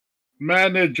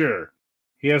Manager.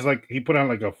 He has he put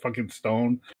on a fucking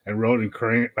stone and wrote in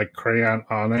crayon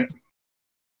on it.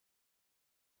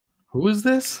 Who is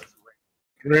this?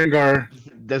 Rengar.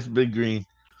 That's Big Green.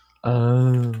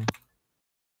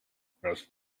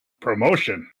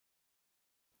 Promotion.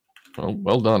 Oh,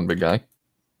 well done, big guy.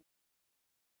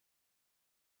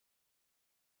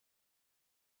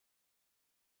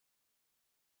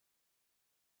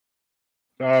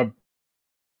 You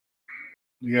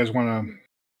guys want to...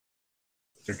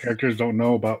 Your characters don't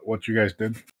know about what you guys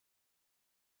did?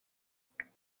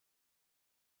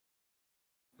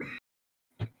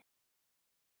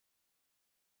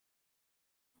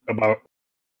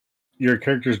 Your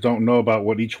characters don't know about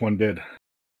what each one did.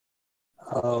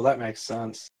 Oh, that makes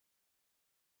sense.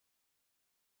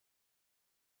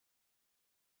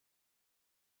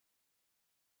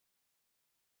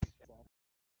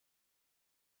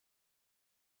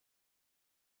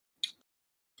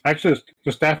 Actually,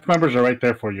 the staff members are right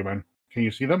there for you, man. Can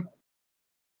you see them?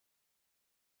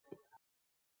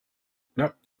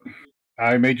 Nope.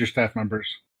 I made your staff members.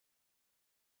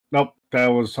 Nope, that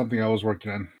was something I was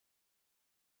working on.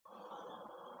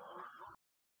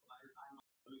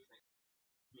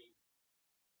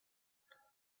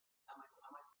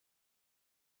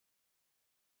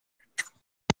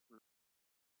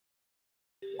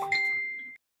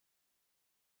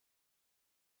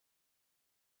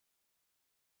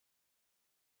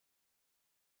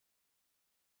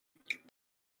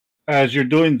 As you're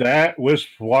doing that, Wisp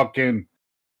walk in.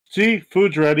 See,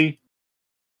 food's ready.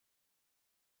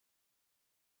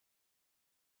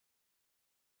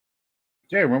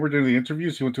 Yeah, remember during the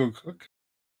interviews, he went to a cook.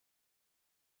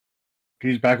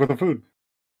 He's back with the food.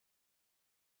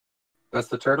 That's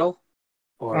the turtle?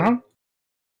 Or... Uh-huh.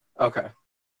 Okay.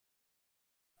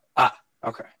 Ah,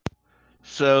 okay.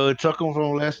 So it took him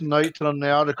from last night till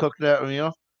now to cook that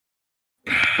meal?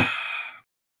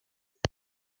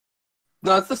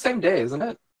 No, it's the same day, isn't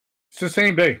it? It's the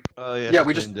same day. Oh yeah. Yeah,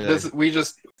 we just.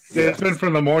 It's been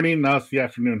from the morning, now it's the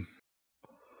afternoon.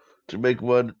 To make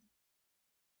one.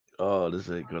 Oh, this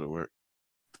ain't gonna work.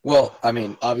 Well, I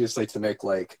mean, obviously to make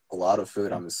a lot of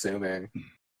food, I'm assuming.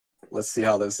 Let's see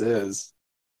how this is.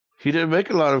 He didn't make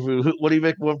a lot of food. What do you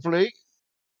make, one plate?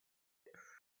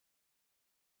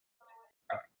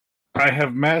 I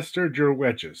have mastered your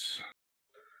wedges.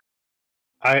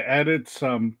 I added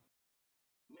some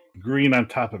green on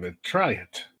top of it. Try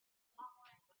it.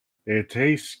 It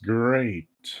tastes great.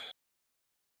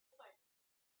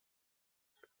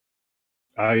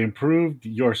 I improved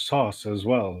your sauce as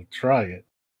well. Try it.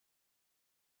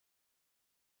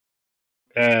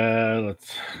 Let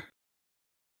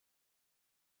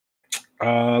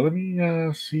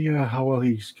me see how well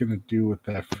he's gonna do with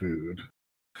that food.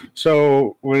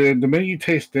 So the minute you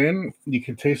taste in, you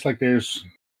can taste there's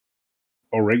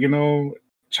oregano,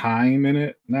 thyme in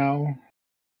it now.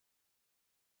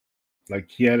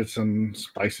 He added some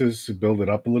spices to build it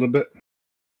up a little bit.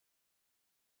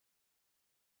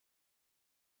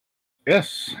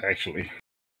 Yes, actually.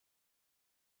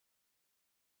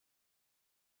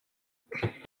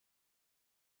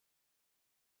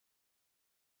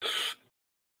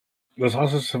 The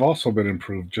sauces have also been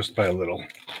improved just by a little.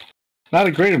 Not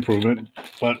a great improvement,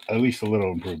 but at least a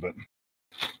little improvement.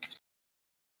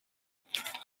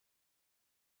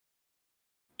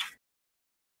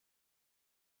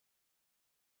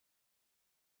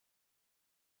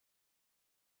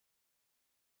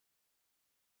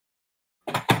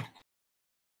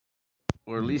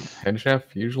 Or at least head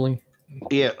chef usually.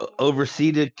 Yeah,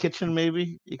 oversee the kitchen.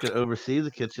 Maybe you could oversee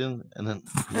the kitchen and then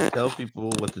tell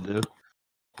people what to do.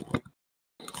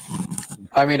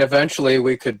 I mean, eventually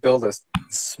we could build a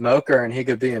smoker and he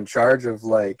could be in charge of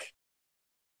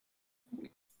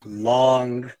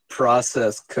long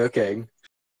process cooking.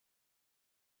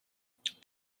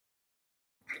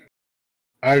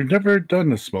 I've never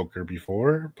done a smoker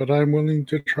before, but I'm willing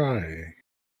to try.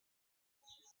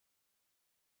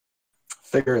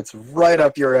 Figure it's right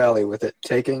up your alley with it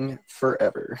taking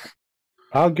forever.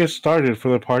 I'll get started for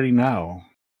the party now.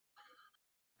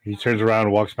 He turns around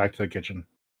and walks back to the kitchen.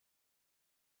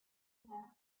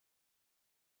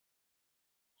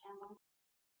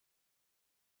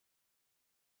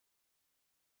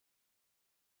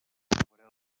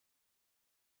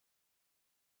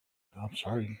 I'm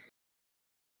sorry.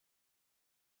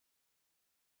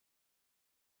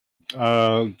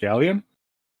 Ghaleon?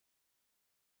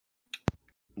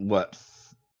 What?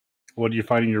 What do you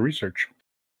find in your research?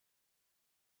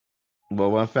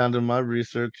 Well, what I found in my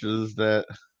research is that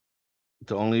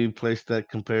the only place that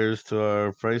compares to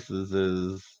our prices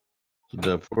is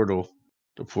the portal.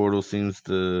 The portal seems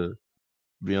to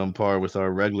be on par with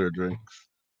our regular drinks.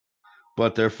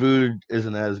 but their food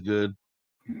isn't as good.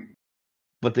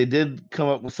 But they did come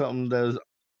up with something that is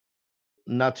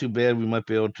not too bad. We might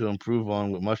be able to improve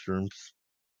on with mushrooms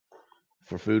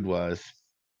for food wise.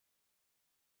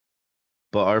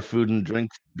 But our food and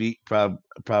drinks beat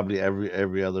probably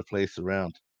every other place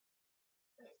around.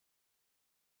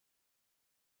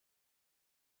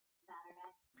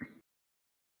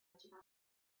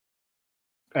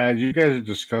 As you guys are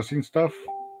discussing stuff,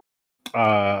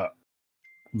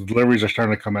 deliveries are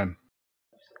starting to come in.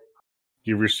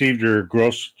 You received your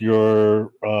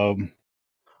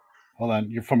hold on,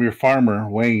 you're from your farmer,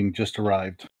 Wayne, just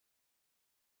arrived.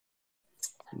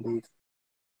 Neat.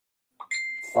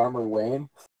 Farmer Wayne?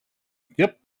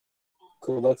 Yep.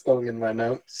 Cool, that's going in my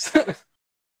notes.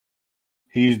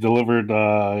 He's delivered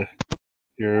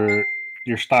your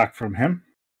stock from him.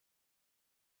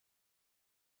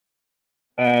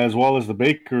 As well as the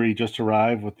bakery just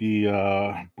arrived with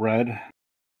the bread.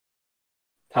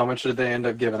 How much did they end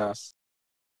up giving us?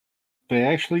 They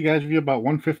actually gave you about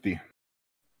 $150.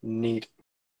 Neat.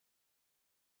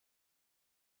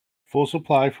 Full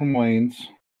supply from Wayne's.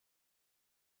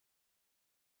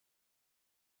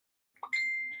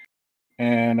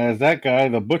 And as that guy,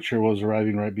 the butcher, was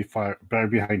arriving right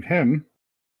behind him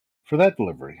for that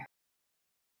delivery.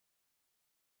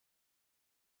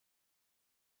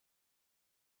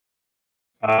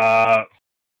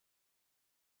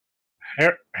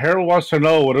 Harold wants to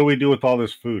know, what do we do with all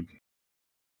this food?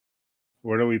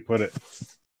 Where do we put it?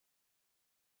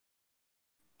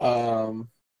 Food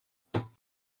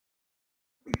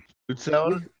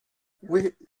salad?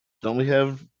 We Don't we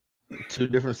have 2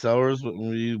 different sours? We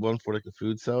need one for like a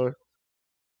food sour.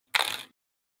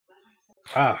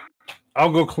 I'll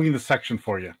go clean the section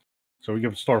for you, so we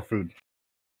can store food.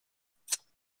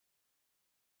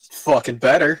 fucking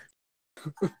better.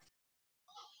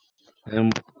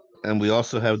 And we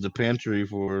also have the pantry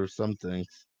for some things.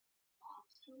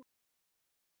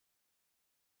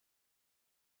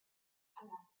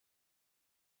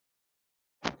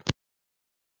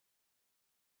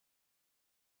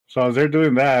 So as they're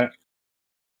doing that,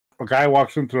 a guy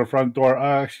walks into the front door.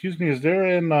 Excuse me, is there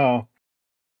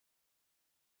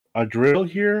a drill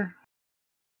here?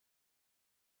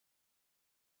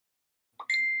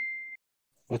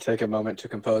 I'll take a moment to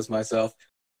compose myself.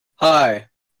 Hi,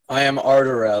 I am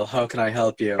Ardorel. How can I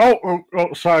help you?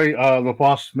 Oh, sorry. The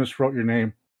boss miswrote your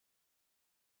name.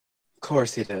 Of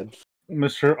course he did.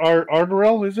 Mr.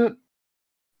 Ardorel, is it?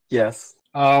 Yes.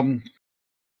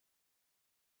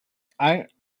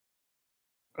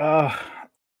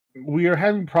 We are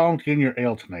having problems getting your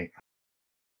ale tonight.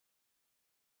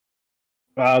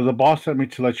 The boss sent me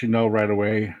to let you know right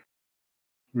away.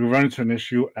 We run into an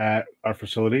issue at our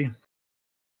facility.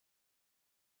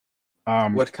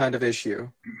 What kind of issue?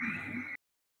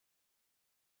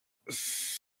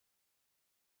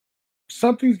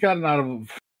 Something's gotten out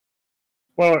of...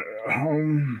 Well,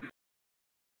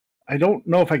 I don't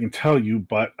know if I can tell you,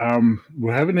 but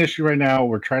we have an issue right now.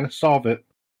 We're trying to solve it.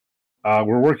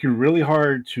 We're working really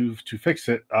hard to fix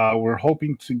it. We're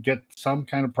hoping to get some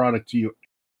kind of product to you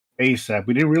ASAP.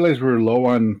 We didn't realize we were low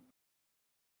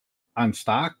on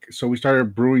stock, so we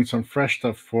started brewing some fresh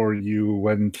stuff for you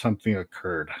when something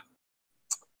occurred.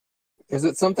 Is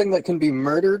it something that can be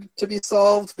murdered to be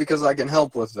solved? Because I can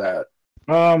help with that.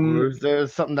 Or is there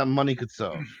something that money could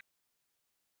solve?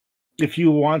 If you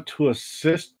want to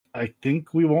assist, I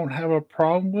think we won't have a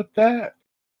problem with that.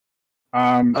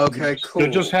 Okay, cool.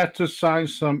 You'll just have to sign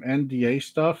some NDA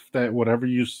stuff that whatever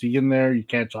you see in there, you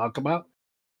can't talk about.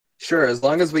 Sure, as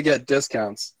long as we get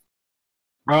discounts.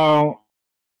 Oh,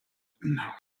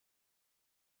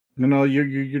 no,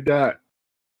 you're not.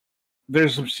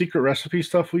 There's some secret recipe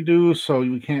stuff we do, so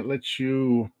we can't let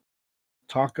you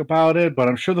talk about it. But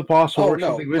I'm sure the boss will work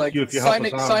something with you if you help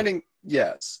us out.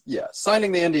 Yes.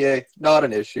 Signing the NDA, not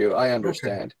an issue. I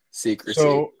understand. Okay. Secrecy.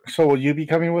 So will you be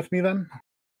coming with me then?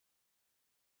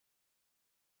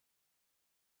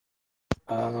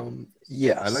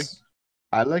 Yes.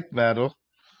 I like battle.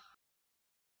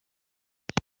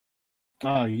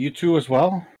 You two as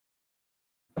well?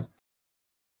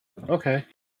 Okay.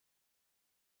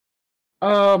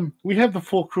 We have the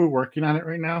full crew working on it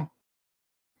right now.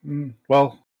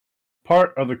 Well,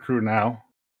 part of the crew now.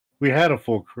 We had a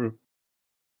full crew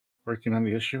working on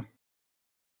the issue.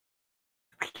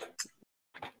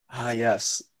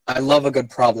 Yes. I love a good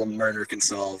problem murder can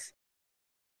solve.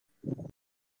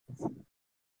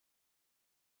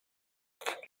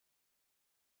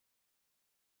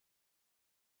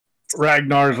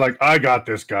 Ragnar's like, I got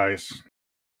this, guys.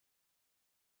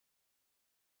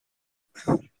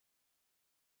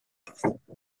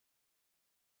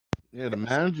 Yeah, the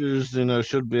managers,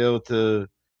 should be able to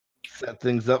set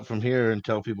things up from here and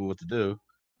tell people what to do.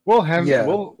 We'll handle. Yeah,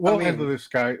 We'll I mean- handle this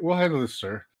guy. We'll handle this,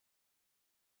 sir.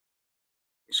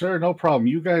 Sir, no problem.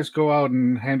 You guys go out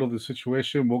and handle the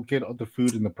situation. We'll get the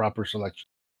food in the proper selection.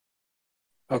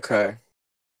 Okay.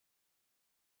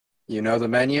 You know the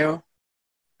menu?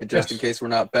 Just in Yes. case we're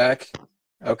not back?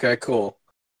 Okay, cool.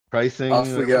 Pricing. Off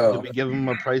we go. Did we give them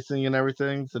a pricing and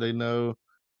everything so they know,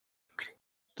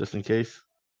 just in case?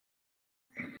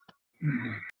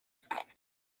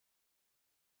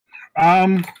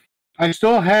 I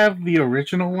still have the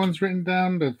original ones written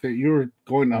down that you were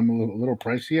going. I'm a little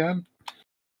pricey on.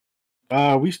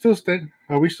 Are we still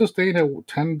staying at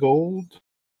 10 gold?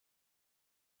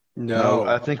 No.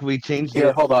 I think we changed Here,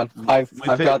 it. hold on. I've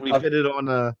got we fit it on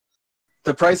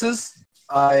the prices.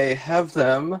 I have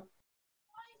them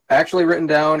actually written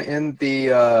down in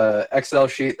the Excel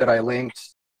sheet that I linked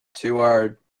to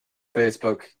our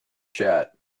Facebook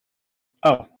chat.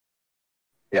 Oh.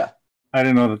 Yeah. I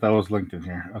didn't know that was linked in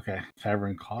here. Okay.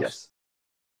 Tavern cost. Yes.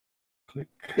 Click.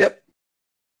 Yep.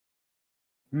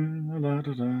 You're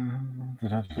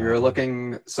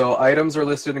looking. So items are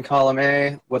listed in column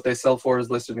A. What they sell for is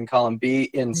listed in column B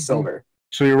in silver.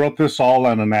 So you wrote this all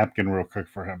on a napkin real quick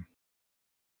for him.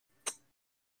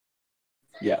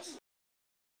 Yes.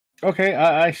 Okay,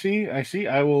 I see.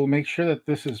 I will make sure that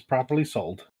this is properly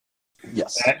sold.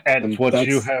 Yes. At And what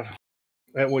you that's- have,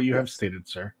 at what you have Yes. stated,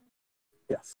 sir.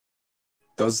 Yes.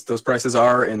 Those prices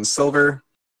are in silver.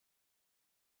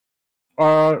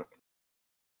 All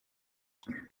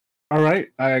right,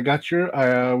 I got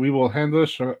your. We will handle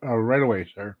this right away,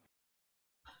 sir.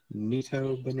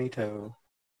 Neato bonito.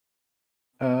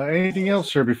 Anything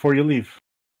else, sir, before you leave?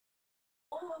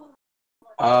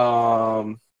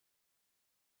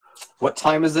 What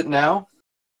time is it now?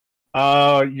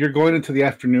 You're going into the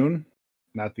afternoon,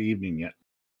 not the evening yet.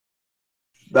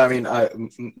 I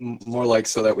mean, more like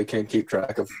so that we can keep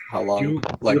track of how long,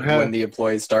 when the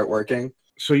employees start working.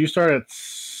 So you start at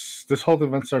this whole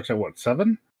event starts at what,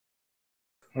 7?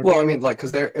 Okay. Well, I mean, like,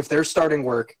 because if they're starting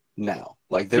work now,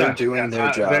 like they're doing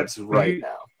their jobs right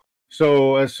now.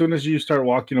 So as soon as you start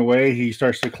walking away, he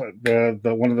starts to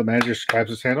the one of the managers grabs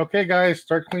his hand. Okay, guys,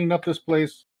 start cleaning up this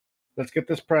place. Let's get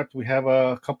this prepped. We have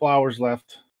a couple hours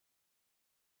left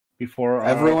before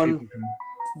everyone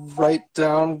write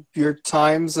down your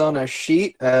times on a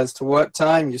sheet as to what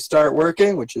time you start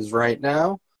working, which is right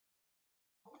now.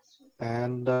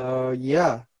 And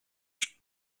yeah.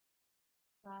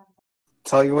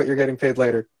 Tell you what you're getting paid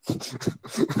later.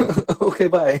 Okay,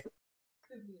 bye.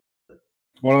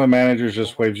 One of the managers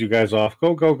just waves you guys off.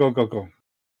 Go, go, go, go, go.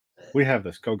 We have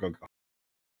this. Go, go, go.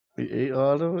 We ate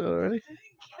all of it already?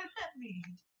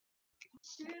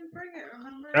 She didn't bring it,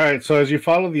 remember? All right, so as you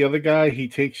follow the other guy, he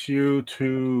takes you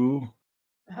to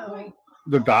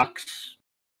the docks.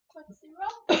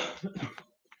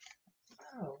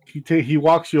 He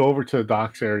walks you over to the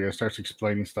docks area, starts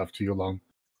explaining stuff to you along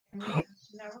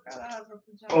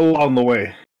the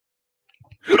way.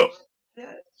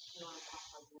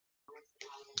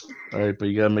 All right, but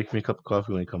you gotta make me a cup of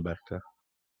coffee when you come back, too.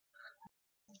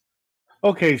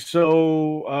 Okay,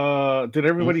 so did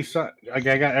everybody sign? I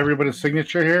got everybody's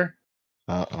signature here.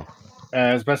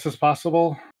 As best as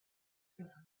possible.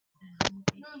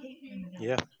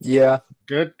 Yeah.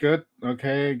 Good.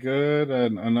 Okay, good.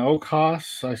 And an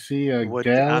O'Koss. I see a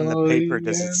On the paper,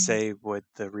 does it Ghaleon. say what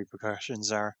the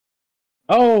repercussions are?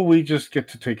 Oh, we just get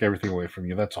to take everything away from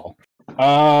you. That's all.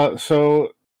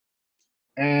 So,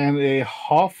 and a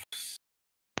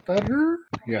Hofstadter?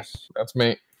 Yes. That's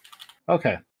me.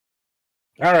 Okay.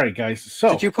 All right, guys.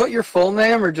 So, did you put your full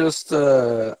name or just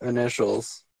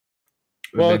initials?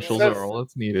 Well, it Initials says are all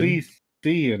that's needed.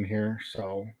 DC in here,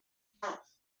 so.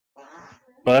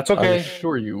 But that's I okay.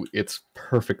 assure you, it's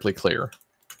perfectly clear.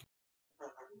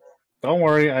 Don't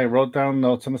worry. I wrote down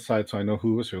notes on the side so I know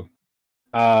who was who.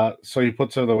 So he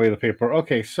puts it away the paper.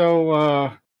 Okay,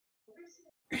 so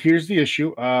here's the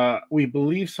issue. We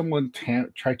believe someone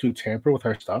tried to tamper with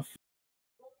our stuff.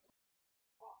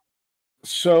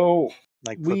 So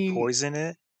Like put poison in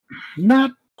it?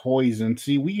 Not poison.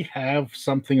 See, we have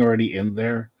something already in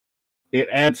there. It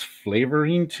adds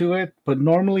flavoring to it, but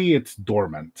normally it's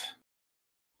dormant.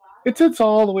 It sits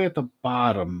all the way at the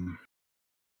bottom.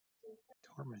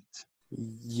 Dormant.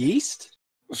 Yeast?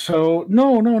 So,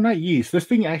 no, not yeast. This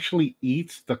thing actually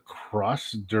eats the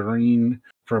crust during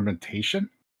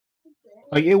fermentation.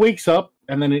 Like, it wakes up,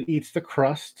 and then it eats the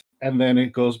crust, and then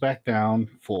it goes back down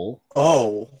full.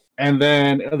 Oh. And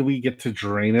then we get to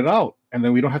drain it out. And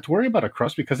then we don't have to worry about a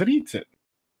crust because it eats it.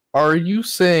 Are you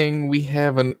saying we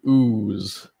have an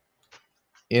ooze?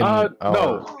 in our...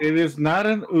 No, it is not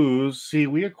an ooze. See,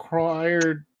 we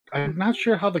acquired. I'm not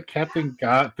sure how the captain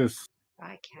got this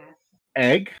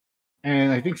egg,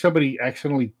 and I think somebody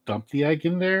accidentally dumped the egg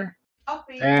in there.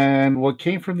 And what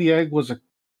came from the egg was a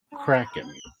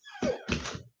kraken.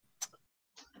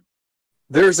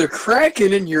 There's a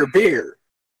kraken in your beer.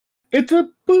 It's a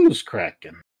booze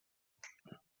kraken.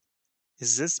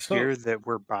 Is this beer that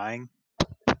we're buying?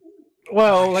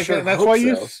 Well,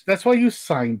 that's why you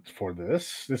signed for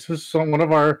this. This is one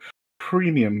of our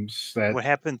premiums. What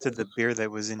happened to the beer that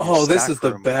was in? Oh, this is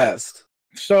the best.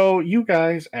 So you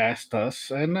guys asked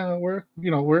us, and we're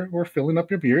filling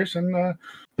up your beers, and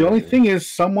the only thing is,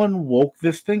 someone woke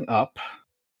this thing up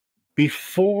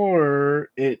before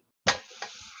it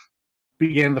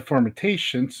began the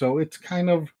fermentation, so it's kind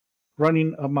of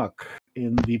running amok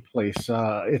in the place.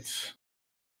 It's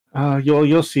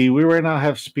you'll see. We right now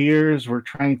have spears. We're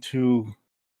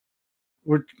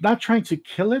not trying to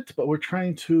kill it, but we're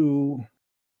trying to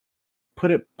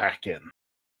put it back in.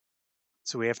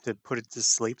 So we have to put it to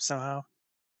sleep somehow?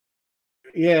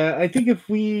 Yeah, I think if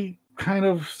we kind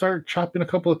of start chopping a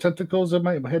couple of tentacles, it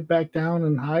might head back down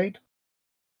and hide.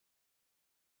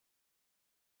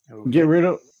 Okay. Get rid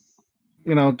of,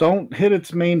 don't hit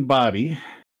its main body.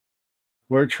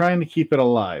 We're trying to keep it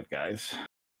alive, guys.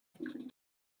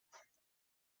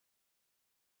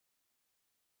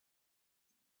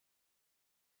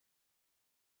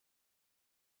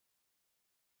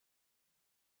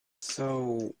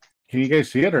 So, can you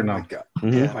guys see it or no? My God.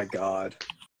 Mm-hmm. Oh my God!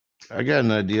 I got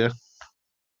an idea.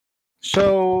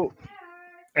 So,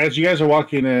 as you guys are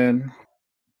walking in,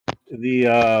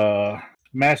 the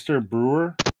master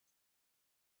brewer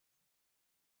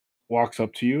walks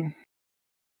up to you.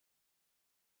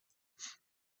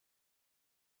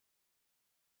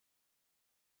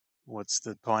 What's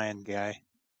the plan, guy?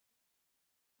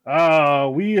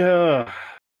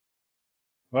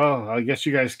 Well, I guess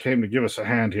you guys came to give us a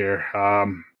hand here.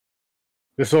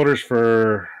 This order's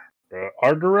for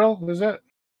Ardorel, is that?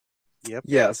 Yep.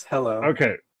 Yes, hello.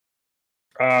 Okay.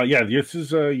 Yeah, this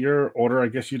is your order. I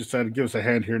guess you decided to give us a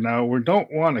hand here. Now, we don't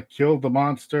want to kill the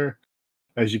monster.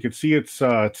 As you can see, its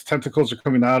tentacles are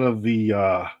coming out of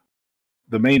the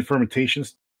main fermentation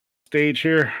stage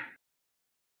here.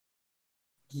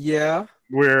 Yeah.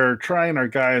 Our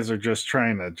guys are just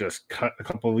trying to cut a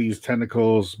couple of these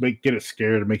tentacles, get it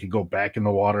scared and make it go back in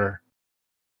the water.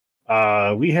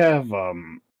 We have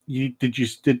did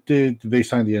they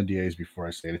sign the NDAs before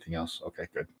I say anything else? Okay,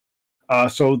 good.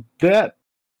 So that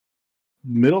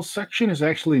middle section is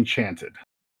actually enchanted.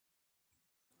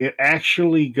 It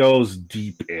actually goes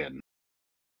deep in.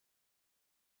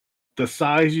 The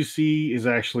size you see is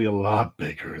actually a lot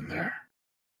bigger in there.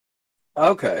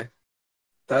 Okay.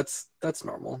 That's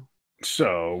normal.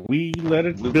 So we let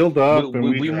it build up, and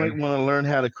we might want to learn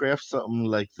how to craft something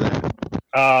like that.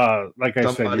 Like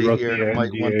I said, you wrote the NDAs.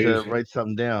 Might want to write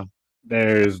something down.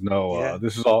 There is no.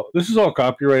 This is all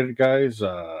copyrighted, guys.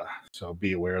 So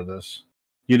be aware of this.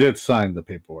 You did sign the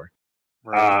paperwork.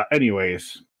 Right.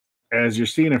 Anyways, as you're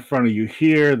seeing in front of you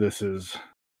here,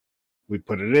 we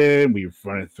put it in. We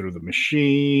run it through the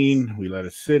machine. We let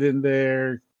it sit in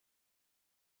there.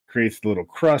 Creates the little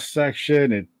crust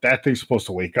section. That thing's supposed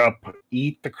to wake up,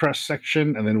 eat the crust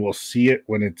section, and then we'll see it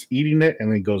when it's eating it, and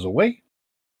then it goes away.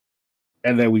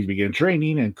 And then we begin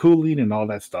draining and cooling and all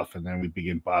that stuff, and then we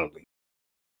begin bottling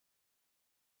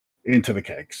into the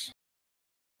kegs.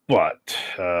 But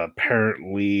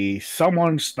apparently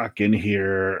someone snuck in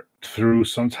here through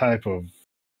some type of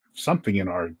something in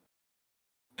our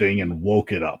thing and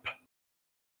woke it up.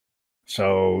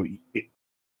 So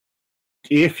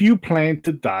if you plan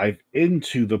to dive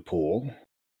into the pool,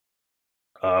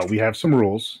 we have some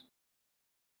rules.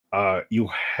 You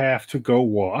have to go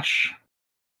wash.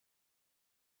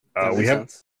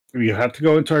 You have to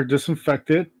go into our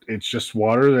disinfectant. It's just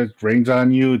water that rains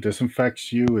on you,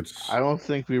 disinfects you. I don't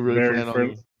think we really plan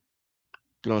on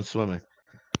going swimming.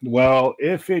 Well,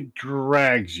 if it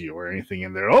drags you or anything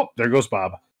in there, there goes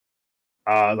Bob.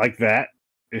 Like that.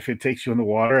 If it takes you in the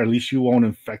water, at least you won't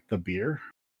infect the beer.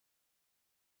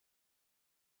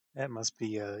 That must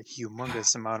be a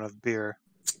humongous amount of beer.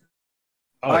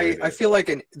 I feel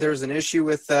like there's an issue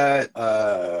with that.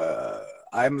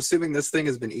 I'm assuming this thing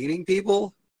has been eating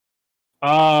people?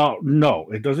 No,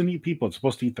 it doesn't eat people. It's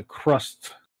supposed to eat the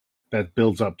crust that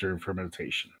builds up during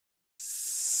fermentation.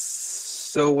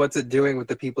 So what's it doing with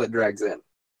the people it drags in?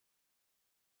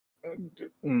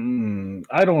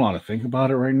 I don't want to think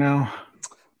about it right now.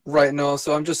 Right, no,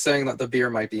 so I'm just saying that the beer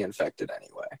might be infected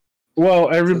anyway.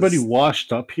 Well, everybody 'Cause-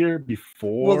 washed up here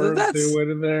before they that's- went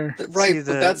in there. Right, See,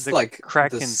 but that's the like the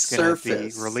Kraken's gonna be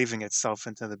surface. relieving itself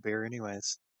into the beer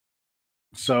anyways.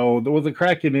 So what the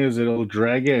Kraken is, it'll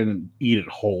drag it and eat it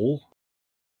whole.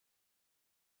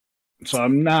 So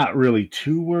I'm not really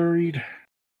too worried.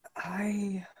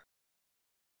 I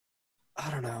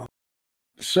don't know.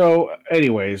 So,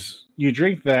 anyways, you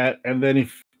drink that, and then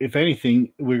if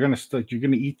anything, we're gonna you're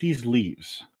gonna eat these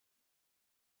leaves.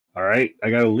 All right,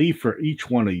 I got a leaf for each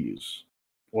one of you.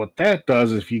 What that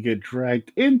does, if you get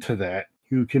dragged into that,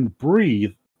 you can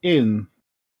breathe in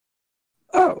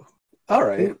Oh, all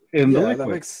right. in the Yeah,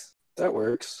 liquid. that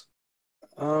works.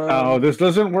 Oh, this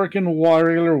doesn't work in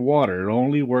regular water. It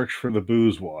only works for the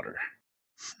booze water.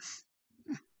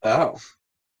 Oh,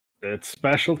 It's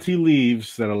specialty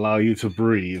leaves that allow you to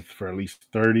breathe for at least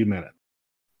 30 minutes.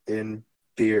 in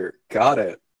beer. Got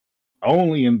it.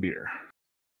 Only in beer.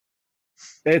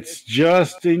 It's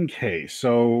just in case.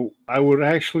 So I would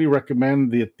actually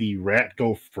recommend that the rat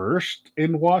go first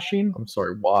in washing. I'm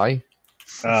sorry, why?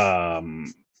 I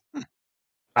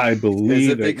believe Is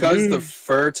it that because you... the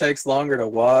fur takes longer to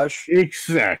wash?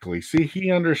 Exactly. See,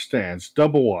 he understands.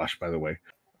 Double wash, by the way.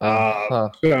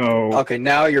 So Okay,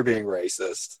 now you're being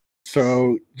racist.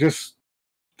 So just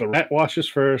the rat washes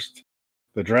first,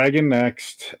 the dragon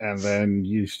next, and then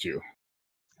you stew.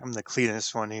 I'm the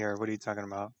cleanest one here. What are you talking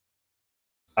about?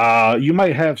 You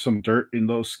might have some dirt in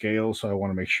those scales, so I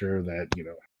want to make sure that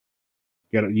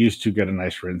get a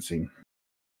nice rinsing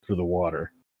through the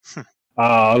water.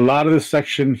 A lot of this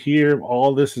section here,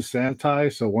 all this is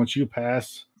sanitized. So once you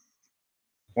pass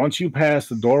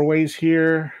the doorways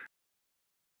here,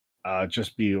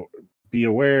 just be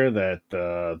aware that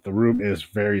the room is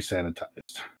very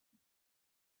sanitized.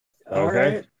 All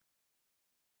Okay. right.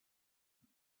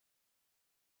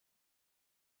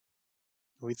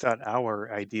 We thought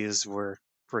our ideas were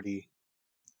pretty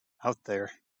out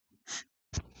there.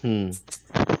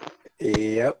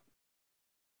 Yep.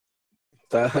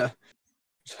 That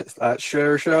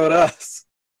sure showed us.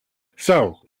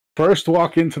 So, first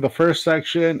walk into the first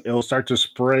section. It'll start to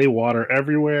spray water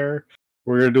everywhere.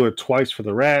 We're going to do it twice for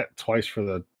the rat, twice for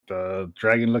the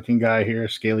dragon-looking guy here,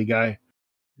 scaly guy.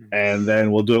 And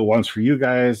then we'll do it once for you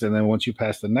guys. And then once you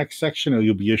pass the next section,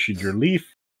 you'll be issued your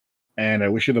leaf. And I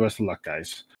wish you the best of luck,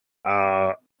 guys.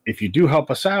 If you do help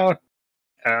us out,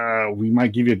 we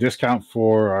might give you a discount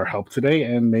for our help today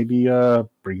and maybe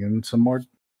bring in some more,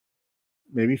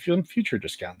 maybe future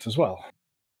discounts as well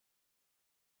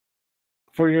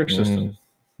for your system.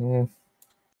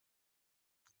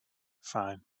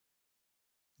 Fine.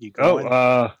 You going?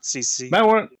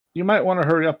 CC? You might want to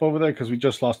hurry up over there because we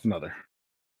just lost another.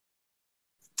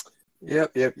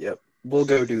 Yep. We'll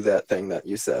go do that thing that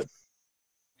you said.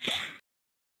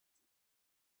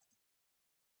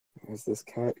 As this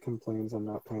cat complains I'm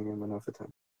not paying him enough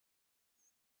attention.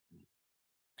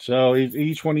 So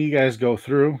each one of you guys go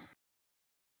through.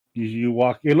 You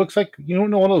walk. It looks like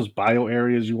one of those bio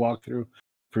areas you walk through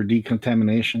for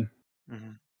decontamination.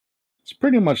 Mm-hmm. It's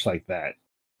pretty much like that.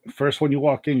 First, when you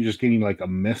walk in, you're just getting like a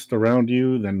mist around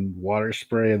you, then water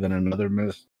spray, and then another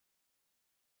mist,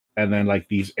 and then like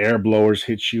these air blowers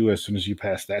hit you as soon as you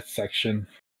pass that section.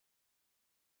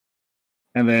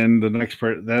 And then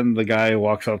then the guy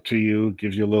walks up to you,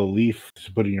 gives you a little leaf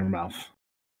to put in your mouth,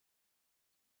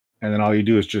 and then all you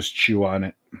do is just chew on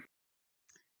it.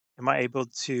 Am I able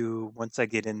to, once I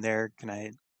get in there, can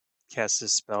I cast a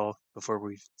spell before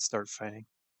we start fighting?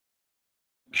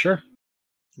 Sure.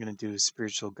 I'm going to do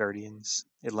Spiritual Guardians.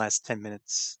 It lasts 10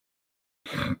 minutes.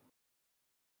 Let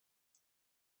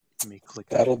me click.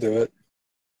 That'll do it.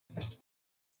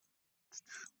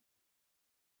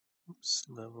 Oops,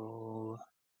 level.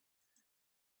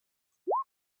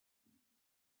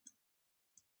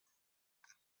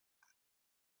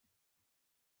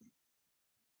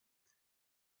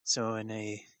 So in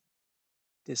a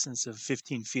distance of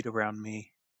 15 feet around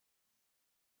me,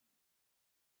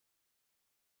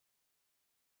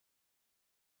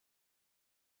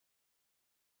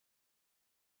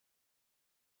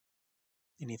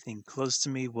 anything close to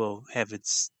me will have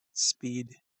its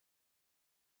speed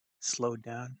slowed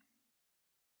down.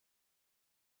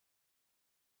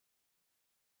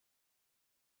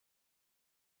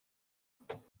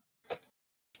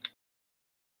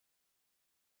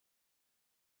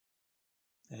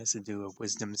 It has to do a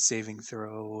wisdom saving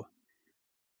throw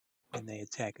when they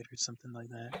attack it or something like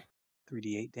that.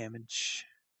 3d8 damage.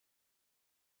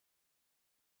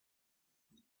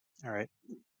 All right.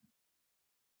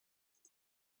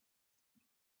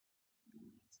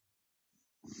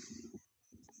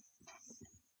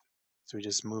 So we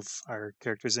just move our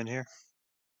characters in here.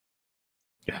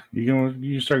 Yeah,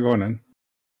 you start going in.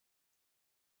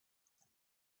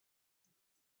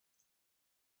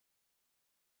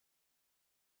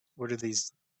 What are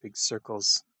these big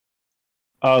circles?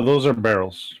 Those are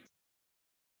barrels.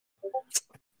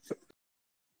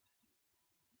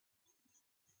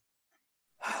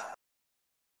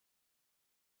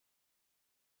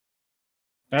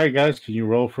 All right, guys, can you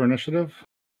roll for initiative?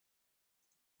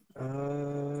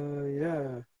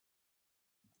 Yeah.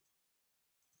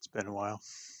 It's been a while.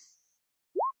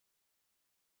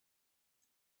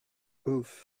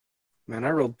 Oof. Man, I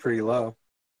rolled pretty low.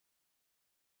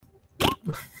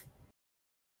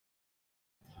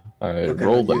 I Okay,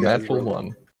 rolled a you guys natural rolled.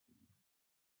 one.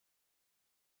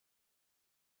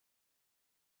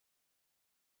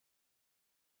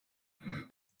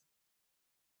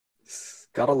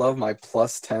 Gotta love my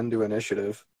 +10 to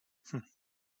initiative.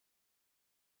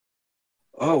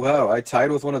 Oh wow, I tied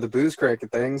with one of the booze cracking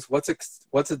things. What's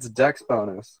its dex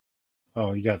bonus?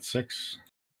 Oh, you got 6.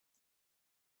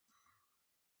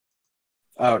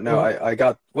 Oh no, Well- I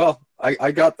got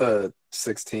I got the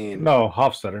 16. No,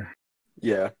 Hofstetter.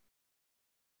 Yeah.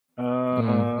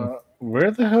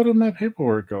 Where the hell did my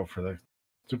paperwork go for the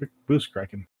stupid boost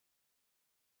cracking?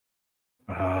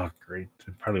 Oh, great.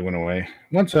 It probably went away.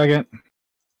 1 second.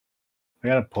 I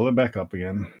gotta pull it back up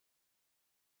again.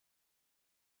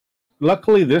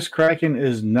 Luckily, this Kraken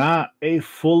is not a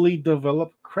fully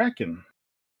developed Kraken.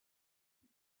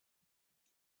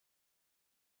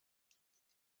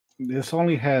 This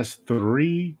only has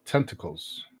 3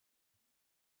 tentacles.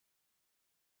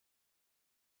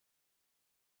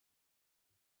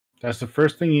 That's the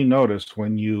first thing you notice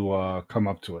when you come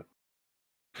up to it.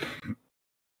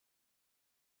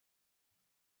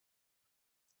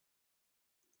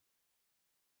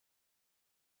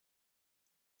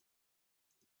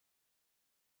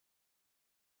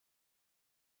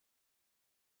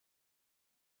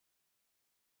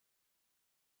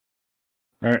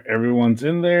 All right, everyone's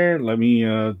in there. Let me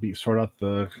sort out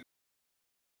the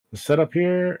setup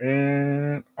here.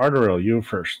 And Ardorel, you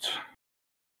first.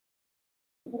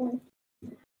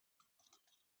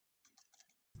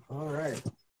 All right.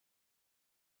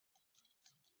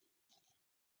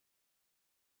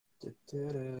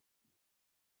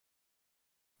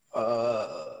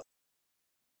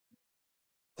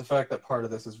 The fact that part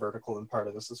of this is vertical and part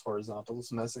of this is horizontal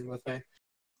is messing with me.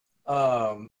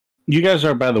 You guys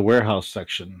are by the warehouse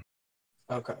section.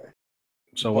 Okay.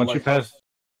 So But, once you like, how- pass,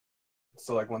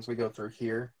 So like once we go through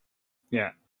here,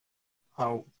 yeah,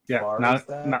 how yeah, far is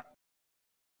that?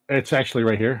 it's actually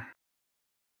right here.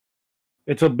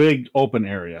 It's a big open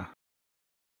area.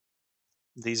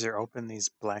 These are open, these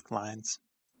black lines.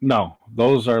 No,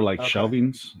 those are like Okay.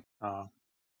 shelvings. Oh,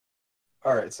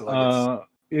 All right, so like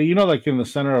You know, like in the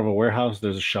center of a warehouse,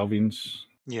 there's a shelvings.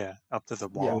 yeah, up to the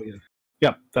wall.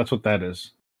 Yep, that's what that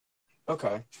is.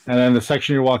 okay. And then the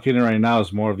section you're walking in right now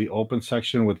is more of the open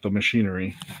section with the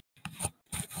machinery.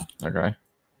 Okay.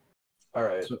 All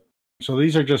right. So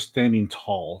these are just standing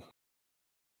tall.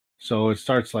 So it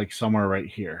starts like somewhere right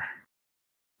here.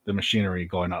 The machinery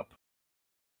going up.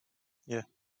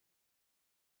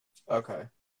 Okay.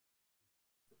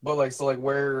 But like so like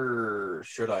where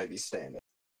should I be standing?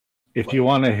 If you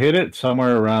want to hit it,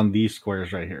 somewhere around these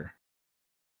squares right here.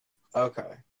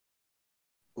 Okay.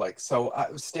 Like so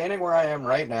standing where I am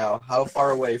right now, how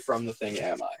far away from the thing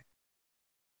am I?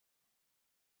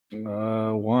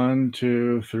 1,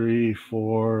 2, 3,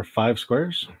 4, 5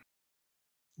 squares.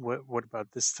 What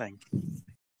about this thing?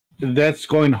 That's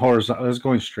going horizontal. That's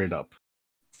going straight up.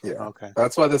 Yeah. Okay.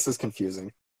 That's why this is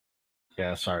confusing.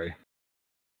 Yeah, sorry.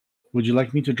 Would you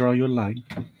like me to draw you a line?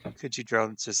 Could you draw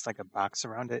just like a box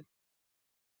around it?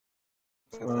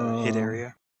 For the hit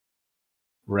area?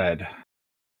 Red.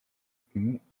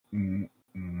 Mm, mm,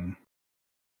 mm.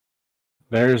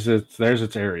 There's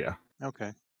its area,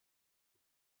 Okay.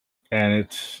 and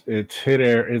it's hit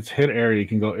area.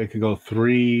 It can go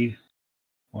 3,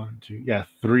 1, 2,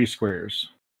 3 squares.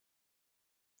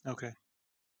 Okay.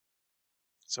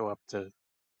 So up to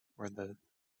where the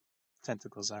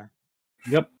tentacles are.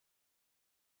 Yep.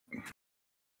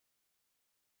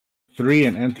 3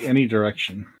 in any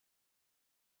direction.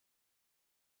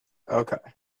 Okay.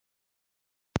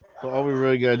 So all we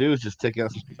really gotta do is just take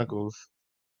out some tentacles.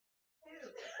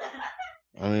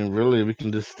 I mean, really, we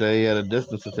can just stay at a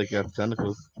distance and take out the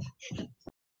tentacles.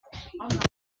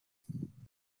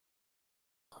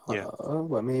 Yeah.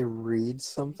 Let me read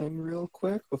something real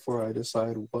quick before I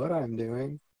decide what I'm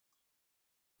doing.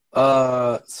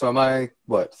 So am I,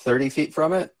 30 feet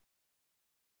from it?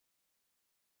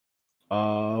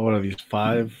 What are these?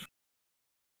 5?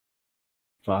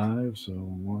 5, so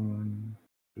 1,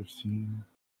 15.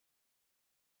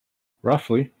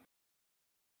 Roughly.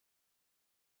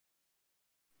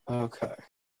 Okay.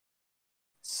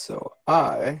 So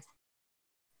I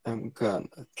am gonna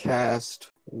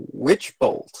cast Witch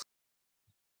Bolt.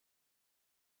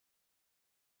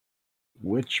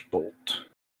 Witch Bolt.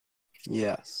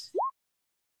 Yes.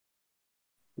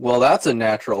 Well, that's a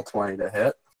natural 20 to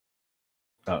hit.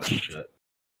 Oh, shit.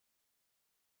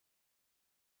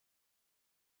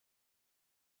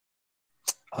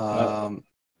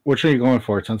 Which are you going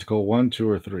for? Tentacle 1, 2,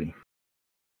 or 3?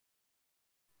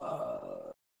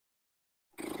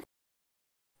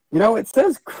 It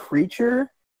says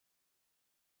creature.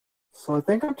 So I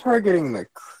think I'm targeting the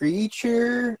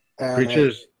creature. And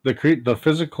Creatures, the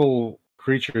physical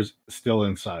creature's still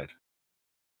inside.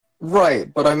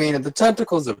 right, but I mean, the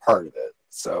tentacles are part of it.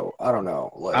 So I don't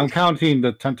know. Like, I'm counting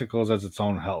the tentacles as its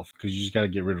own health because you just got to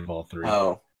get rid of all 3.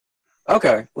 Oh.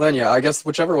 Okay. Well, then, yeah, I guess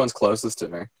whichever one's closest to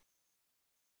me.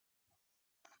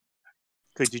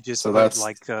 Could you just So put that's-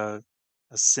 like a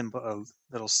symbol, a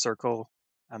little circle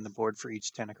on the board for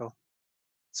each tentacle?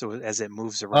 So as it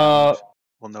moves around,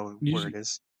 we'll know where it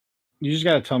is. You just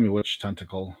got to tell me which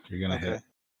tentacle you're going to hit.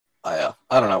 Yeah.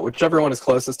 I don't know. Whichever one is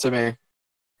closest to me.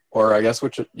 Or I guess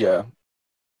yeah.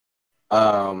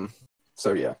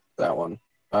 So yeah, that one.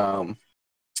 And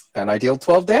I deal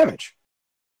 12 damage.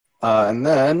 And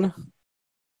then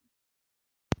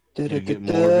You get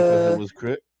more because it was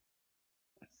crit?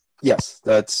 Yes,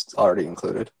 that's already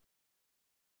included.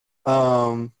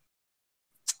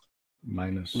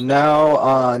 Minus. Now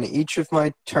on each of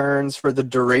my turns for the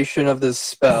duration of this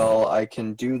spell, I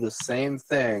can do the same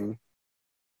thing.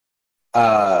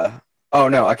 Oh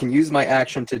no, I can use my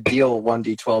action to deal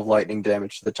 1d12 lightning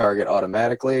damage to the target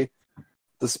automatically.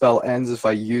 The spell ends if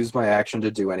I use my action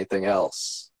to do anything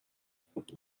else.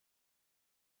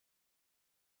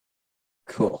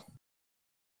 Cool.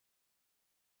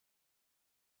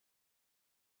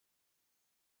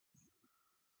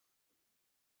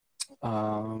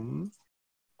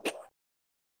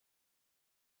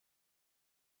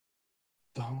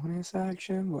 Bonus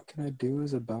action? What can I do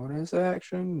as a bonus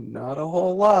action? Not a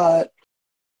whole lot.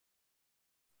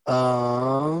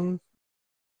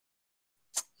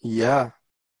 Yeah.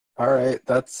 All right.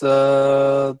 That's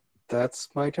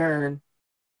my turn.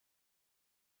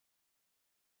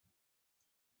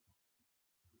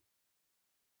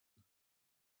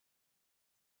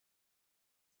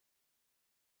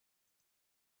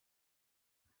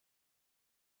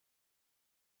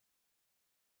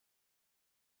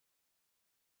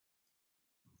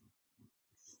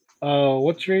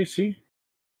 What's your AC?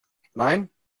 Mine?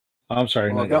 I'm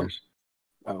sorry, Well, not yours.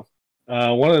 Oh.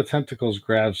 One of the tentacles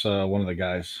grabs one of the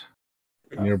guys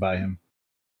nearby him.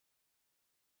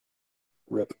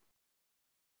 Rip.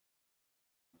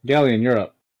 Ghaleon, you're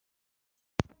up.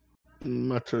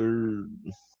 My turn.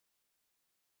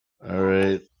 All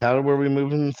right. How were we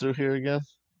moving through here again?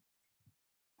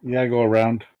 You gotta go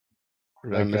around.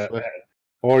 Around this way?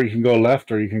 Or you can go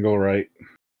left or you can go right.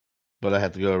 But I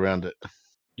have to go around it.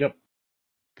 Yep.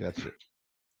 Gotcha.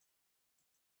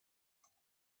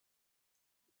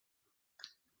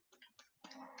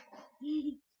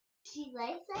 She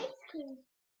likes ice cream.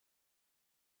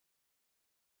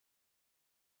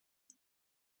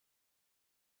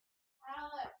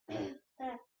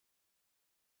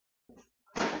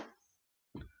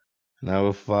 Now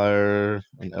we'll fire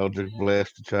an Eldritch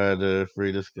Blast to try to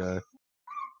free this guy.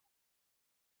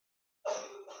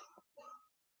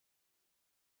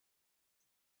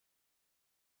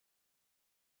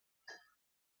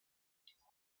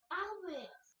 Albert,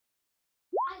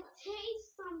 I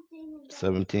taste something.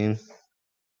 17.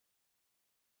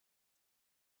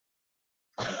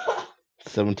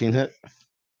 17 hit.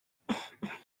 Barry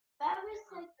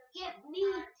said, "Get me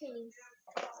a taste."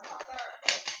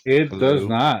 It Hello. does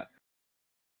not.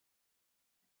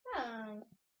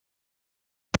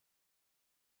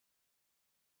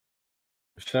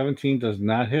 17 does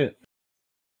not hit.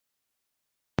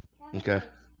 Okay.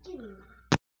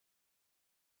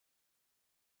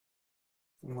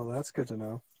 Well, that's good to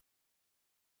know.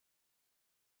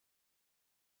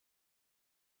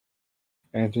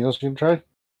 Anything else you can try?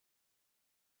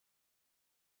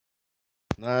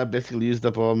 I basically used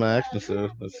up all my actions,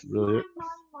 so that's really it.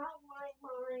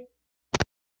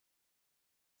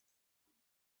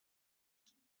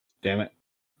 Damn it.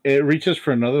 It reaches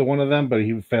for another one of them, but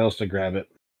he fails to grab it.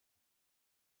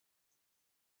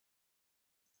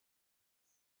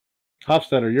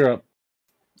 Hofstadter, you're up.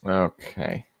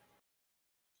 Okay.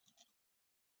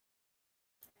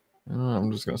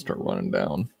 I'm just going to start running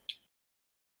down.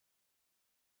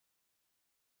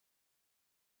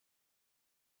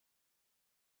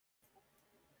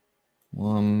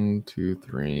 1, 2,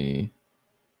 3,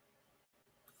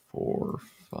 4,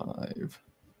 5.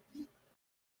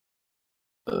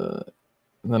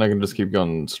 And then I can just keep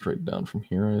going straight down from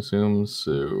here, I assume.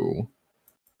 So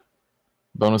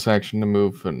bonus action to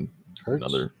move and Hurts.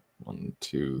 another 1,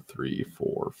 2, 3,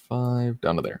 4, 5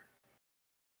 down to there.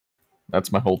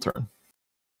 That's my whole turn.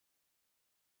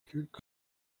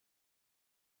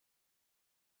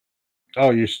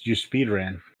 Oh, you speed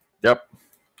ran. Yep.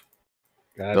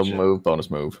 Gotcha. Double move,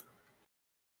 bonus move.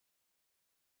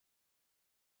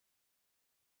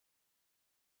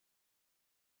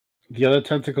 The other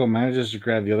tentacle manages to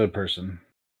grab the other person.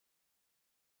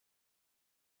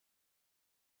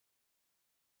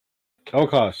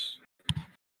 O'Koss.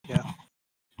 Yeah.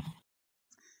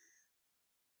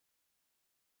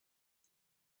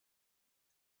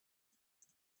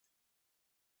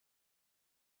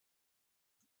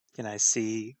 Can I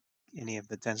see any of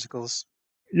the tentacles?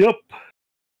 Yep.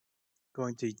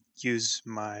 Going to use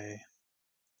my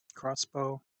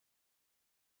crossbow.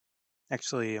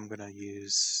 Actually, I'm going to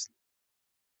use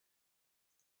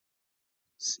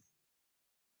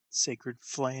Sacred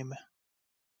Flame.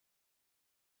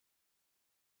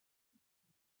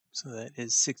 So that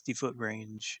is 60-foot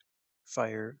range,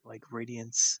 fire like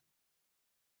radiance.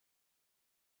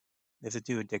 They have to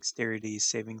do a dexterity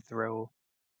saving throw.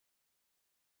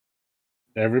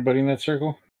 Everybody in that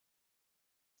circle?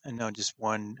 And no, just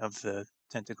one of the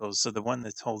tentacles. So the one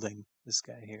that's holding this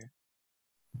guy here.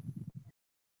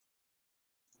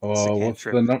 It's a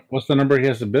cantrip. What's the number he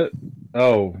has to bit?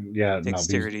 Oh, yeah,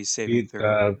 Dexterity saving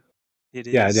throw. It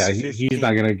is yeah, 15, he's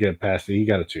not gonna get past it. He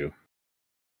got a 2.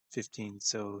 15,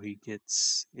 so he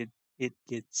gets it. It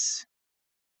gets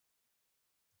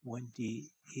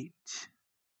 1d8.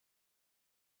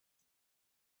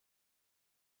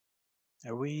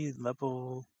 Are we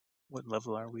level? What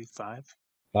level are we? 5?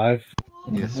 5.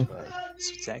 Yes. So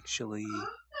it's actually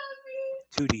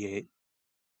 2d8.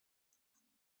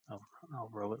 I'll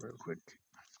roll it real quick.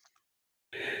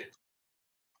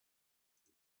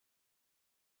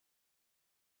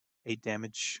 Eight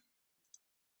damage.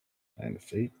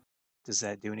 -8. Does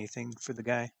that do anything for the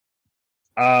guy?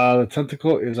 The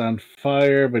tentacle is on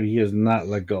fire, but he has not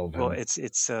let go of him. Well,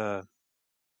 it's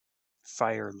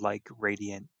fire like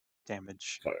radiant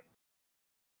damage. Fire.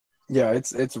 Yeah,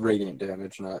 it's radiant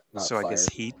damage, not So fire. I guess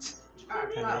heat.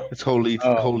 It's holy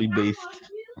based.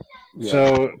 Yeah.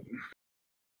 So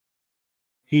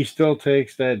he still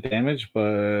takes that damage,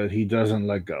 but he doesn't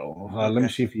let go. Let me Okay.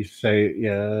 see if he say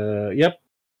yep.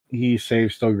 He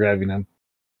saves, still grabbing him.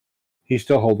 He's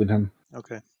still holding him.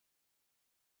 Okay.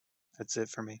 That's it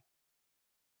for me.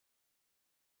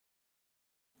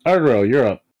 Ardorel, you're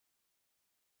up.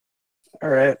 All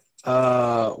right.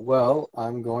 Well,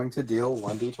 I'm going to deal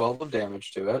 1d12 of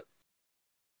damage to it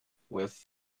with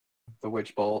the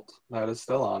witch bolt that is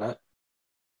still on it.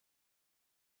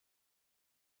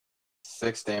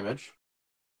 6 damage.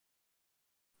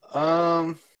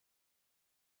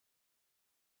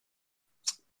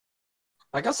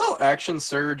 I guess I'll action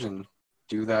surge and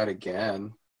do that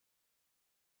again.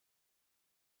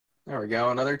 There we go,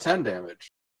 another 10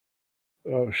 damage.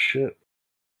 Oh shit.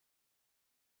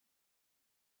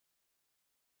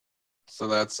 So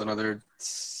that's another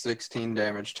 16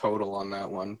 damage total on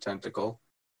that one tentacle.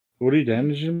 What are you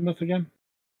damaging him with again?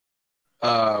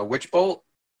 Witch bolt.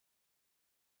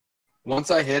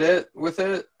 Once I hit it with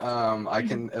it, I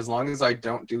can, as long as I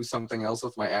don't do something else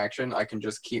with my action, I can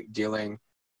just keep dealing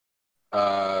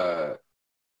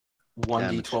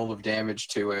 1d12 of damage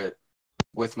to it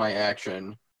with my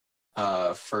action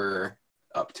for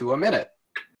up to a minute.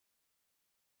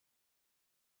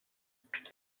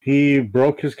 He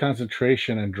broke his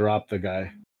concentration and dropped the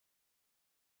guy.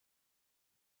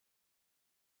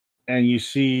 And you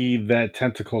see that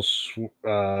tentacle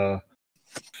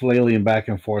flailing back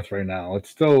and forth right now. It's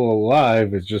still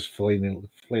alive, it's just flailing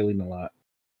a lot.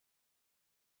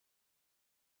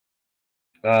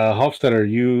 Hofstetter,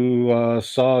 you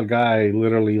saw a guy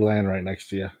literally land right next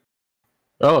to you.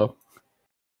 Oh.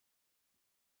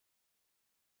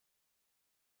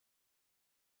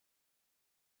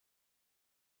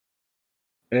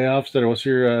 Hey, Hofstetter, what's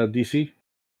your DC?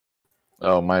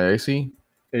 Oh, my AC?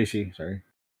 AC, sorry.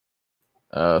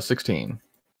 16.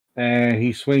 And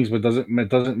he swings, but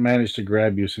doesn't manage to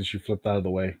grab you since you flipped out of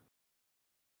the way.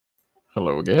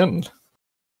 Hello again.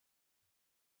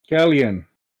 Ghaleon,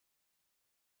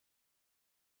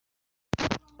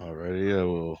 Alrighty, I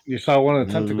will. you saw one of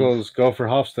the Move. tentacles go for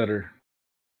Hofstetter.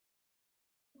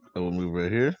 I will move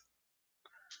right here,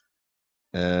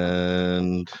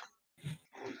 and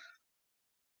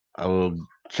I will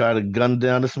try to gun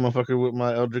down this motherfucker with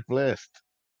my Eldritch Blast.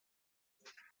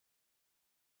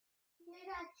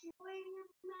 got you in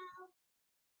your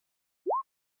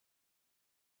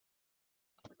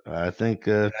mouth. I think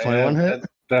 21 hit. That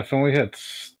definitely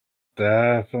hits.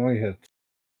 Definitely hits.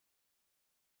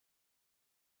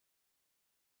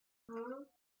 Huh?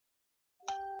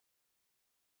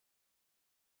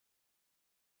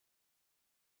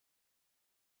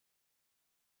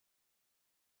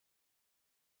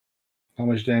 How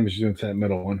much damage you doing to that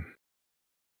middle one?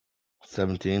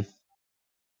 17.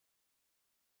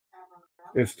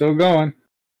 It's still going.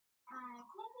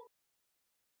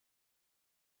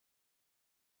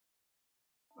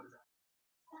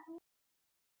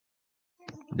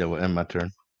 That will end my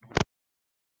turn.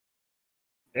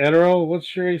 Ardorel,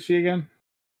 what's your AC again?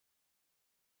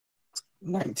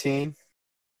 19.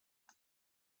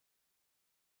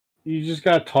 You just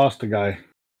got tossed the guy.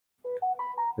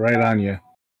 Right on you.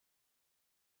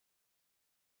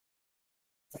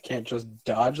 I can't just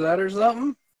dodge that or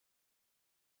something?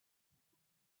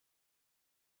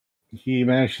 He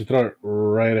managed to throw it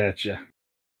right at you.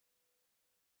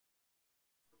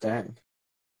 Dang.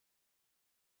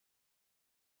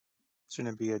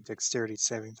 Shouldn't it be a dexterity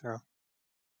saving throw?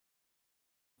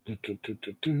 I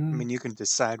Let's mean, you can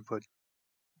decide what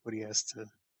he has to.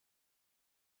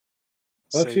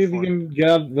 see save if you for. can get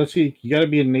out. Let's see. You got to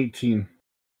be an 18.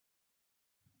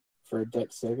 For a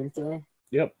dex saving throw?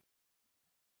 Yep.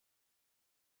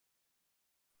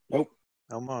 Nope.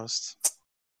 Almost.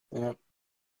 Yep.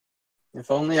 If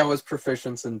only I was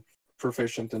proficient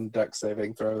in dex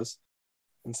saving throws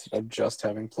instead of just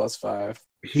having +5.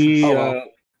 He Oh, well.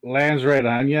 lands right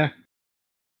on you.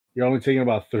 You're only taking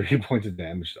about 30 points of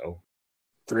damage, though.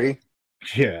 3?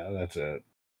 Yeah, that's it.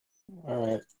 All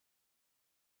right.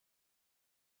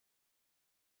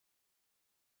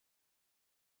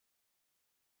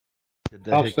 Did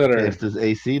that hit Offsetter. past his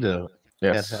AC though?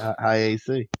 Yes. That's high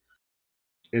AC.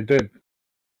 It did.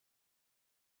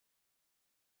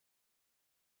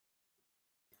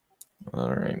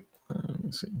 All right. Let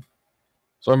me see.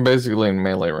 So I'm basically in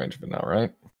melee range of it now,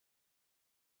 right?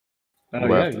 Oh,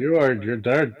 Well, yeah, you are. You're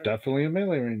definitely in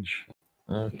melee range.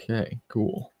 Okay,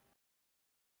 cool.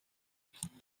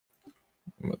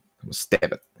 I'm gonna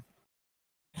stab it.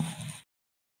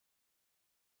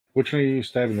 Which one are you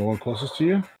stabbing? The one closest to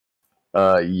you?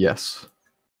 Yes.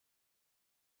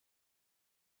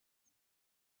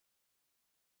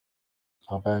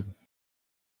 Not bad.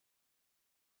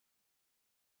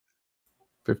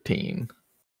 15.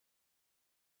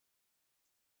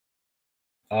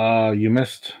 You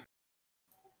missed.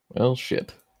 Well,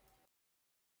 shit.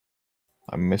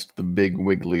 I missed the big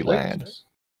wiggly lad.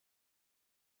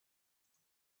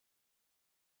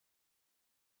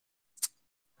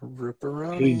 He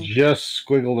Ripperoni. just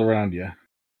squiggled around you.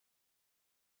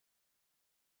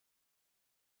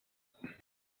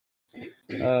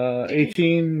 Uh,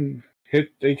 18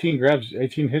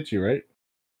 hits you, right?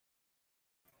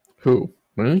 Who?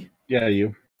 Me? Yeah,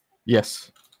 you.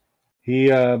 Yes. He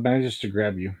manages to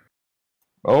grab you.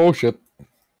 Oh, shit.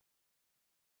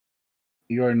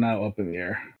 You are now up in the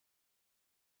air.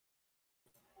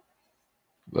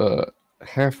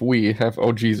 Half we, half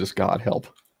oh Jesus, God help.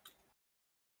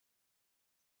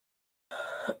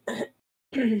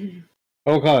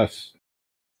 O'Koss.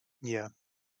 Yeah.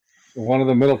 One of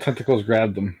the middle tentacles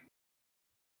grabbed him.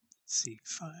 Let's see.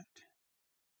 5,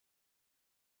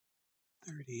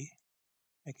 30.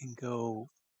 I can go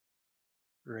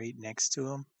right next to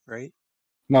him, right?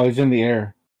 No, he's in the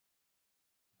air.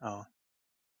 Oh.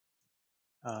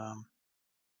 Well,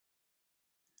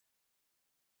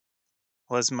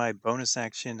 as my bonus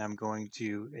action, I'm going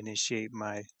to initiate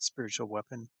my spiritual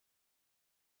weapon.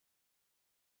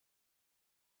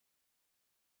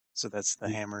 So that's the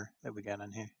hammer that we got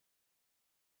on here.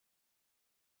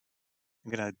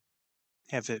 I'm going to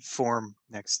have it form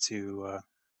next to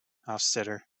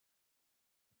Hofstetter.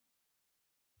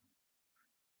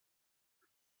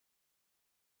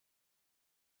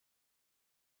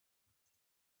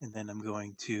 And then I'm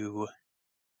going to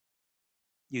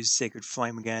use Sacred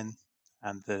Flame again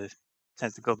on the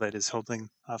tentacle that is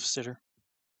holding Hofstetter.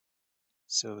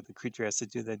 So the creature has to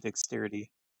do that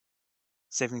dexterity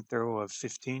saving throw of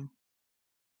 15.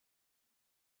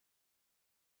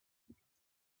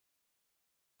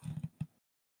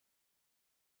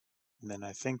 And then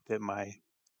I think that I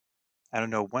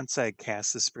don't know, once I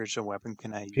cast the spiritual weapon,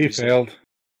 can I He use failed. it?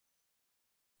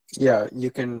 Yeah, you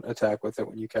can attack with it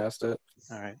when you cast it.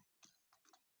 All right.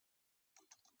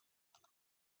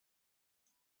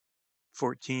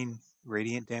 14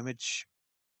 radiant damage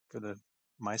for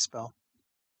my spell.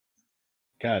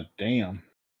 God damn.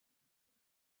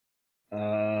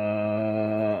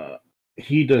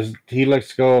 He does. He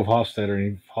lets go of Hofstadter,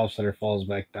 and Hofstadter falls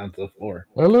back down to the floor.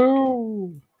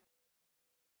 Hello.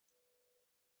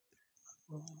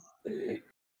 That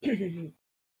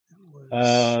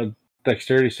was...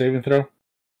 Dexterity saving throw.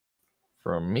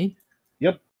 From me?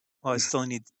 Yep. Well, I still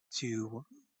need to...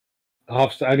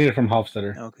 I need it from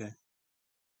Hofstadter. Okay.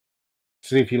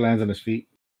 See if he lands on his feet.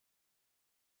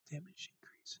 Damage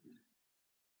increase.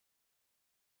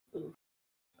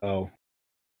 Oh,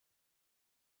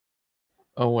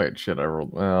 Oh, wait, shit, I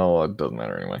rolled. Well, it doesn't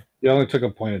matter anyway. he only took a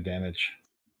point of damage.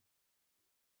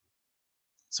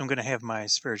 So I'm going to have my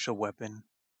spiritual weapon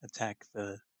attack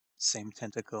the same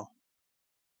tentacle.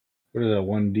 What is that?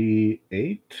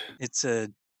 1d8. It's a...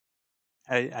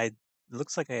 it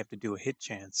looks like I have to do a hit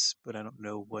chance, but I don't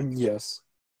know what... Yes.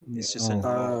 It's just a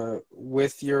normal...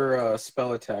 With your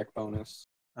spell attack bonus.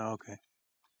 Oh, okay.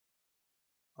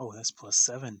 Oh, that's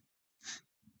 +7.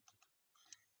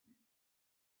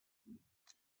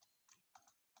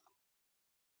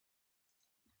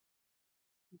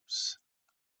 Oops.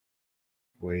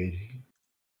 Wait.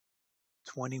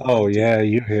 21. Oh yeah,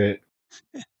 you hit.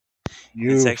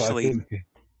 You It's actually fucking.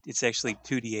 it's actually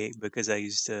 2d8 because I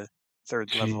used a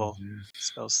third level Jesus.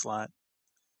 spell slot.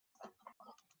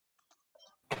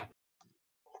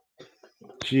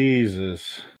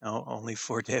 Jesus. Oh, only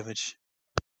 4 damage.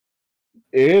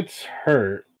 It's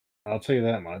hurt. I'll tell you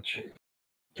that much.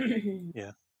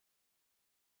 Yeah.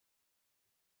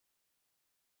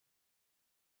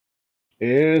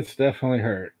 It's definitely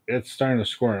hurt. It's starting to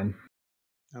squirm.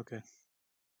 Okay.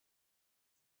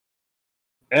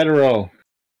 Ardorel.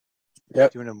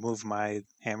 Yep. Do you want to move my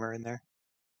hammer in there?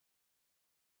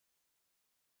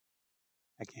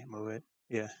 I can't move it.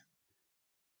 Yeah.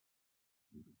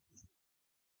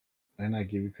 And I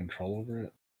give you control over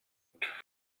it.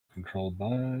 Controlled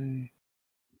by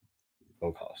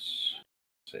O'Koss.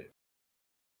 Save.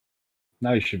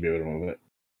 Now you should be able to move it.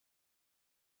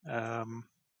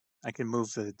 I can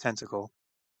move the tentacle.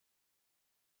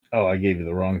 Oh, I gave you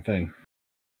the wrong thing.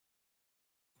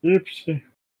 Oopsie.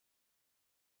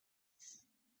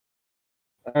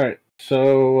 Alright,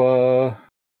 so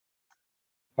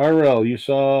Ardorel, you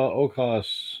saw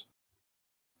O'Koss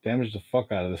damage the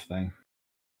fuck out of this thing.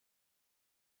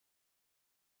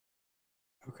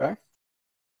 Okay.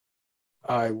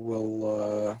 I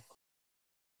will.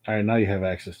 Alright, now you have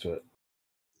access to it.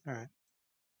 All right.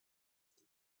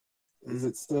 Is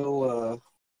it still?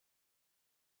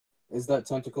 Is that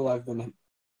tentacle I've been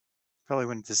Probably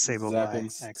wouldn't disable my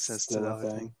zapping access to still the a other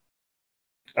thing?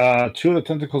 thing. Two of the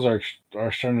tentacles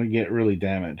are starting to get really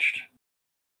damaged.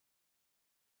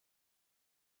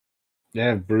 They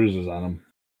have bruises on them.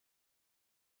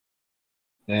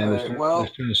 And Alright, well- they're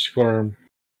starting to squirm.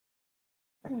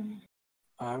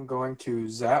 I'm going to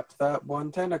zap that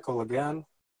one tentacle again.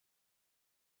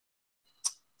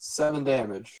 7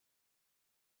 damage.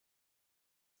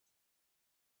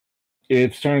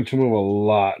 It's starting to move a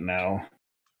lot now.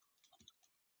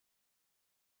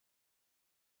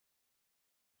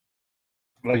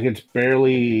 Like it's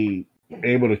barely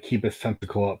able to keep its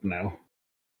tentacle up now.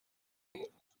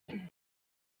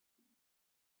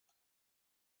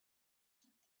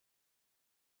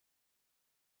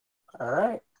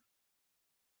 Alright.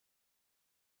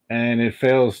 And it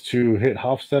fails to hit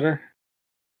Hofstadter.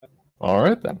 All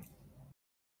right, then.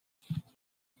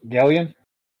 Ghaleon?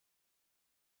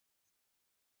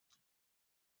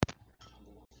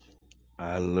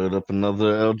 I load up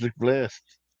another Eldritch Blast.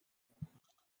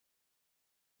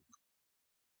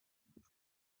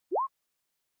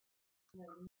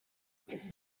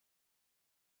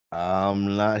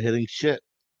 I'm not hitting shit.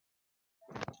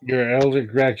 Your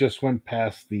Eldritch Blast just went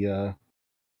past the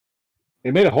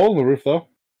It made a hole in the roof though.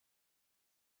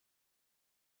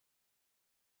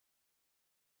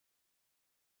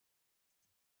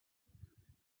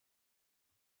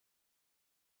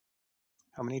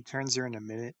 How many turns are in a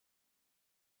minute?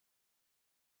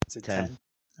 Is it 10.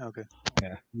 10? Okay.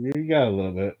 Yeah, you got a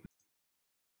little bit.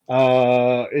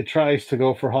 It tries to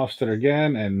go for Hofstadter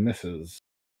again and misses.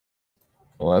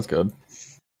 Well, that's good.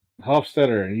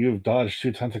 Hofstadter, you've dodged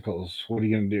 2 tentacles. What are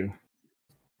you gonna do?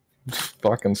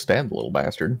 Fucking stab the little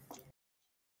bastard.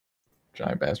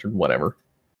 Giant bastard, whatever.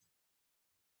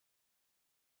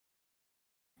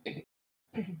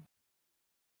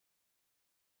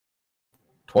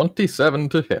 $27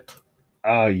 to hit.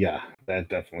 Yeah, that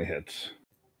definitely hits.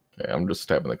 Okay, I'm just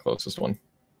stabbing the closest one.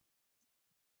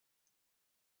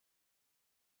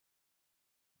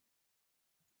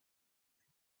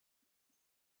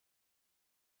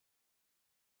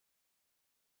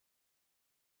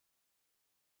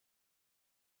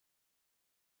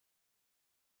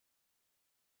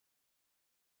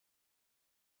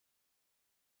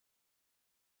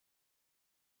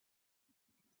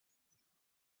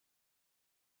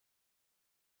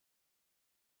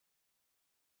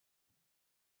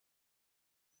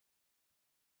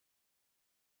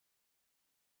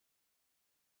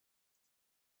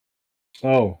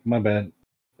 Oh, my bad.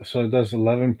 So it does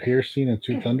 11 piercing and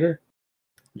 2 thunder.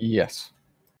 Yes.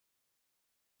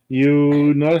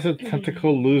 You notice the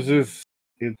tentacle loses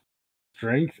its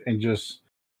strength and just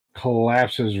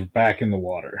collapses back in the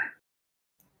water.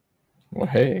 Well,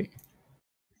 hey.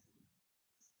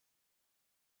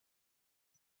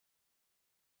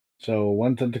 So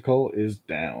 1 tentacle is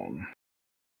down.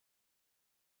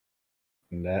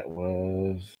 And that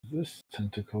was this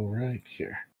tentacle right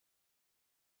here.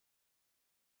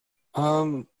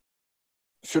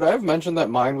 Should I have mentioned that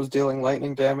mine was dealing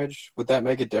lightning damage? Would that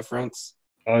make a difference?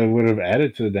 I would have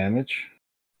added to the damage.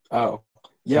 Oh.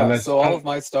 Yeah, Unless- so all of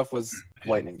my stuff was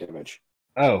lightning damage.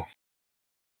 Oh.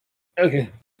 Okay.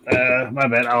 My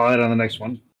bad. I'll add on the next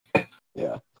one.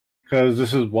 Yeah. Because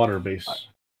this is water-based.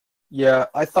 Yeah,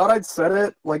 I thought I'd said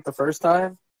it like the first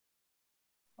time.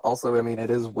 Also, I mean,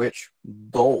 it is Witch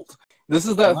Bolt. This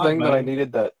is that Not thing that I bad.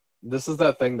 needed that. This is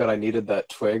that thing that I needed that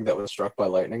twig that was struck by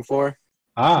lightning for.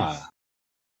 Ah.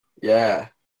 Yeah.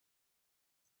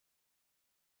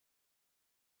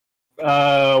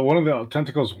 One of the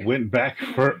tentacles went back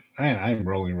for. Man, I'm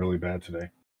rolling really bad today.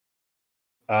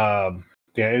 Yeah,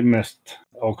 it missed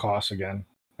O'Koss again.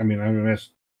 I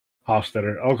missed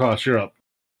Hofstetter. O'Koss, you're up.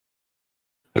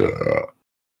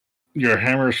 Your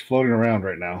hammer's floating around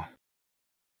right now.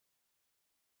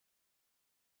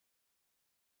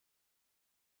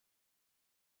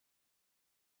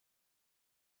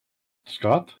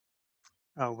 Scott,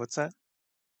 Oh, what's that?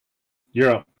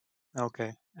 you're up.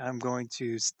 Okay. I'm going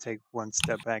to take one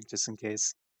step back just in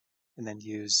case, and then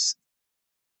use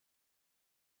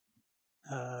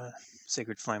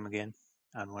Sacred Flame again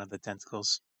on one of the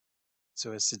tentacles.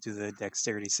 So as to do the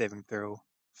dexterity saving throw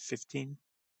 15.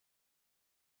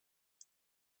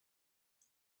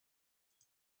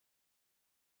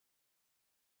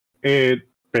 It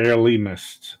barely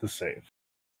missed the save.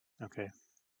 Okay.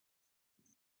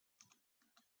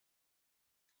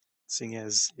 Seeing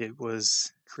as it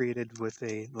was created with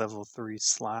a level 3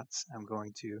 slot, I'm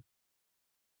going to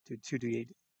do 2d8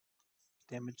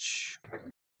 damage.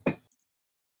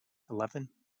 11.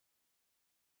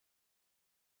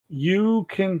 You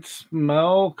can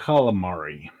smell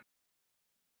calamari.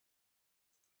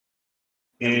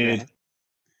 Okay.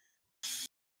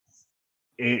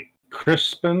 It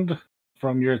crispened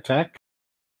from your attack,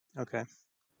 Okay.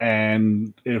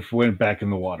 and it went back in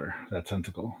the water. That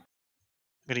tentacle.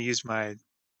 I'm going to use my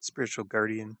spiritual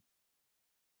guardian.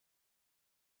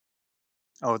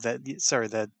 Oh, sorry,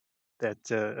 that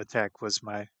attack was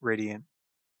my radiant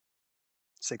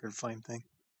sacred flame thing.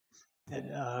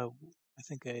 And, I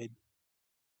think it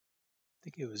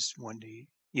was 1d.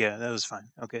 Yeah, that was fine.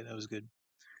 Okay, that was good.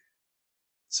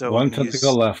 So One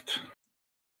tentacle left.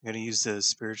 I'm going to use the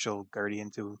spiritual guardian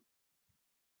to.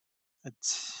 I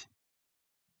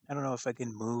don't know if I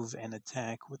can move and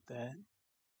attack with that.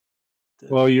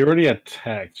 Well, you already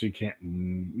attacked, so you can't.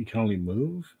 You can only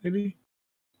move, maybe.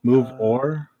 Move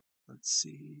or. Let's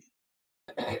see.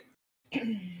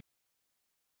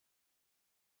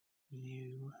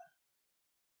 You.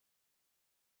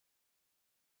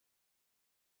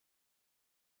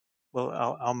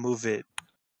 Well, I'll move it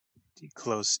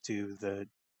close to the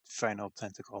final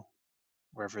tentacle,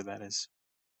 wherever that is.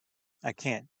 I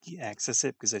can't access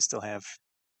it because I still have.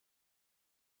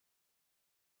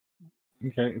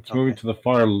 Okay, it's moving to the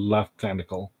far left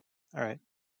tentacle. All right,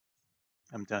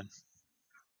 I'm done.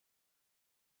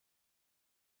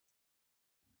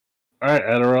 All right,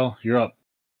 Ardorel, you're up.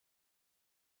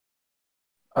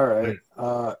 All right.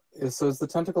 So is the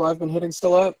tentacle I've been hitting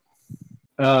still up?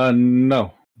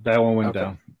 No, that one went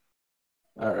down.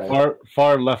 All right.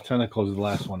 Far left tentacle is the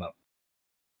last one up.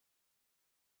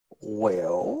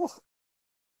 Well,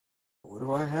 what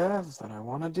do I have that I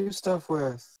want to do stuff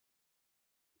with?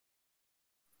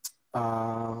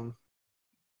 Ooh,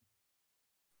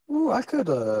 I could,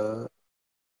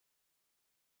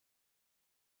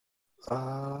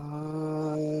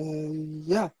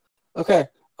 yeah. Okay,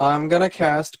 I'm gonna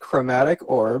cast Chromatic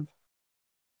Orb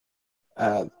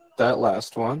at that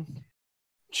last one,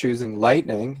 choosing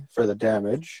Lightning for the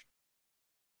damage.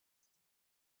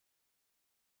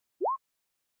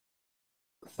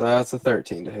 That's a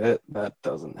 13 to hit. That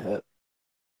doesn't hit.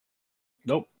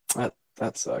 Nope.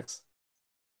 That sucks.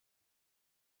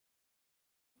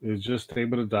 It's just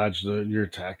able to dodge your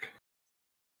attack.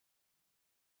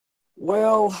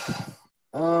 Well,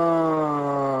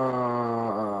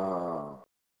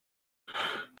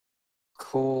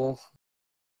 cool.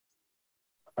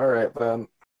 All right, then.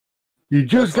 You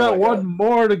just That's all got I one got.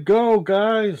 more to go,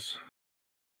 guys.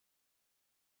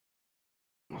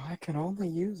 I can only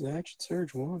use Action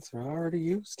Surge once. I already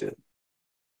used it.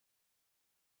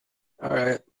 All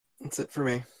right. That's it for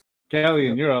me.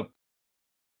 Ghaleon, you're up.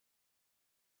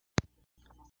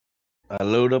 I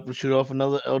load up and shoot off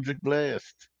another Eldritch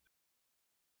Blast.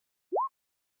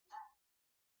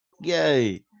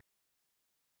 Yay!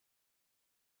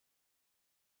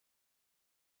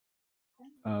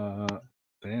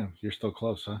 Damn, you're still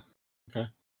close, huh? Okay.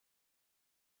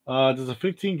 Does a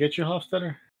 15 get you,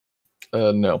 Hofstetter?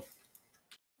 No.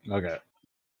 Okay.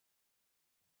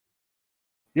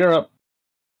 You're up.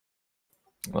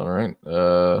 All right.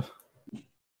 Well,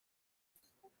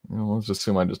 let's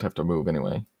assume I just have to move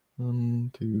anyway.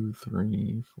 1, 2,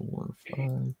 3, 4,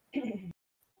 5. And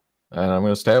I'm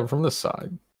going to stab from this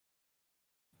side.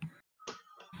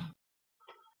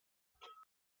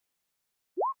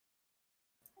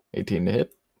 $18 to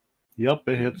hit. Yep,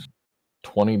 it hits.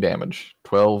 20 damage.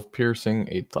 12 piercing,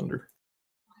 8 thunder.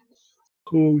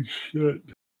 Holy shit.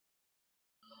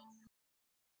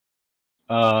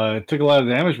 It took a lot of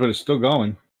damage, but it's still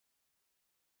going.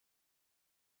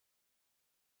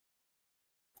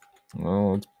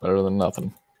 Well, it's better than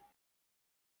nothing.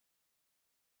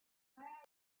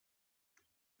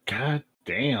 God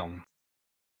damn.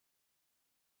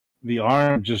 The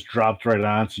arm just dropped right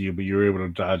onto you, but you were able to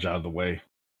dodge out of the way.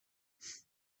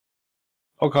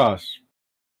 O'Koss,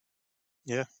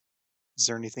 Yeah. Is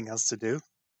there anything else to do?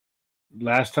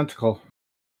 last tentacle.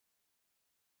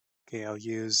 Okay, I'll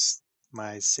use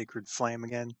my Sacred Flame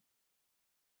again.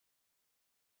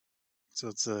 So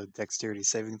it's a dexterity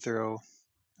saving throw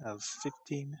of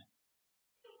 15.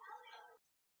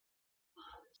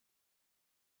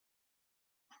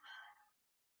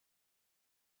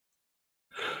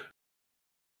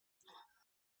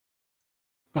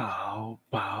 Bow.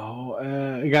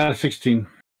 I got a 16.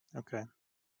 Okay.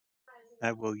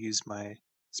 I will use my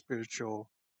spiritual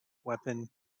weapon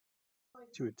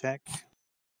to attack.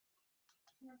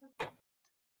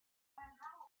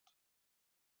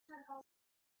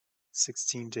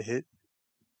 $16 to hit.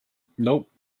 Nope.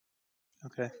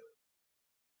 Okay.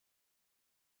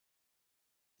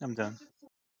 I'm done.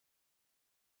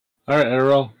 All right,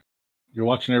 Ardorel. You're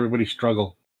watching everybody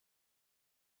struggle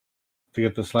to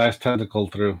get this last tentacle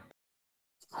through.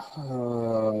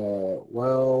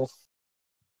 Well,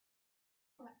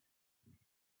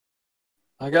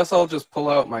 I guess I'll just pull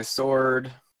out my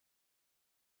sword.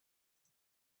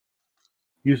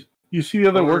 You see the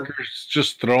other Or- workers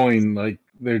just throwing like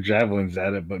their javelins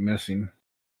at it, but missing.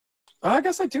 I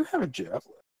guess I do have a javelin.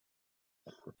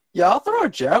 Yeah, I'll throw a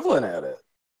javelin at it.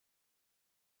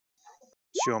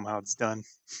 Show them how it's done.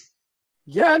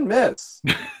 Yeah, and miss.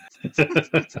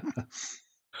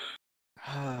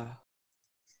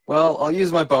 Well, I'll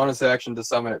use my bonus action to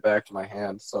summon it back to my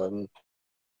hand. So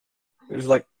there's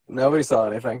like nobody saw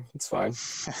anything. It's fine.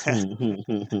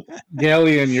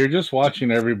 Ghaleon, you're just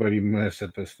watching everybody miss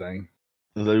at this thing.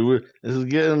 This is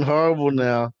getting horrible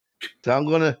now. So I'm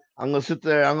gonna sit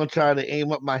there. I'm gonna try to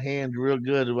aim up my hand real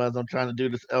good as I'm trying to do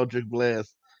this Eldritch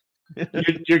Blast.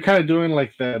 You're kind of doing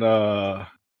like that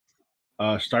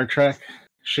Star Trek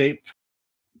shape.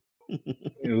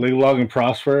 Live long and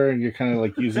prosper, and you're kind of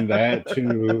like using that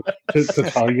to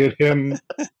target him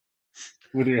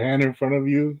with your hand in front of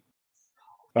you.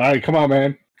 All right, come on,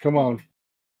 man, come on,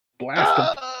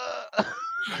 blast him.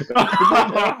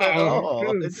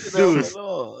 Dude,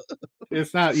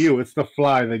 it's not you, it's the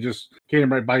fly. They just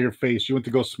came right by your face. You went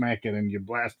to go smack it, and you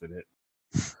blasted it.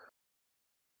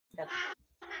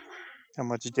 How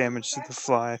much damage to the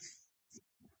fly?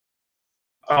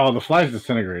 Oh, the fly's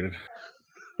disintegrated.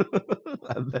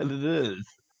 I bet it is.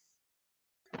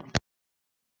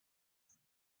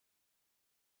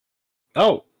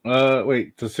 Oh,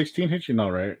 wait, does 16 hit you? No,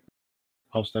 right?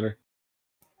 Hofstetter.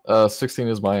 16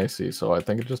 is my AC, so I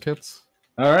think it just hits.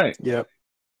 All right, Yep.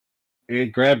 it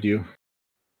grabbed you.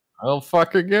 Oh,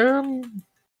 fuck again.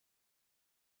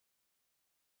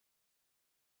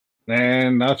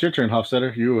 And now it's your turn,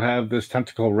 Hofstetter. You have this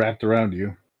tentacle wrapped around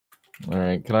you. All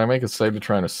right, can I make a save to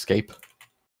try and escape?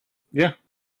 Yeah.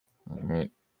 All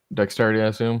right. Dexterity, I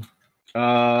assume?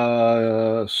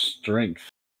 Strength.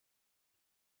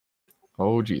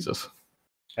 Oh, Jesus.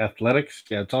 Athletics?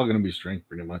 Yeah, it's all going to be strength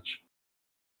pretty much.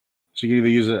 So you can either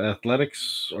use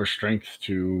athletics or strength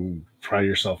to pry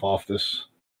yourself off this.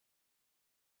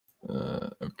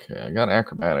 Okay, I got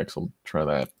acrobatics. I'll try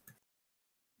that.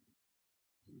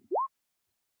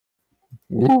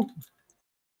 Woo!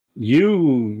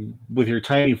 You, with your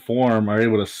tiny form, are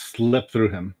able to slip through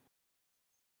him.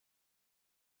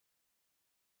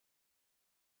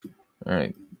 All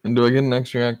right. And do I get an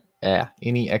extra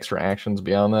any extra actions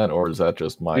beyond that, or is that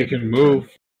just my You can move.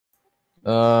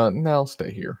 No, I'll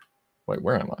stay here. Wait,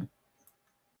 where am I?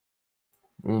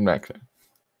 Move next.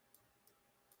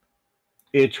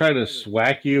 It tried to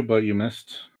swack you, but you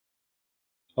missed.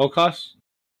 O'Koss?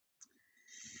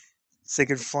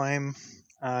 Sacred Flame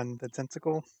on the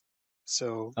tentacle.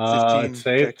 So It 15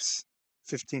 saved. dex.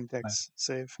 15 dex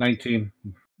save. 19.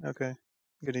 Okay.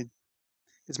 Good.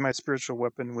 Is my spiritual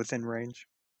weapon within range?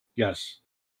 Yes.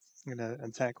 I'm gonna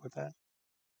attack with that.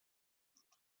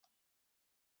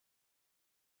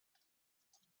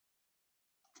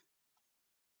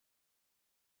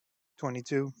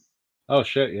 $22. Oh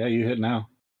shit! Yeah, you hit now.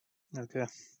 Okay.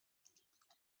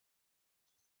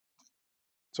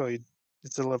 So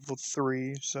it's a level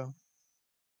 3, so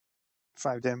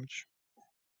 5 damage.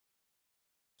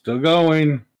 Still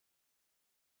going.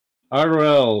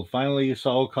 Ardorel, finally you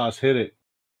saw O'Koss hit it.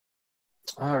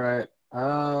 All right.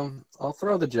 I'll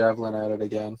throw the javelin at it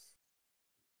again.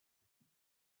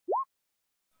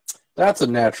 That's a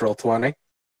natural 20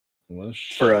 Well,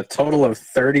 for a total of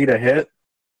 30 to hit.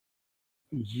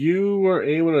 you were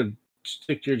able to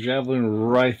stick your javelin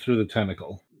right through the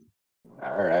tentacle,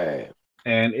 All right.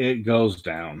 and it goes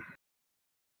down.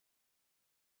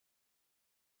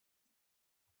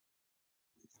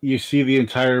 You see the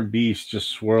entire beast just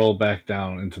swirl back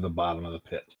down into the bottom of the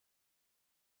pit.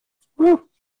 Woo.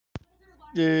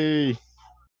 Yay!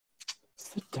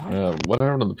 What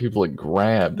happened to the people it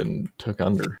grabbed and took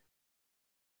under?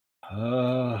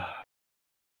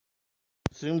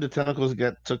 Assume the tentacles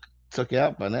got took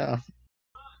out by now.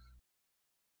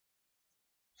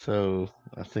 So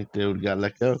I think they would got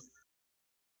let go.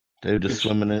 They were just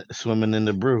swimming in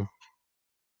the brew.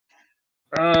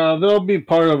 They'll be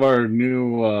part of our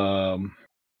new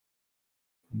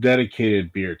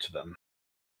dedicated beer to them.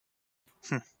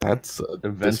 That's a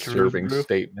Adventurer's disturbing brew?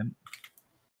 statement.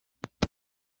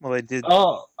 Well, they did.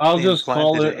 I'll They just implied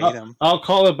call that it. it ate 'em. I'll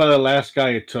call it by the last guy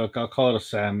it took. I'll call it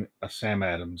a Sam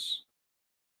Adams.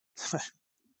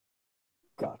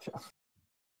 Gotcha.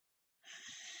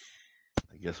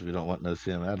 I guess we don't want no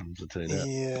Sam Adams to tell you that.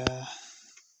 Yeah.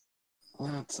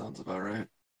 That sounds about right.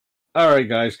 All right,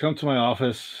 guys, come to my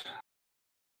office.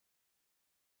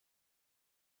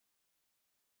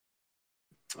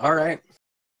 All right.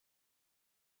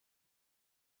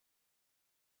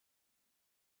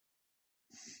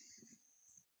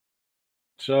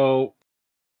 So,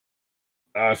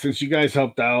 since you guys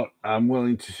helped out, I'm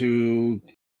willing to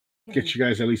get you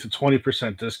guys at least a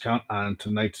 20% discount on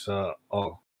tonight's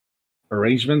all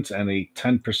arrangements and a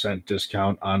 10%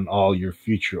 discount on all your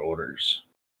future orders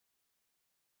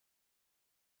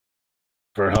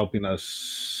for helping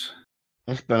us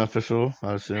That's beneficial,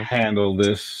 I assume. handle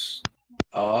this.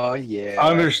 Oh yeah.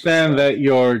 Understand that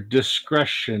your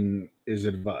discretion is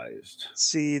advised.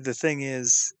 See, the thing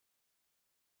is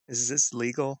this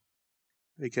legal?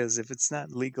 Because if it's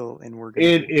not legal and we're going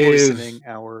to It be poisoning is.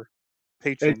 our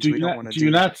patrons, Do we you don't not? want to Do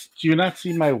you that. not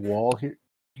see my wall here?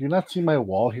 Do you not see my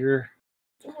wall here?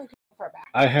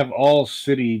 I have all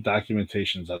city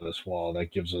documentations on this wall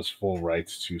that gives us full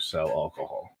rights to sell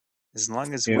alcohol. As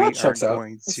long as Yeah. we That aren't checks out.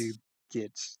 going to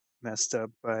get messed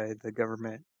up by the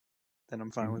government, then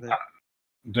I'm fine with it.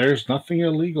 There's nothing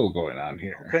illegal going on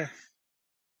here. Okay.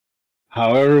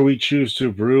 However, we choose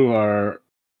to brew our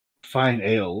fine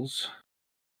ales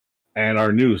and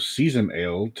our new season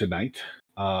ale tonight,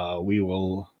 we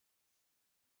will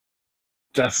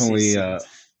definitely Seasoned.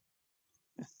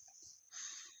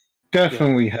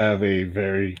 definitely have a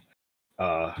very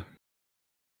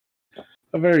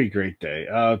great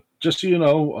day. Just so you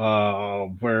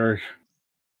know, we're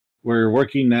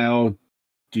working now.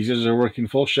 DJs are working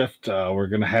full shift. We're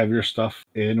gonna have your stuff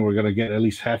in. We're gonna get at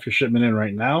least half your shipment in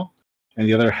right now, and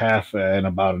the other half in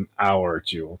about an hour or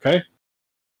two. Okay?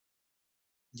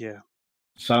 Yeah.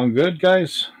 Sound good,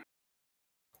 guys?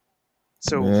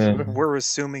 So Yeah. we're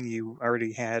assuming you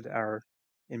already had our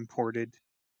imported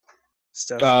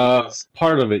stuff. Because...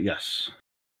 Part of it, yes.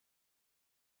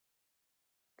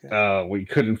 Okay. We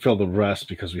couldn't fill the rest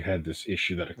because we had this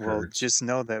issue that occurred. Well, just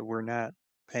know that we're not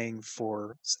paying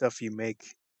for stuff you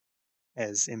make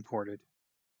as imported.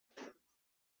 You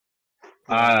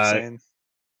know what I'm saying?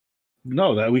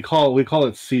 No, that we call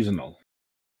it seasonal.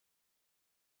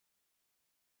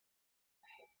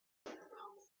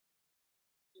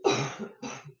 I thought you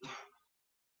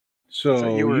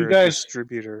So were you a guys,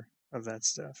 distributor of that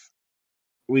stuff.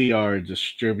 we are a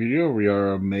distributor, we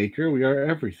are a maker, we are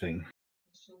everything.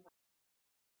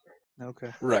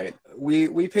 Okay. Right.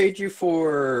 We paid you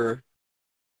for.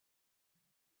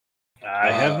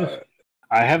 I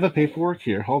have the paperwork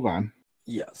here. Hold on.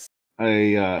 Yes.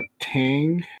 A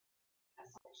tangent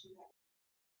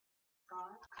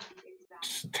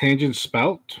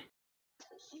spout,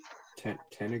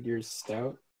 Tanagir's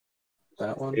Stout.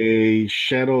 That one. a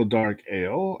shadow dark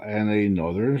ale, and a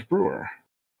northern brewer.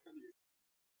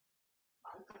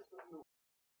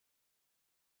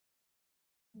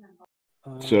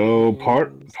 So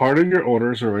part of your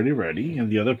order is already ready,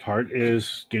 and the other part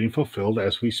is getting fulfilled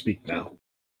as we speak now.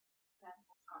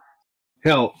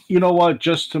 Hell, you know what?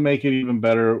 Just to make it even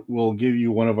better, we'll give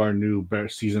you one of our new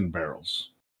seasoned barrels.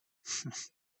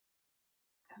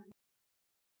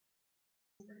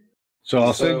 So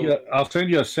I'll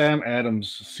send you a Sam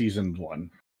Adams seasoned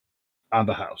one on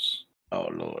the house. Oh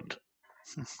Lord.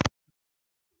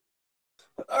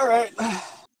 All right.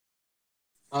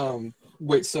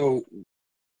 Wait. So,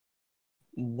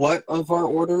 what of our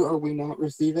order are we not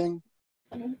receiving?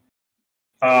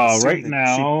 Right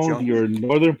now, your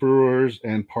Northern Brewers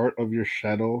and part of your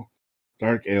Shadow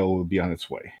Dark Ale will be on its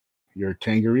way. Your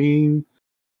Tangerine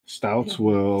Stouts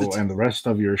will, and the rest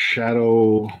of your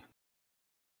Shadow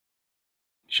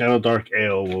Dark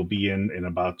Ale will be in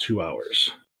about 2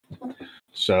 hours.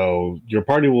 So your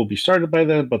party will be started by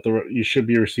then, but you should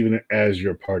be receiving it as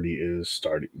your party is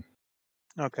starting.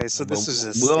 Okay, so this is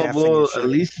a we'll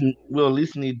staffing issue. We'll at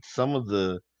least need some of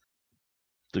the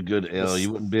good ale.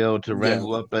 You wouldn't be able to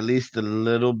wrangle up at least a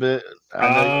little bit.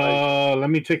 I know let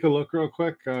me take a look real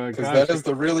quick, because that is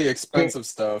the really expensive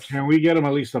stuff. Can we get them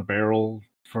at least a barrel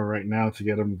for right now to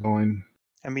get them going?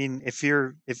 I mean, if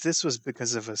this was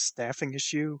because of a staffing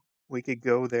issue, we could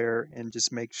go there and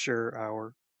just make sure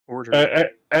our order.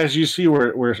 As you see,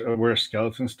 we're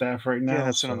skeleton staff right now. Yeah,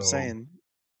 that's what I'm saying.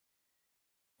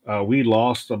 We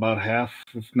lost about half,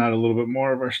 if not a little bit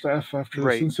more, of our staff after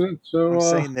this incident. So I'm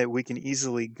saying that we can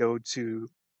easily go to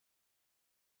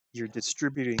your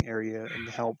distributing area and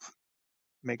help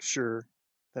make sure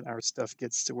that our stuff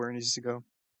gets to where it needs to go.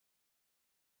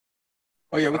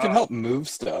 Oh yeah, we can help move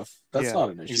stuff. That's not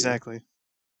an issue. Exactly.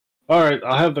 All right,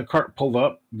 I'll have the cart pulled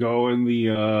up. Go in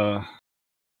the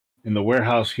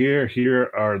warehouse here. Here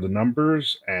are the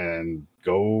numbers, and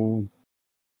go.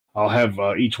 I'll have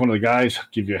each one of the guys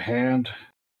give you a hand.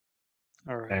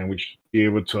 All right. And we should be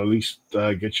able to at least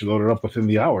get you loaded up within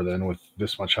the hour then with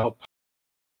this much help.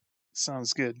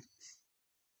 Sounds good.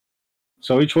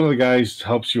 So each one of the guys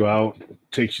helps you out,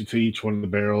 takes you to each one of the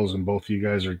barrels, and both of you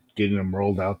guys are getting them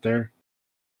rolled out there.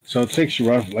 So it takes you,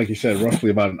 like you said, roughly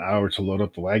about an hour to load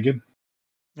up the wagon.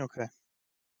 Okay.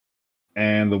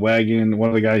 And the wagon, one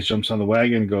of the guys jumps on the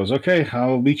wagon and goes, "Okay,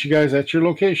 I'll meet you guys at your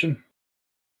location."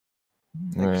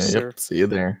 Yep, see you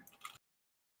there.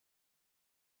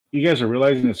 You guys are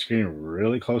realizing it's getting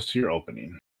really close to your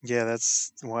opening. Yeah,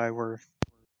 that's why we're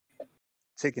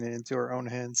taking it into our own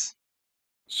hands.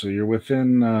 So you're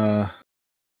within,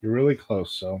 you're really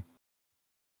close, so.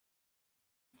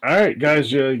 All right,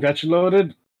 guys, you got you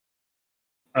loaded?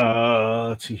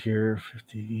 Let's see here,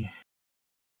 50,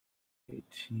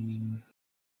 18.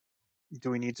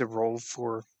 Do we need to roll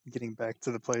for getting back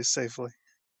to the place safely?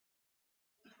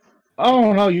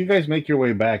 Oh, no, you guys make your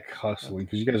way back hustling,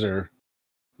 because you guys are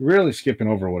really skipping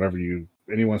over whatever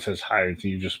anyone says hi, and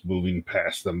you're just moving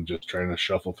past them, just trying to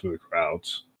shuffle through the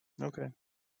crowds. Okay.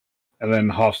 And then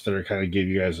Hofstadter kind of gave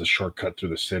you guys a shortcut through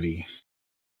the city.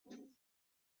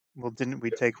 Well, didn't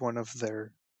we take one of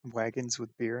their wagons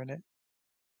with beer in it?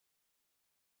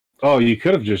 Oh, you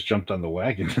could have just jumped on the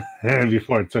wagon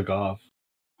before it took off.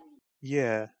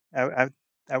 Yeah,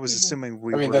 I was assuming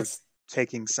we were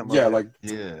taking some of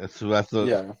it. That's what I thought.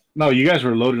 Yeah. No, you guys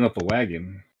were loading up the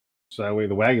wagon, so that way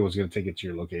the wagon was going to take it to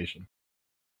your location.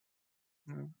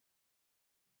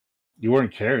 You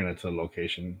weren't carrying it to the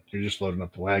location. You're just loading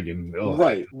up the wagon.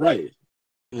 Ugh. Right.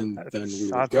 And then we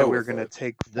thought that we were going to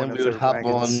take Then one we of would their hop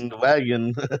wagons. on the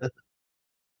wagon.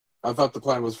 I thought the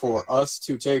plan was for us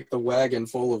to take the wagon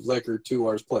full of liquor to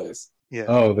our place. Yeah.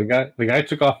 Oh, the guy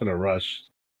took off in a rush.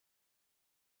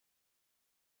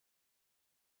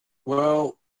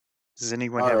 Well, does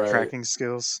anyone have tracking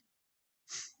skills?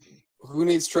 Who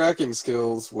needs tracking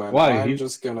skills when I'm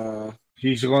just gonna?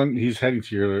 He's heading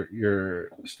to your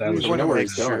establishment. We know where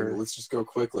he's going. Let's just go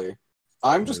quickly.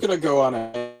 I'm just gonna go on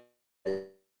a.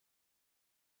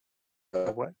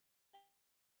 What?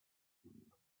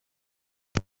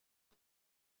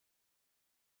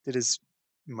 Did his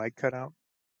mic cut out?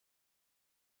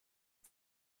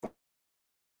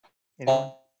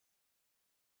 Anyone?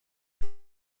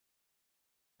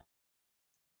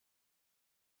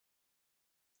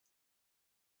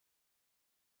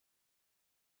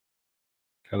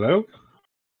 Hello?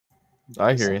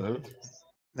 I hear you.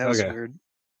 That was weird.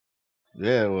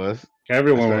 Yeah, it was.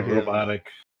 Everyone went robotic.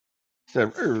 Yeah.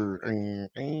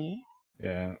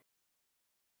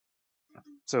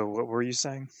 So what were you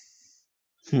saying?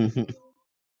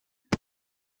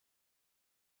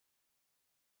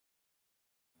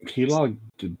 He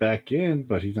logged back in,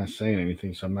 but he's not saying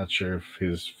anything, so I'm not sure if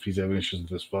he's having issues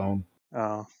with his phone.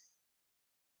 Oh.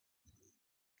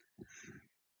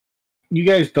 You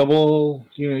guys double.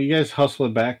 You guys hustle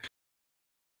it back.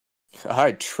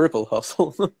 I triple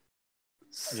hustle.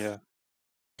 Yeah.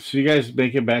 So you guys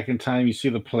make it back in time. You see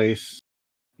the place.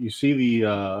 You see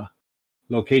the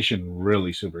location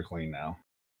really super clean now.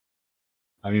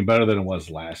 I mean, better than it was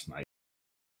last night.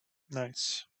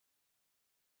 Nice.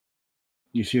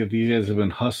 You see that these guys have been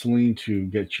hustling to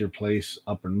get your place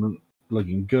up and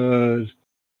looking good.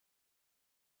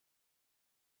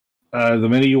 The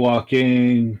minute you walk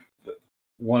in,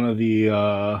 one of the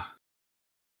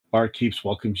barkeeps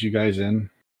welcomes you guys in.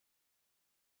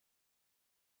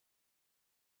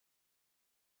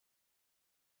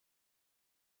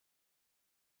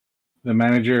 The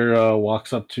manager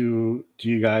walks up to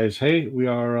you guys. Hey, we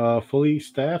are fully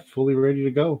staffed, fully ready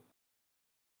to go.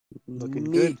 Looking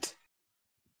good. Neat.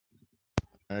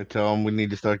 I tell them we need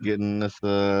to start getting this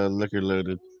liquor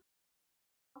loaded.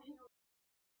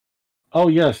 Oh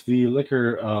yes, the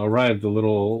liquor arrived a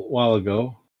little while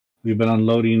ago. We've been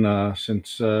unloading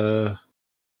since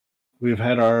we've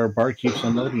had our barkeeps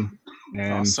unloading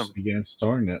and Awesome. began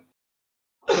storing it.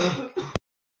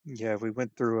 Yeah, we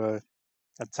went through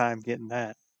a time getting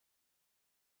that.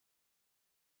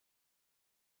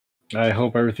 I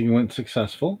hope everything went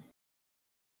successful.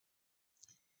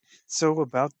 So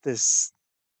about this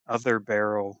other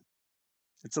barrel,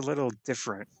 it's a little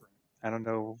different. I don't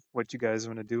know what you guys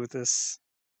want to do with this.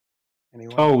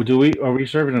 Anyone? Oh, are we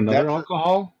serving another That's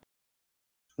alcohol?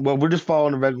 well, we're just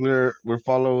following the regular. We're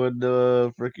following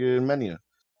the freaking menu.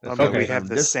 That's no, how Okay. we serve have it.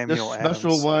 the This Samuel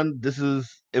special Adams. one. This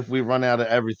is if we run out of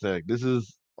everything. This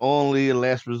is only a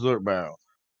last resort barrel.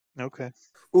 Okay.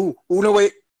 Ooh, no,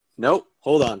 wait. Nope.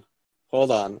 Hold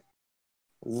on.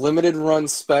 Limited run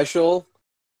special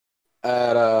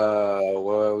at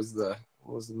what was the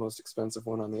most expensive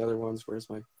one on the other ones? Where's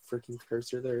my freaking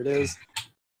cursor? There it is.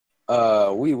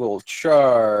 We will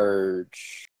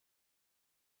charge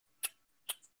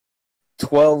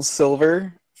 12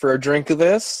 silver for a drink of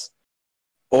this,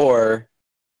 or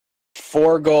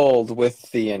 4 gold with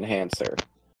the enhancer.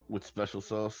 With special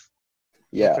sauce.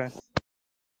 Yeah. Okay.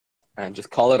 And just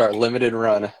call it our limited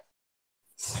run.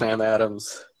 Sam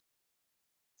Adams.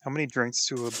 How many drinks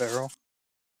to a barrel?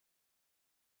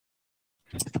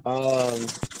 For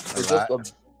just a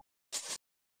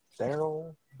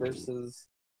barrel versus.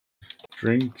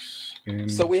 Drinks and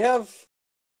So we have,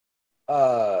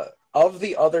 of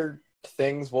the other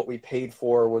things, what we paid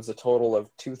for was a total of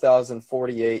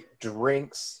 2,048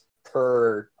 drinks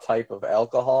per type of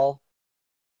alcohol.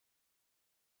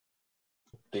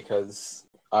 Because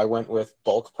I went with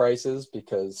bulk prices,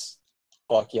 because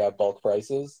fuck yeah, bulk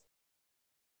prices.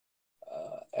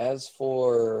 As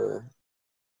for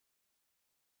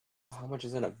how much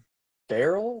is in a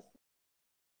barrel?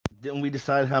 Didn't we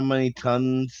decide how many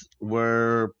tons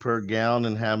were per gallon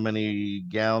and how many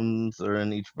gallons are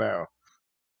in each barrel?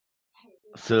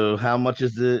 So how much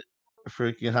is it?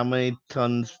 Freaking how many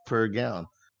tons per gallon?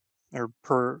 Or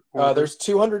per order? There's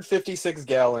 256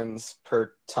 gallons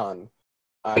per ton.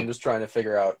 I'm just trying to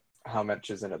figure out how much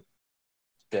is in a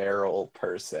barrel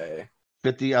per se.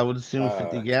 50. I would assume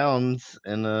 50 gallons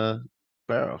in a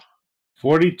barrel.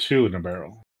 42 in a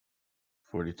barrel.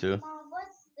 42. Mom,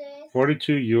 what's this?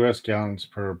 42 U.S. gallons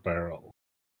per barrel.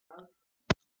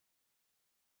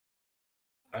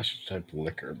 I should type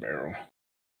liquor barrel.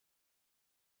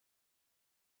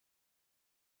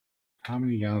 How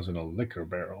many gallons in a liquor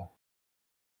barrel?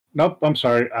 Nope, I'm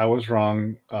sorry. I was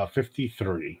wrong.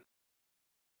 53.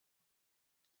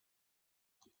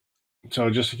 So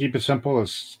just to keep it simple,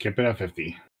 let's skip it at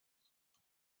 50.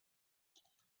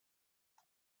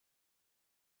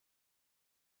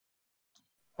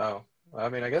 Oh, I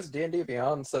mean, I guess D&D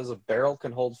Beyond says a barrel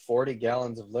can hold 40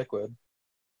 gallons of liquid.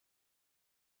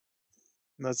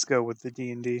 Let's go with the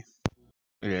D&D.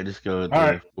 Yeah, just go with All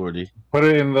the right. 40. Put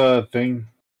it in the thing.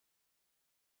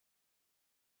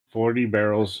 40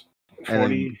 barrels.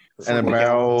 40. And a 40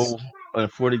 barrel,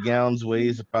 gallons. 40 gallons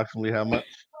weighs approximately how much?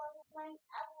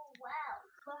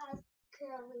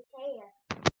 Curly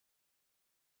hair.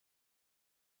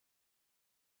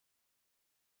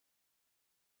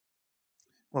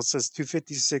 Well, it says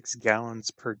 256 gallons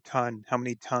per ton. How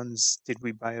many tons did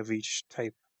we buy of each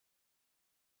type?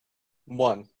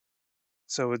 1.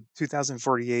 So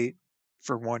 2,048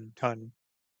 for 1 ton.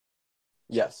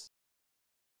 Yes.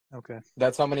 Okay.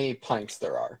 That's how many pints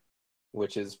there are,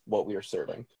 which is what we are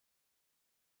serving.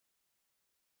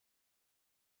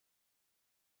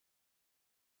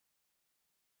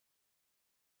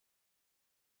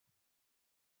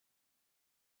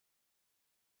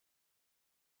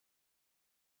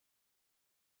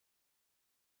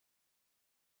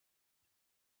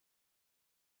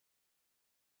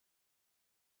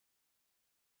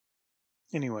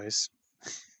 Anyways,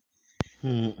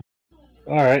 Hmm.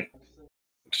 All right.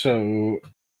 So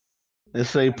Let's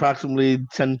say approximately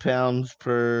 10 pounds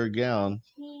per gallon.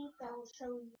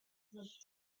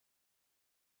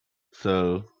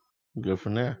 So go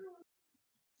from there.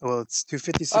 well, it's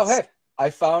 256. Oh, hey, I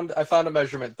found a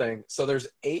measurement thing. So there's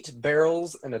 8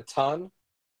 barrels in a ton.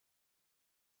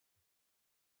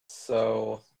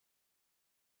 So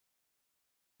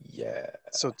yeah.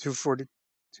 So 240,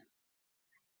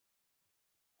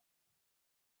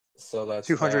 So that's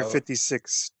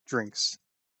 256 drinks.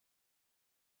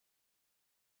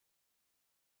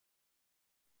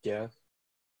 yeah.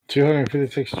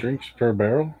 256 drinks per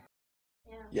barrel.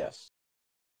 Yes.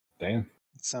 Damn.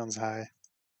 It sounds high.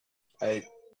 I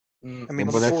mean,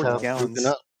 But that's 40 how it's broken gallons.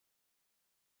 up.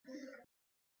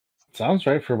 Sounds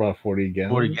right for about 40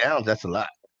 gallons. 40 gallons, that's a lot.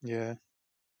 Yeah.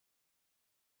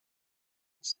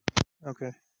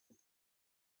 Okay.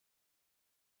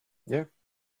 Yeah.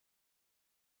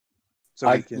 So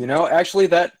we can. Actually,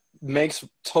 that makes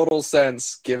total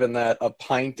sense given that a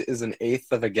pint is an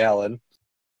eighth of a gallon.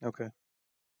 Okay.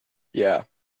 Yeah.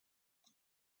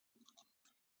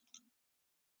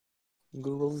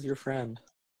 Google's your friend.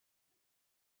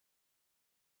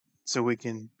 So we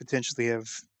can potentially have,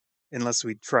 unless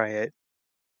we try it,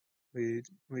 we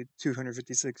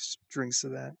 256 drinks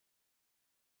of that.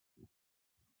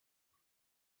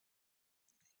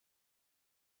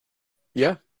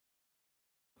 Yeah.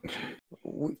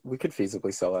 We could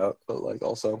feasibly sell out, but like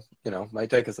also, might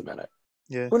take us a minute.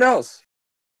 Yeah. Who knows?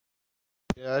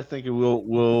 Yeah, I think it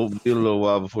will be a little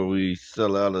while before we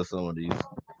sell out of some of these.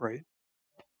 Right.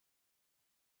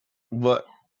 But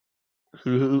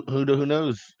who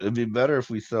knows? It'd be better if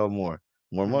we sell more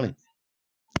money.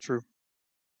 True.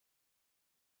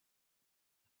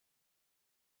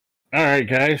 All right,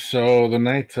 guys. So the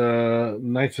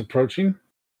night's approaching.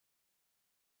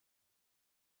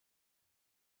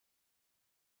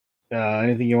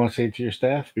 Anything you want to say to your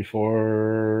staff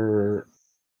before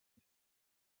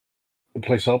the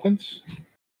place opens?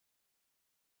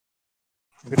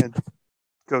 I'm gonna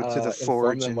go to the Inform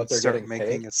forge them and what they're start getting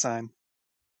making paid. a sign.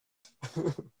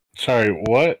 Sorry,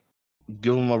 what?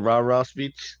 Give them a rah-rah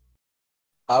speech.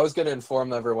 I was going to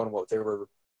inform everyone what they were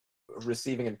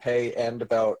receiving in pay and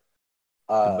about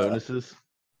The bonuses.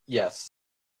 yes.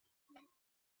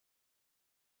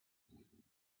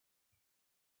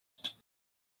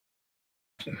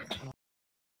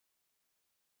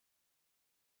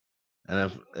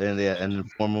 And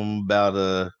inform them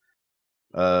about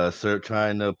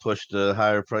trying to push the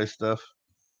higher price stuff.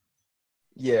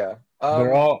 Yeah.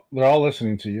 They're all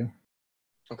listening to you.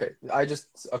 Okay. I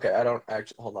don't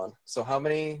actually hold on. So how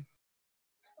many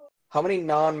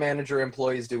non-manager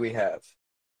employees do we have?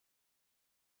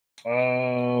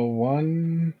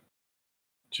 1,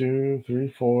 2, 3,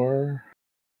 4,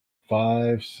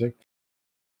 5, 6,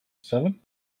 7.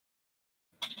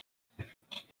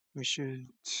 We should.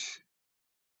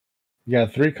 You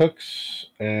got 3 cooks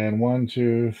and 1,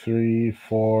 2, 3,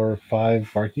 4, 5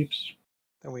 barkeeps.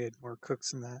 Thought we had more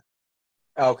cooks than that.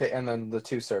 Okay, and then the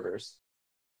 2 servers.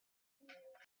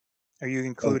 Are you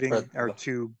including or our the-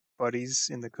 2 buddies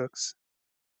in the cooks?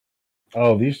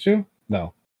 Oh, these 2?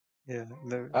 No. Yeah.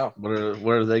 they're- Oh. What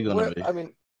are they going to be? I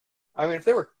mean, if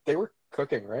they were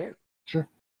cooking, right? Sure.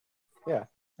 Yeah.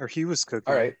 Or he was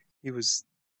cooking. All right. He was.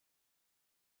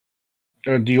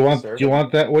 Do you want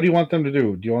Serving? that? What do you want them to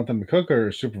do? Do you want them to cook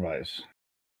or supervise?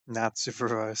 Not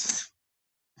supervised.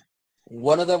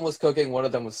 One of them was cooking, one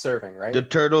of them was serving, right? The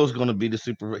turtle's going to be the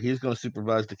supervisor. He's going to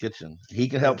supervise the kitchen. He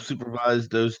can help Yeah. supervise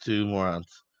those 2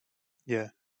 morons. Yeah.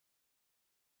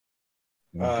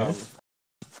 Okay.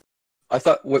 I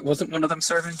thought wasn't one of them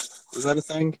serving? Was that a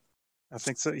thing? I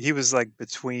think so. He was like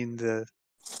between the.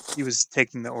 He was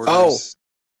taking the orders. Oh.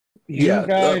 You Yeah,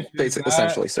 guys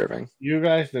essentially serving. You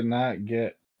guys did not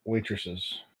get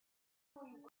waitresses.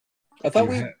 I thought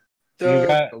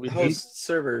You host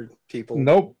server people.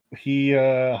 Nope. He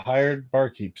hired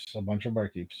barkeeps, a bunch of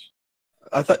barkeeps.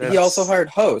 I thought he also hired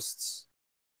hosts.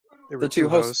 There were The 2 2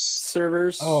 host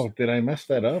servers. Oh, did I mess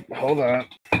that up? Hold on.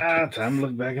 Time to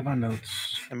look back at my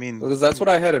notes. I mean, Because that's what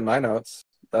I had in my notes.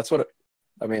 That's what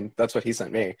he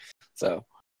sent me. So.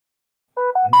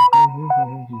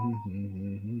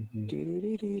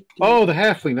 Oh, the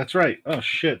halfling. That's right. Oh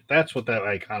shit, that's what that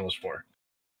icon was for.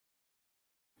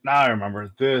 Now I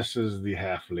remember. This is the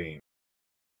halfling.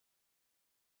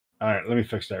 All right, let me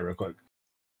fix that real quick.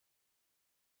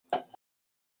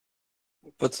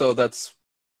 But so that's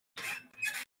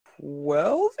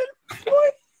 12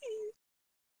 employees?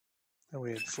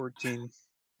 we had 14.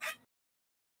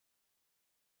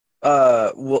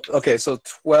 Well, okay, so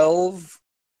 12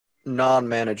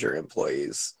 non-manager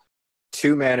employees,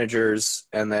 2 managers,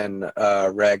 and then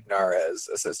Ragnar as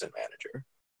assistant manager.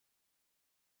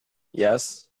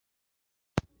 Yes?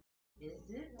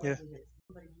 Yeah.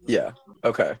 Yeah,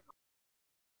 okay.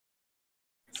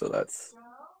 So that's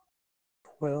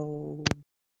 12.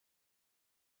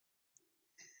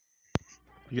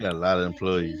 You got a lot of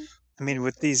employees. I mean,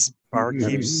 with these But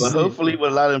barkeeps, hopefully,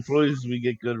 with a lot of employees, we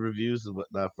get good reviews and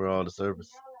whatnot for all the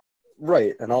service.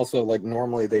 Right, and also, like,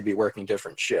 normally they'd be working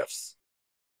different shifts.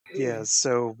 yeah,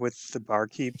 so with the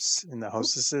barkeeps and the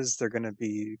hostesses, they're going to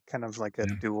be kind of like a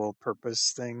Yeah. dual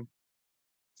purpose thing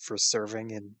for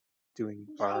serving and doing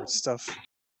bar stuff.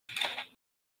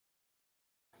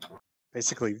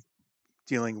 Basically,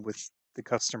 dealing with the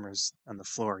customers on the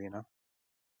floor, you know?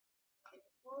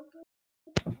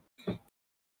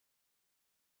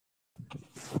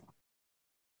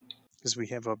 Because we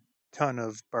have a ton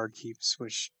of barkeeps,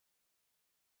 which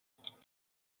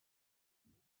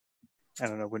I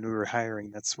don't know, when we were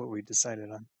hiring, that's what we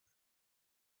decided on.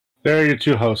 There are your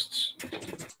 2 hosts.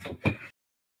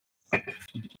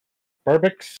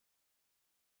 Burbix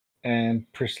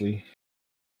and Prisley.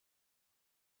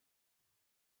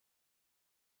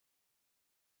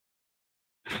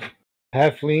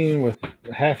 Half lean with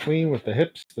the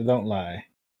hips that don't lie.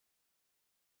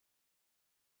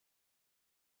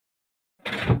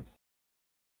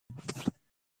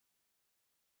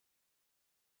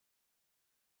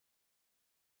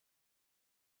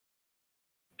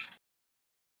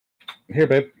 Here,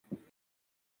 babe.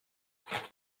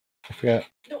 I forgot.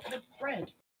 No, the bread.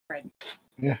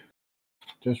 Yeah,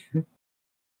 just Do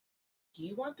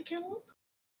you want the cantaloupe?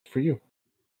 for you.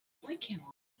 I like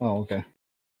cantaloupe. Oh, okay.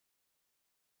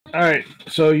 All right.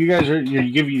 So you guys are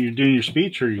you're doing your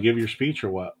speech, or you give your speech, or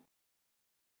what?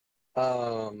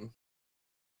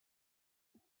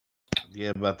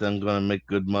 Yeah, about them going to make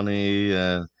good money.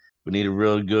 We need a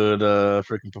real good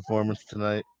freaking performance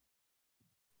tonight.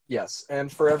 Yes,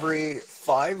 and for every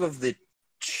 5 of the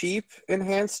cheap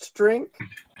enhanced drink,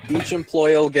 each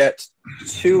employee will get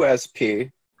 2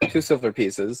 SP, 2 silver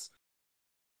pieces.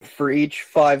 For each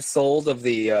 5 sold of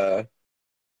the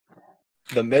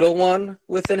middle one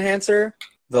with enhancer,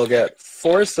 they'll get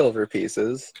 4 silver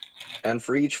pieces. And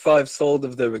for each 5 sold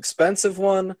of the expensive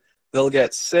one, they'll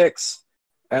get 6.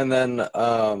 And then,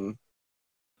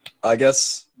 I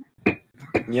guess,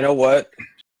 you know what?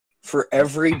 For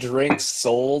every drink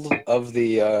sold of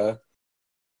the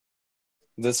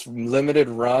this limited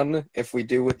run, if we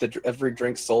do with every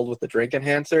drink sold with the drink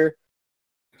enhancer,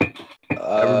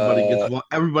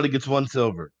 Everybody gets 1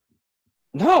 silver.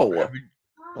 No.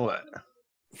 What?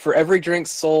 For every drink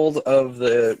sold of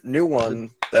the new one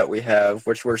that we have,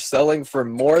 which we're selling for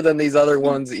more than these other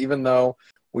ones, even though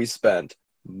we spent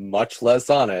much less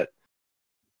on it.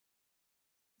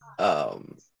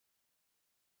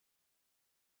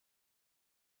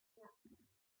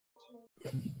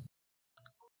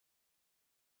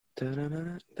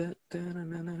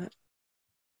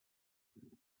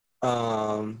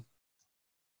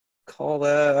 Call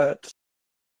that.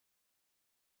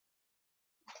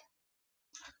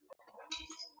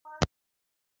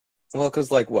 Well,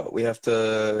 because, like, what? We have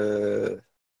to.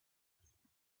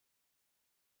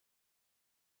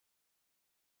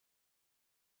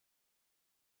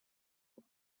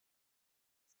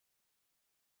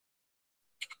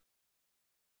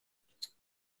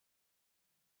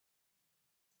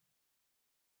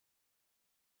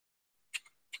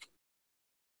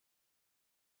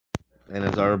 And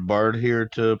is our bard here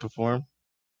to perform?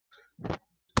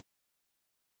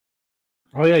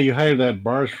 Oh yeah, you hired the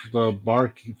bar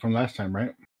from last time,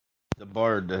 right? The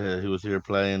bard who was here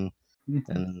playing,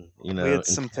 and we had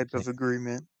some type of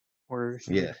agreement where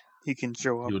he can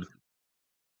show up.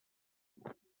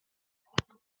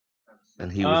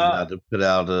 And he was allowed to put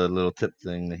out a little tip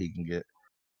thing that he can get.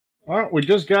 All right, we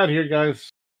just got here, guys.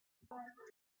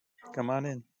 Come on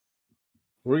in.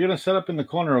 We're gonna set up in the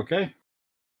corner, okay?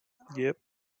 Yep.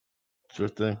 Sure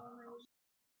thing.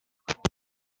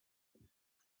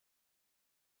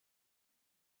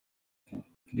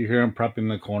 You hear him propping in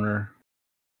the corner,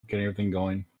 getting everything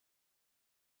going.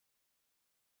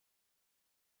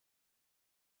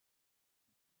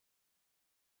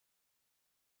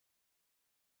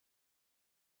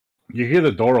 You hear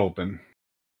the door open.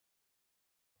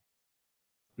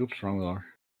 Oops, wrong door.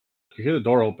 You hear the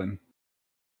door open.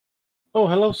 Oh,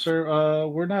 hello, sir.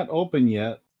 We're not open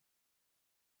yet.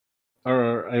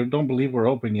 Or I don't believe we're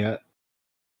open yet.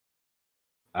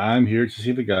 I'm here to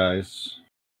see the guys.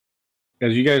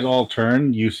 As you guys all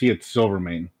turn, you see it's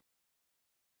Silvermane.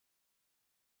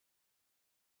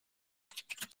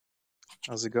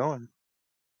 How's it going?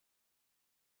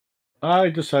 I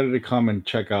decided to come and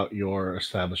check out your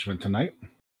establishment tonight.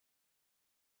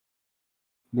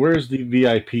 Where's the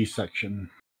VIP section?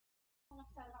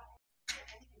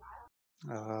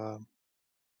 You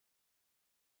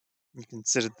can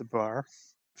sit at the bar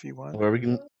if you want. Or we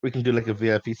can do like a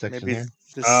VIP section Maybe here.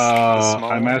 this the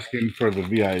small I'm one. asking for the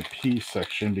VIP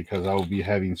section because I will be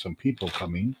having some people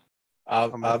coming.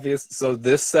 Obvious. So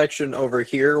this section over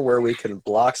here where we can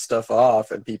block stuff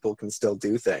off and people can still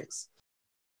do things.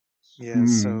 Yeah,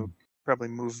 so probably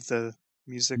move the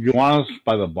music. You want us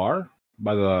by the bar?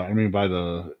 By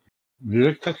the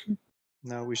music section?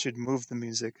 No, we should move the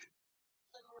music.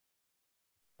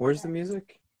 Where's the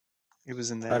music? It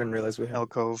was in I that didn't realize we had.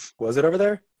 alcove. Was it over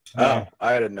there? Yeah. Oh,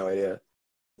 I had no idea.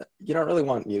 You don't really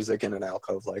want music in an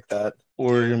alcove like that.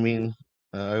 Or you mean,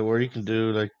 or you can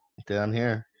do like down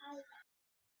here.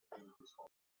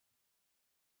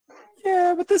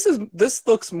 Yeah, but this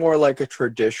looks more like a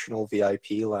traditional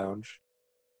VIP lounge.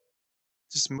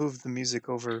 Just move the music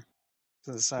over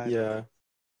to the side. Yeah,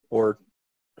 or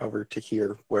over to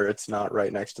here where it's not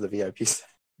right next to the VIP.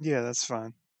 Yeah, that's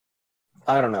fine.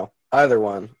 I don't know. Either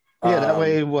one. Yeah, that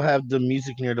way we'll have the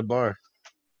music near the bar.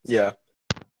 Yeah.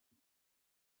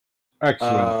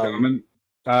 Excellent, gentlemen.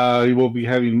 You will be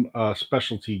having a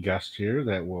specialty guest here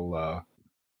that will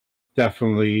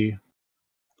definitely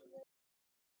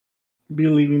be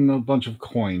leaving a bunch of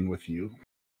coin with you.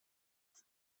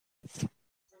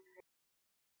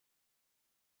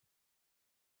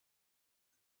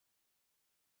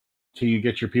 Can you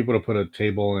get your people to put a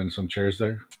table and some chairs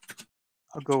there?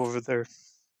 I'll go over there.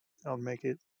 I'll make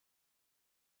it.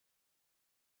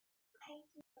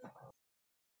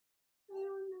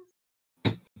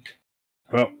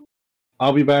 Well,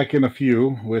 I'll be back in a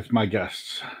few with my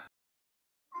guests.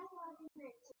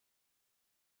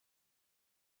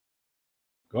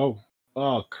 Go.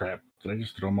 Oh, crap. Did I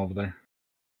just throw him over there?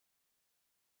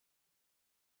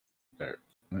 There.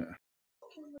 Yeah.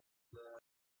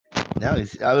 Now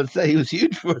I would say he was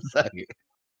huge for a second.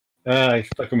 I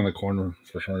stuck him in the corner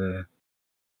for sure.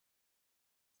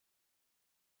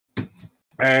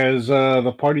 As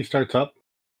the party starts up,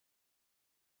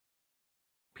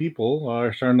 people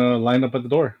are starting to line up at the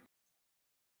door.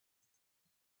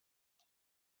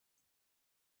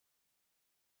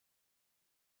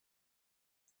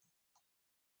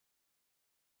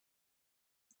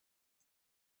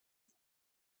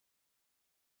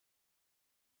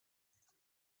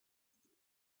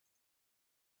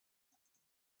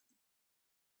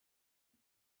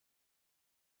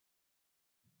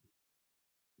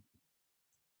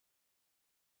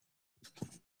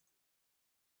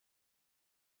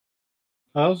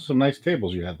 Oh, those are some nice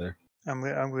tables you have there. I'm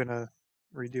gonna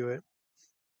redo it.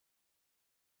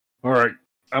 All right.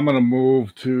 I'm going to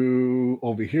move to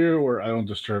over here where I don't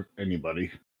disturb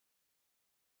anybody.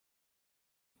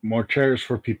 More chairs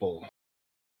for people.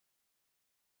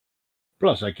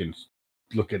 Plus, I can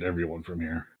look at everyone from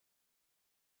here.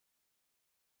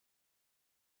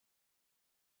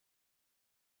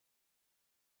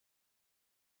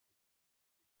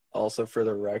 Also, for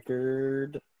the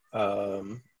record,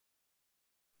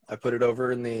 I put it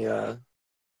over in the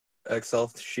Excel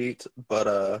sheet,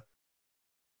 but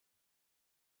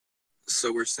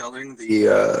so we're selling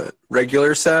the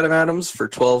regular Sam Adams for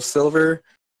 12 silver,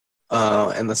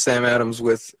 and the Sam Adams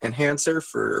with enhancer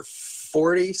for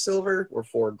 40 silver or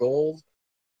 4 gold.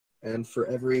 And for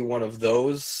every one of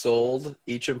those sold,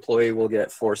 each employee will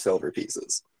get 4 silver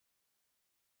pieces.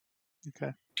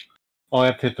 Okay. Oh, I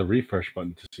have to hit the refresh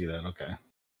button to see that. Okay.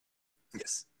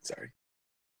 Yes, sorry.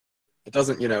 It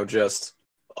doesn't, just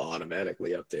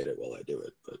automatically update it while I do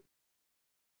it, but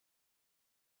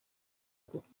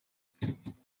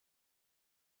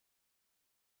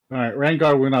All right.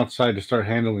 Rangar went outside to start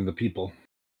handling the people.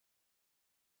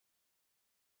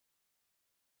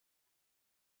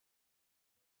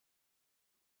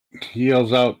 He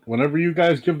yells out, "Whenever you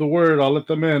guys give the word, I'll let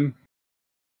them in."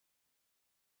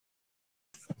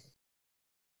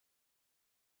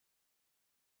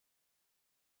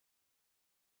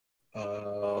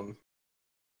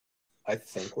 I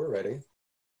think we're ready.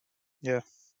 Yeah.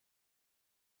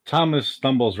 Thomas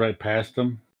stumbles right past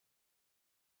him.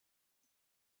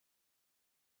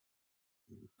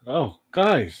 Oh,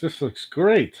 guys, this looks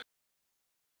great.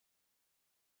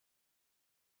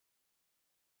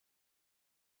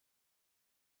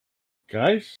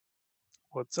 Guys,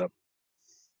 What's up?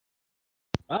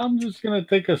 I'm just going to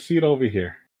take a seat over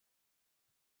here.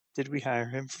 Did we hire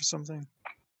him for something?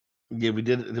 Yeah, we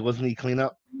did. Wasn't he clean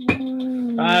up?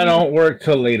 I don't work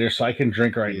till later, so I can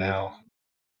drink right Yeah. now.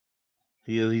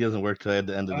 He doesn't work till at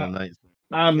the end of the night.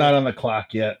 I'm not on the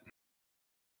clock yet.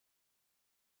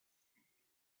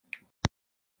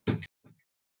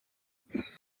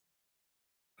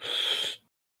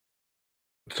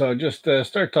 So just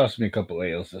start tossing me a couple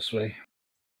ales this way.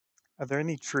 Are there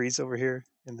any trees over here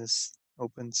in this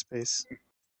open space?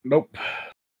 Nope.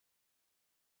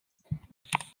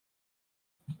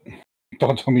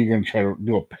 Don't tell me you're gonna try to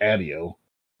do a patio.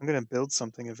 I'm gonna build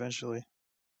something eventually.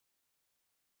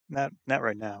 Not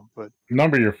right now, but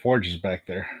Number your forges back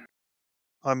there.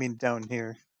 I mean down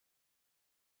here.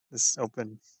 This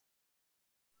open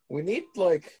We need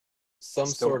like some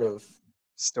sort of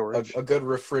storage. a good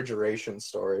refrigeration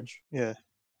storage. Yeah,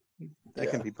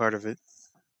 that can Yeah. be part of it.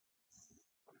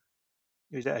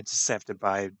 I just have to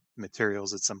buy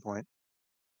materials at some point.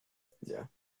 Yeah.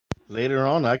 Later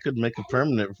on, I could make a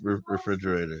permanent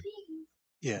refrigerator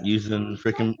Yeah, using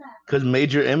freaking because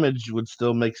major image would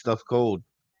still make stuff cold,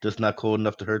 just not cold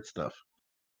enough to hurt stuff.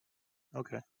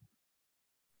 okay.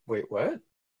 Wait, what?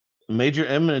 Major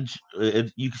image,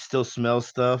 you can still smell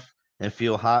stuff and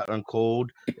feel hot and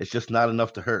cold. It's just not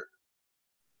enough to hurt.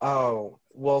 Oh,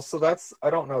 well, so that's I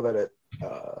don't know that it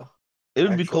It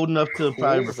would be actually cold enough to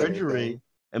probably cools refrigerate. anything.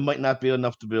 It might not be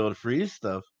enough to be able to freeze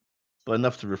stuff, but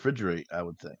enough to refrigerate, I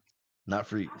would think. Not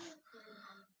freeze.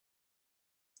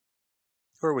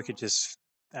 Or we could just.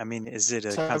 I mean, is it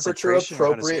a Temperature concentration or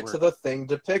how does it appropriate to work? the thing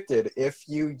depicted. If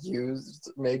you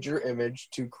used major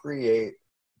image to create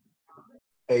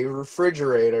a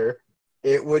refrigerator,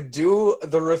 it would do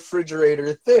the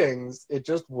refrigerator things. It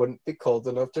just wouldn't be cold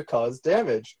enough to cause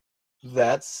damage.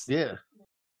 That's Yeah.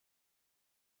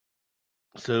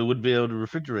 So it would be able to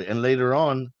refrigerate. And later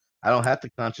on, I don't have to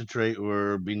concentrate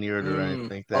or be near it or anything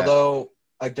like that. although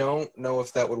I don't know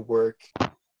if that would work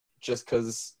just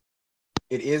because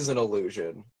it is an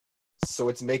illusion. So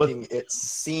it's making it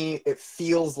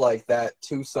feels like that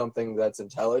to something that's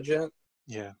intelligent.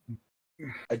 Yeah.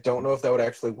 I don't know if that would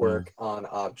actually work on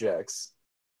objects,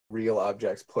 real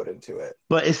objects put into it.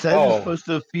 But it says it's supposed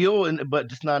to feel, but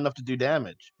just not enough to do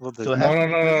damage. Well, So it has to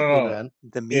be physical then.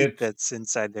 The meat that's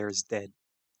inside there is dead,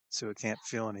 so it can't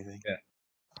feel anything. Yeah.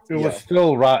 It would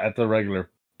still rot at the regular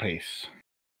pace.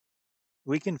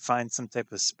 We can find some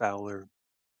type of spell or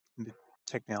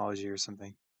technology or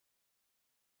something.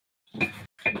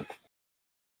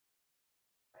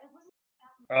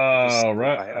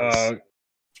 Right.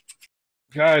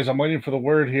 Guys, I'm waiting for the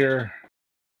word here.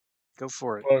 Go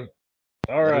for it.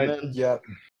 All right. Yep.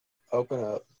 Open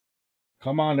up.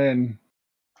 Come on in.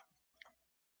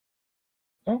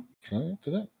 Oh, can I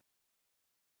do that?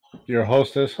 Your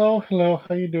hostess. Oh, hello.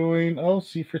 How you doing? Oh,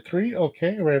 C for 3.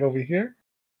 Okay, right over here.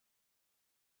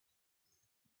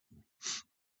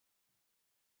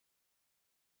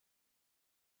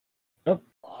 Oh,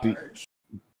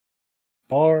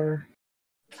 bar.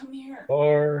 Come here.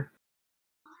 Bar.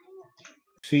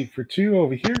 Seat for 2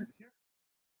 over here.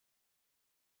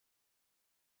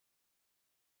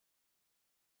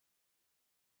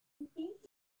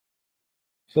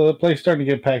 So the place starting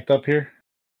to get packed up here.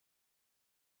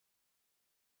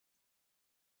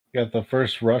 Got the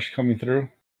first rush coming through.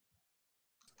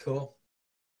 Cool.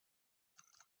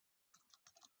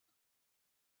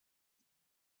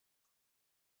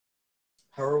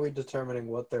 How are we determining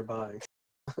what they're buying?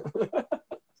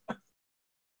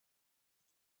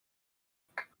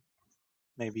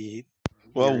 Maybe.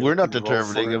 Well, we're not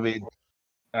determining. I mean,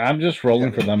 I'm just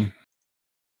rolling for them.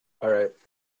 All right.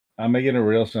 I'm making it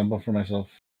real simple for myself.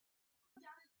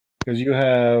 Because you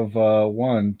have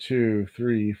 1, 2,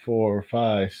 3, 4,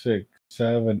 5, 6,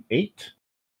 7, 8.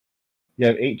 You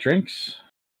have 8 drinks.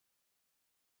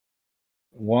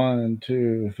 1,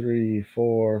 2, 3,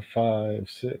 4, 5,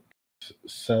 6,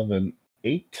 7,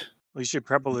 8. We should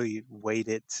probably weight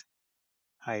it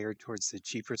higher towards the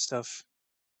cheaper stuff.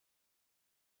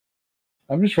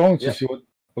 I'm just rolling to see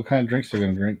what kind of drinks they're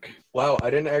going to drink. Wow, I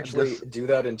didn't actually do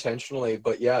that intentionally,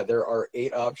 but yeah, there are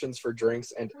 8 options for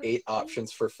drinks and 8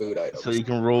 options for food items. So you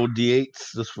can roll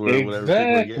D8s just for whatever people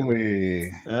get.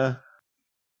 Exactly. Yeah.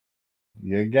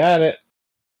 You got it.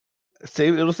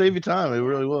 It'll save you time. It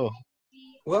really will.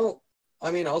 Well,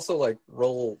 I mean, also like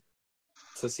roll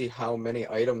to see how many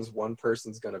items one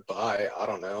person's gonna buy. I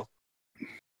don't know.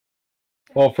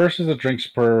 Well, first is the drinks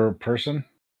per person.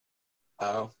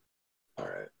 Oh, all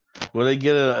right. Will they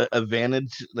get an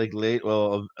advantage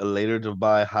later to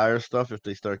buy higher stuff if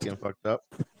they start getting fucked up?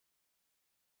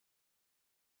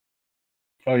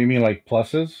 Oh, you mean like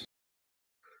pluses?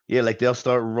 Yeah, like they'll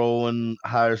start rolling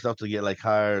higher stuff to get like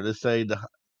higher. Let's say the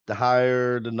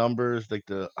higher the numbers, like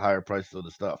the higher price of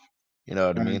the stuff. You know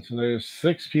what I mean? So there's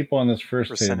 6 people on this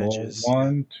first table. Percentages,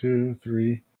 1, 2,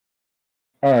 3.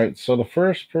 All right. So the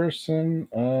first person,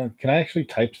 can I actually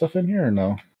type stuff in here or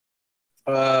no?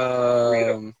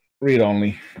 Read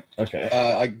only.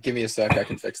 Okay. Give me a sec. I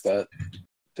can fix that.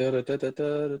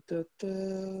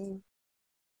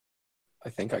 I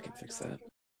think I can fix that.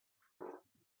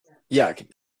 Yeah, I can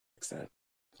fix that.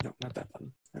 No, not that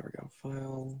button. There we go.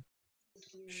 File.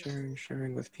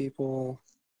 Sharing with people.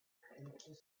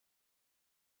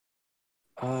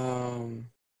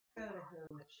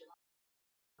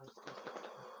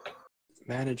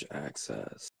 Manage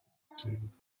access.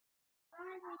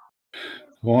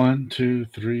 1, 2,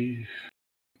 3.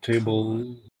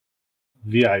 Table.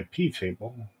 VIP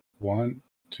table. 1,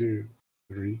 2,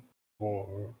 3,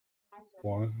 4.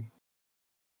 1,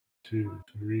 2,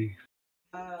 3,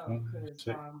 5,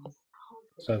 6,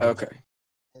 7. Okay.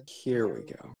 Here we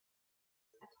go.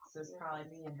 I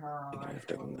think I have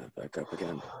to open that back up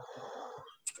again.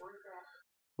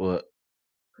 What?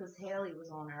 Because Haley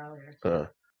was on earlier.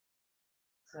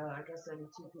 So I guess only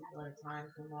 2 people at a time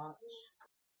can watch.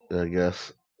 I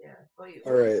guess. Yeah.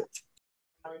 All right.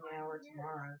 Probably now or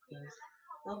tomorrow because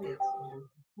they'll be at school.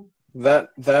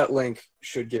 That link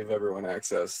should give everyone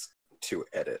access to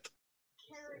edit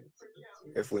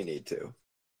if we need to.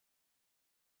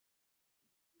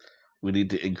 We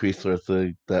need to increase our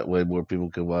thing. That way more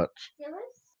people can watch.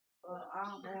 Well, I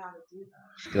don't know how to do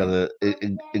that. Just gotta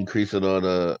increase it on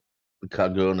go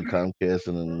on the Comcast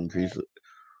and then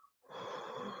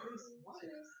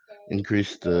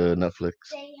increase the Netflix.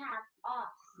 They have off.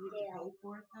 They pay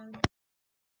for it then?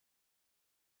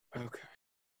 Okay.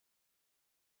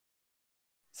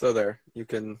 So there, you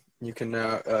can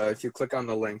now if you click on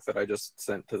the link that I just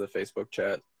sent to the Facebook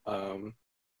chat,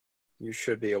 you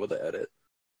should be able to edit.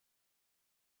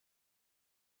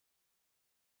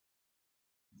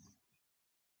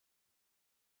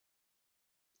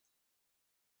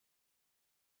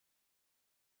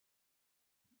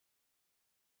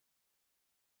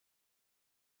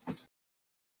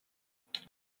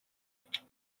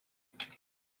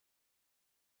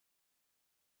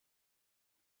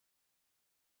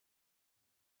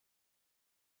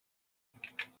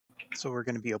 So we're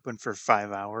going to be open for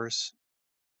 5 hours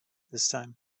this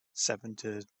time, 7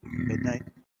 to midnight.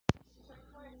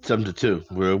 7 to 2.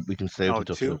 We can stay up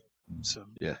until 2. So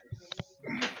Yeah.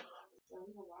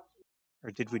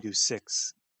 Or did we do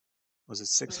 6? Was it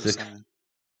 6 or 6. 7?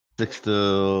 6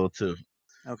 till 2.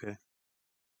 Okay.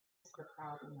 The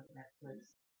problem with Netflix.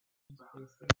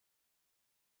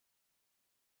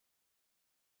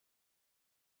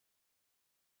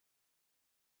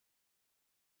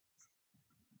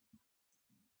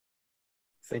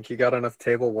 Think you got enough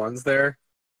table ones there?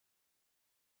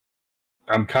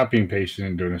 I'm copying, pasting,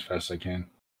 and doing as fast as I can.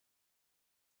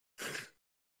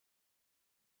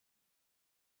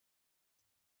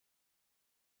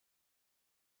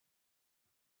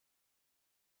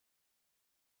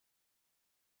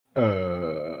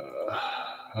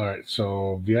 All right,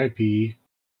 so VIP, and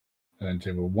then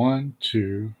table 1,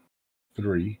 2,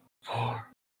 3, 4,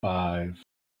 5,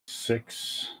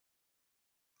 6.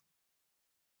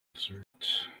 Insert.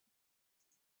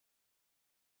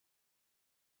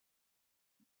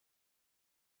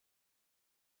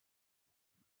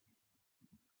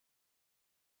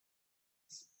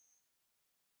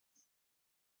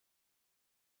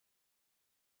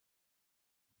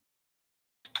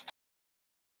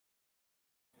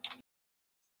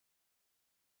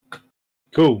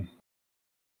 Cool.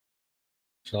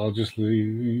 So I'll just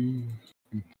leave.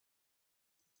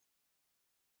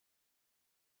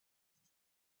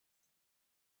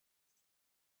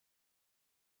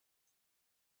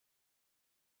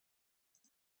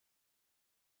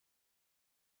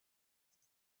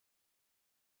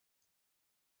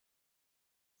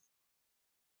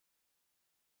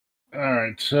 All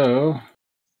right, so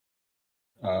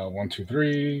 1, 2,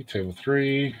 3, table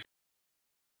 3.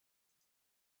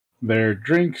 Their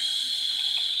drinks.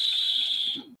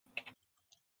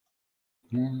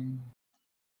 1,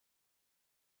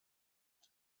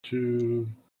 2.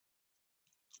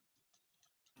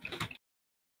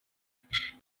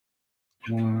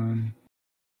 1.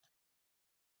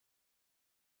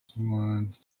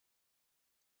 1.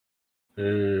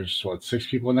 There's 6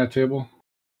 people on that table?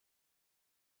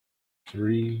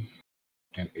 3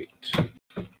 and 8.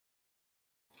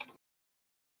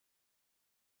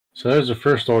 So there's the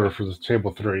first order for the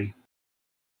table 3.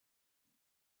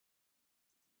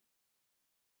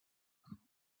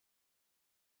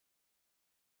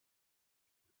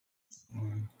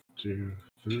 One, 2,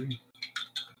 3.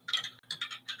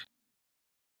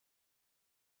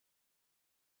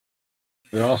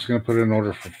 They're also going to put in an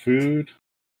order for food.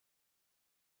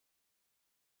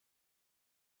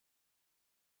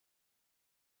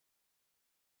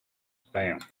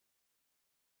 Bam.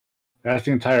 That's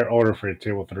the entire order for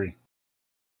table 3.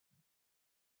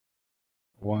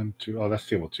 1, 2. Oh, that's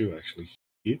table 2, actually.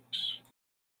 Oops.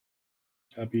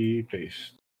 Copy,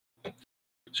 paste.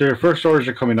 So your first orders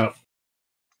are coming up.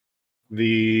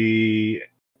 The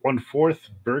 1/4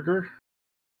 burger,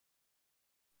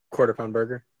 Quarter-pound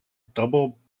burger.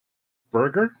 double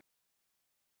burger,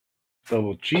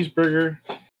 double cheeseburger.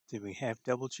 Did we have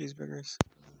double cheeseburgers?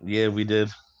 Yeah, we did.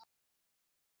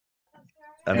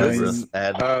 I And remember then- us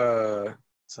adding.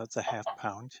 So that's a half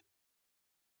pound.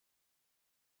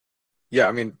 Yeah,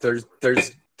 I mean, there's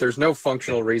no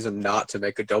functional reason not to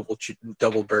make a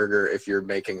double burger if you're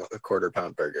making a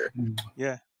quarter-pound burger.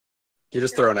 Yeah. You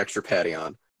just throw an extra patty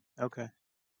on, Okay.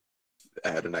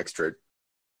 add an extra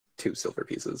 2 silver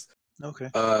pieces. Okay.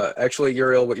 Actually,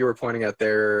 Uriel, what you were pointing at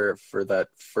there for that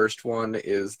first one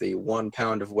is the 1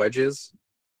 pound of wedges.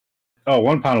 Oh,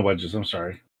 1 pound of wedges. I'm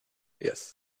sorry.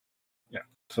 Yes.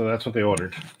 So that's what they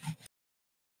ordered.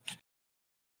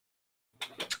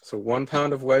 So 1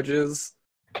 pound of wedges,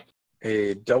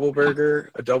 a double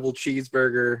burger, a double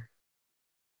cheeseburger.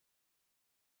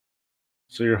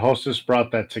 So your hostess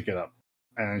brought that ticket up,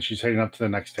 and she's heading up to the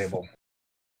next table.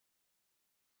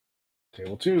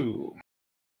 Table 2.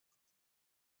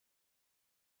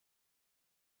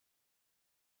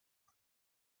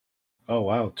 Oh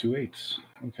wow, 2 8s.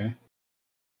 Okay.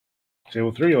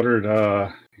 Table 3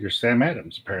 ordered your Sam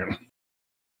Adams, apparently.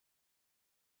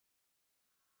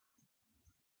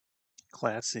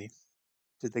 Classy.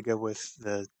 Did they go with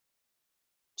the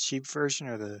cheap version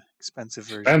or the expensive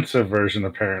version? Expensive version,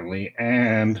 apparently,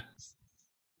 and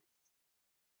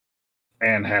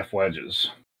half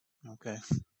wedges. Okay.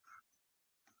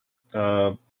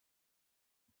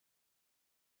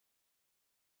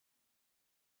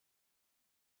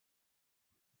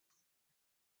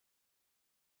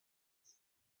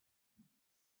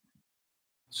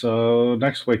 So the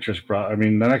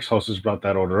next hostess brought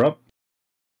that order up.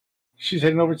 She's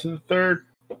heading over to the third,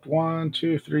 1,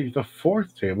 2, 3, the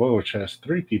fourth table, which has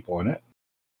 3 people in it.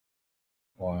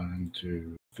 1,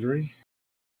 2, 3.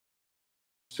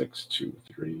 6, 2,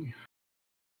 3.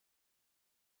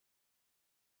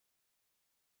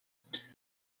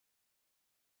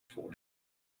 4.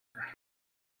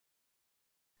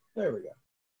 There we go.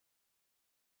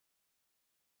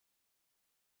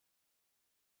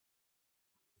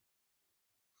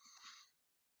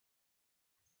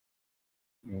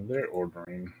 They're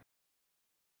ordering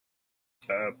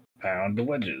a pound of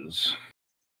wedges.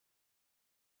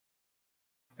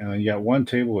 And then you got 1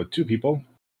 table with 2 people.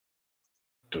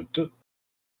 Dun, dun.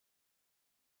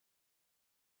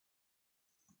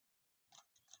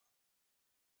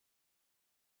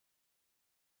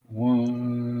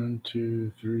 One,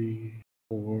 2, 3,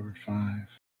 4, 5.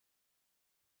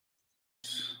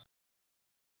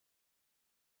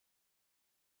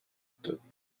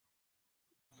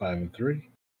 5 and 3.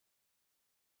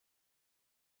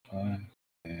 5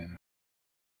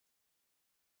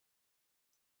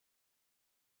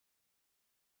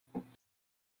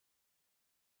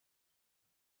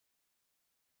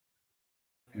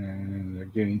 and they're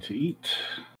getting to eat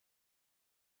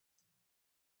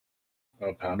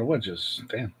a pound of wedges.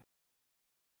 Damn.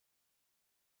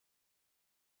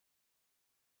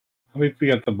 How many we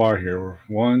got at the bar here?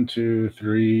 1, 2,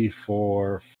 3,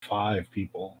 4, 5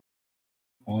 people.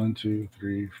 1, 2,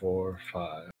 3, 4,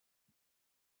 5.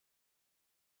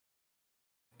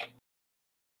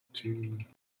 2,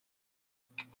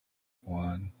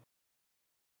 1,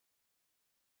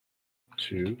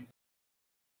 2,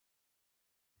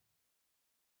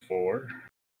 4,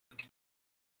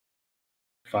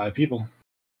 5 people.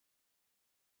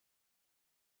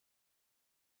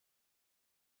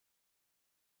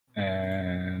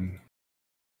 And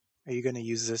Are you going to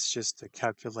use this just to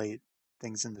calculate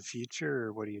things in the future,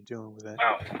 or what are you doing with it?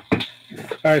 wow.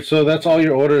 All right, so that's all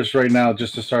your orders right now,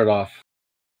 just to start off.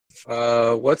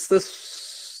 What's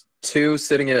this 2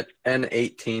 sitting at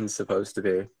N18 supposed to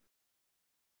be?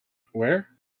 Where?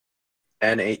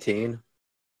 N18?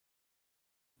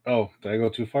 Oh, did I go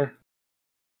too far?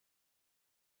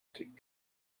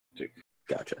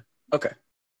 Gotcha. Okay.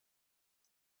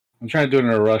 I'm trying to do it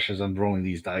in a rush as I'm rolling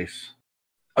these dice.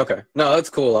 Okay. No, that's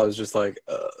cool. I was just like,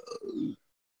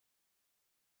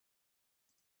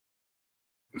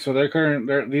 So these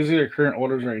are their current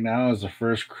orders right now as the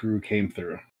first crew came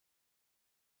through.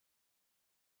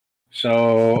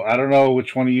 So I don't know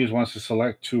which one of you wants to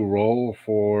select to roll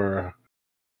for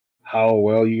how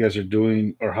well you guys are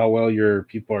doing, or how well your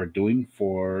people are doing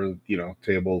for,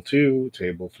 table 2,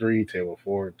 table 3, table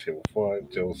 4, table 5,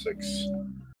 table 6.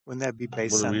 Wouldn't that be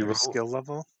based What do on we their roll? skill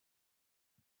level?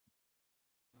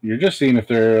 You're just seeing if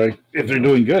they're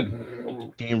doing good.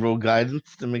 Can you roll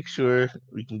guidance to make sure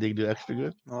we can do extra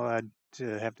good? Well, I'd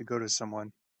have to go to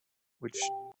someone, which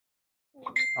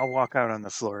I'll walk out on the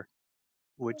floor.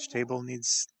 Which table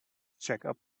needs check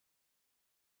up.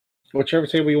 Whichever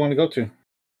table you want to go to.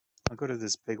 I'll go to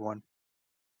this big one.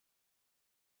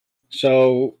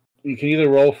 So you can either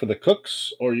roll for the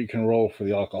cooks or you can roll for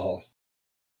the alcohol.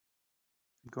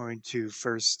 I'm going to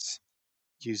first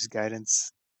use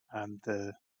guidance on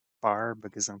the bar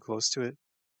because I'm close to it.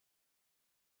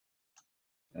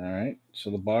 All right. So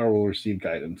the bar will receive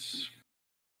guidance.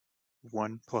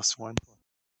 1 + 1.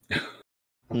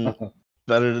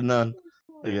 Better than none,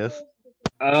 I guess.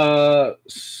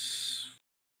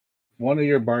 One of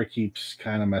your barkeeps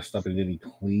kind of messed up and didn't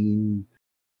clean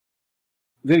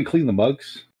the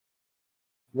mugs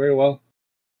very well.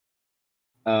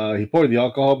 He poured the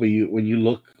alcohol, but when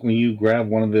you grab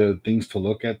one of the things to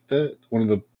look at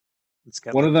It's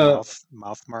got one like of the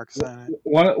mouth marks on it.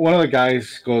 one of the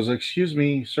guys goes, "Excuse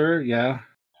me, sir, yeah.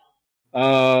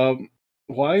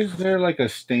 Why is there like a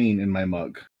stain in my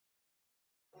mug?"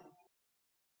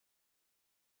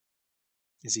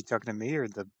 Is he talking to me or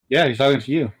the? Yeah, he's talking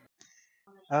to you.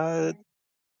 That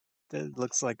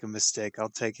looks like a mistake. I'll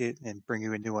take it and bring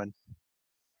you a new one.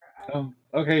 Oh,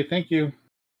 okay, thank you.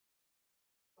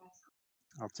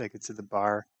 I'll take it to the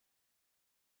bar.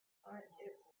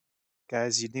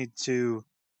 Guys, you need to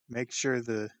make sure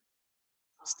the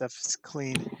stuff is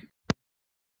clean.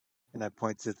 And I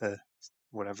point to the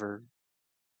whatever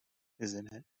is in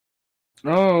it.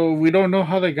 Oh, we don't know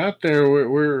how they got there.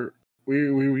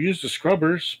 We used the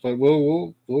scrubbers, but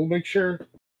we'll make sure.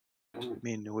 I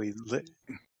mean,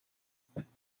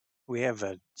 we have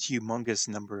a humongous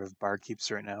number of barkeeps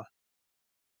right now.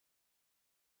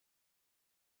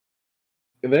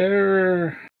 They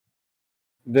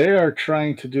are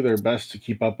trying to do their best to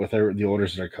keep up with the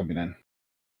orders that are coming in.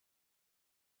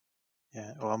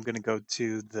 Yeah, well, I'm going to go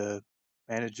to the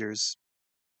managers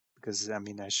because, I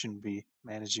mean, I shouldn't be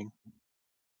managing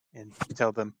and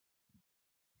tell them.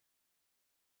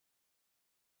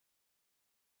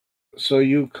 So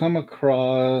you come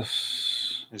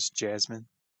across... There's Jasmine.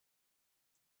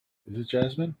 Is it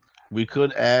Jasmine? We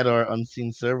could add our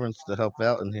unseen servants to help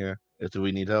out in here if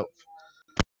we need help.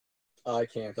 I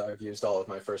can't. I've used all of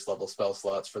my first level spell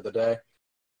slots for the day.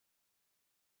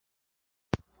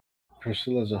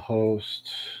 Priscilla's a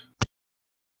host.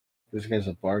 This guy's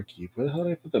a barkeep. Where the hell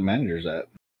did I put the managers at?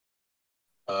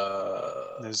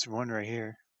 There's one right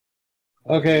here.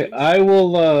 Okay, I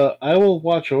will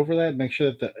watch over that. Make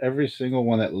sure that every single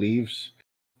one that leaves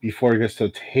before it gets to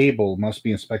the table must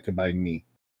be inspected by me,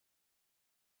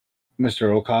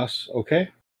 Mr. O'Koss. Okay.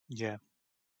 Yeah.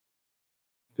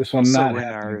 This one So not in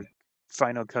happening. our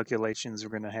final calculations, we're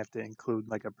going to have to include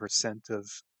like a %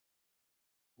 of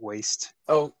waste.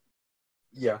 Oh,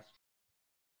 yeah.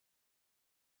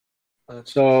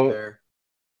 That's So- fair.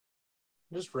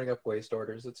 Just bring up waste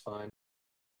orders. It's fine.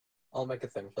 I'll make a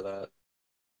thing for that.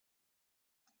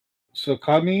 So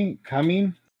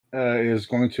Kamin is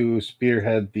going to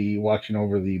spearhead the watching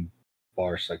over the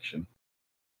bar section.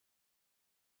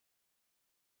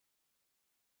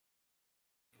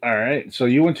 All right. So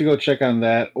you went to go check on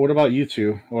that. What about you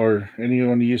two, or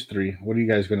anyone to use three? What are you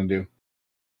guys going to do?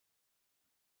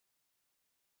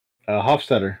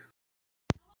 Hofstetter.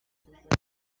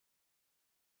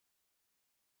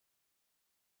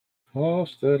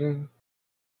 Hofstetter.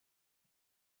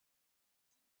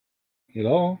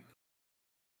 Hello.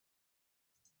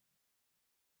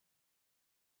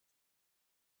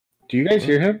 Do you guys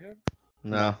hear him?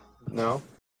 No. No?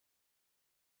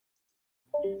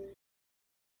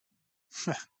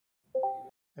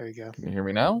 There you go. Can you hear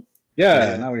me now?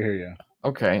 Yeah, Yeah. now we hear you.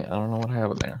 Okay, I don't know what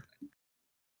happened there.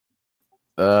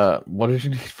 What did you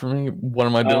need from me? What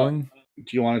am I doing? Do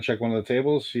you want to check one of the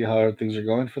tables, see how things are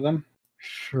going for them?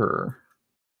 Sure.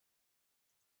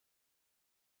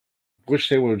 Which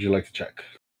table would you like to check?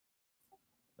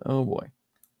 Oh boy.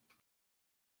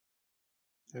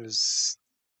 There's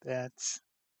that.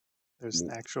 There's an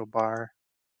actual bar,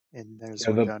 and there's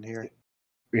Yeah, one down here.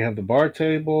 We have the bar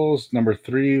tables. Number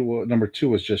 2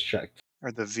 was just checked.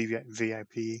 Or the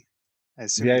VIP. I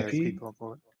assume there's VIP? people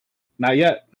aboard. Not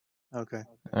yet. Okay.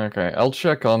 Okay, I'll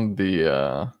check on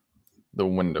the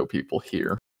window people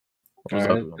here. All What was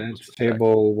right, that one that's supposed to check?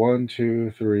 table 1,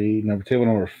 2, 3. Table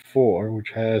number 4,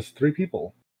 which has 3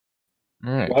 people.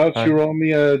 All right. Why don't you roll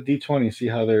me a d20, see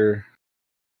how their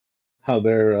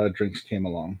drinks came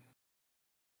along?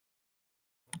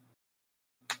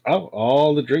 Oh,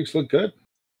 all the drinks look good.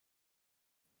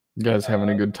 You guys having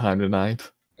a good time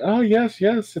tonight? Oh yes,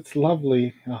 it's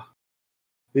lovely. Oh,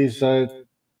 these let's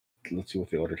see what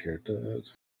they ordered here.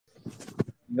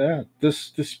 Yeah,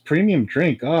 this premium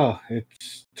drink. Oh,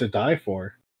 it's to die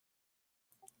for.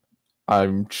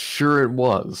 I'm sure it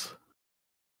was.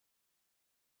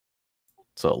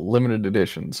 It's a limited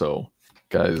edition, so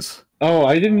guys. Oh,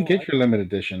 I didn't get your limited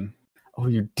edition. Oh,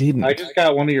 you didn't? I just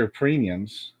got one of your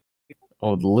premiums.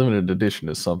 Oh, the limited edition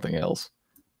is something else.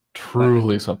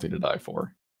 Truly something to die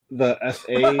for. The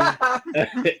SA.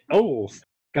 Oh,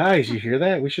 guys, you hear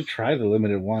that? We should try the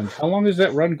limited ones. How long is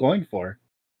that run going for?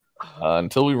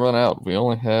 Until we run out. We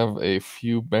only have a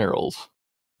few barrels.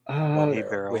 One A barrel.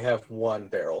 barrel. We have one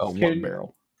barrel. Oh, one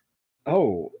barrel.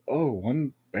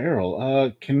 One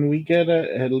barrel. Can we get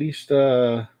at least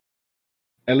get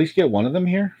one of them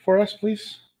here for us,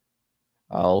 please?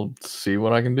 I'll see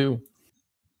what I can do.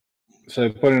 So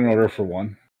put in an order for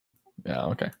one. Yeah,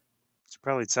 okay. Should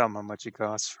probably tell them how much it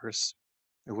costs first.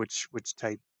 Or which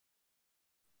type.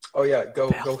 Oh yeah, go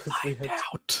with Find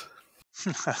out.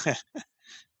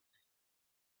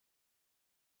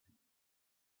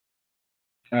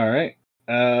 All right.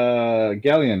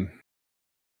 Ghaleon,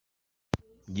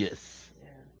 Yes.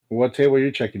 what table are you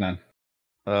checking on?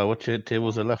 What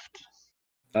tables are left?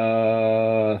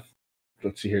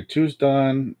 Let's see here. 2's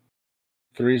done.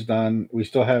 3's done. We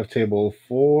still have table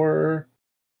 4,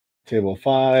 table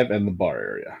 5, and the bar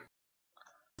area.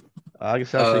 I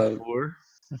guess I'll say 4.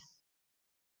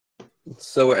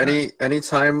 So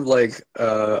anytime like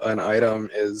an item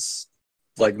is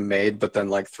like made but then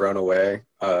like thrown away,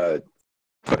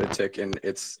 put a tick in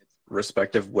its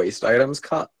respective waste items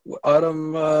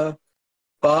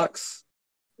box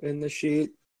in the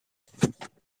sheet.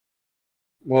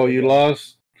 Well, you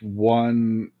lost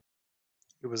one.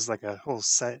 It was like a whole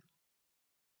set.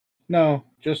 No,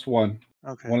 just one.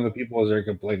 Okay. One of the people was there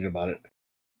complaining about it.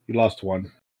 You lost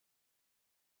one.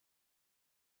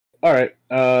 All right.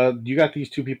 You got these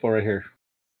 2 people right here.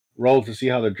 Roll to see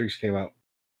how their drinks came out.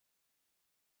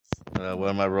 What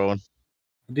am I rolling?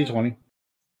 D20.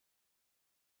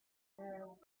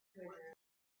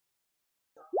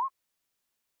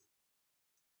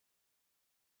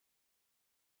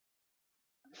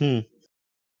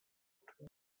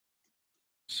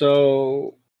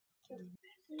 So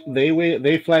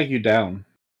they flag you down.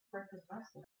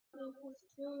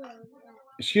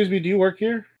 Excuse me, do you work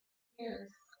here?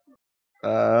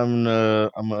 I'm an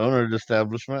owner of the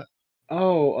establishment.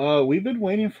 Oh, we've been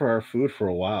waiting for our food for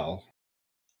a while.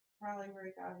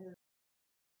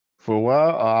 For a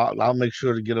while, I'll make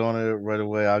sure to get on it right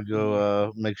away. I'll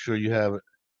go make sure you have it.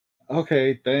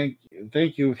 Okay, thank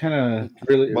you. Kind of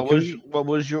really. What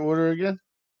was your order again?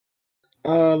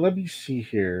 Let me see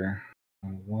here.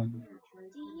 1,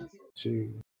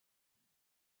 2.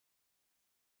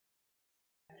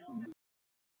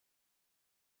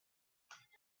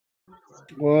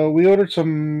 Well, we ordered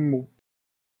some.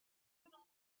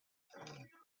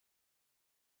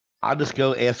 I'll just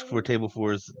go ask for table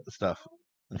 4's stuff.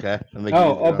 Okay.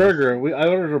 A burger. I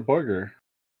ordered a burger.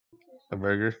 A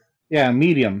burger. Yeah,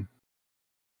 medium.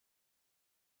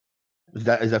 Is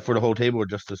that for the whole table or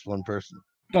just this one person?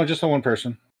 No, just on one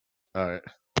person. All right.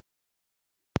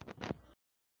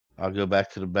 I'll go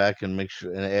back to the back and make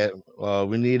sure and add.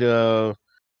 We need a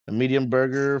medium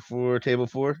burger for table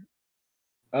 4.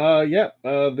 Yeah.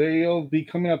 They'll be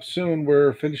coming up soon.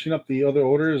 We're finishing up the other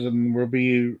orders, and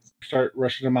we'll start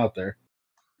rushing them out there.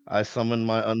 I summon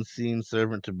my unseen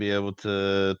servant to be able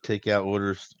to take out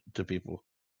orders to people.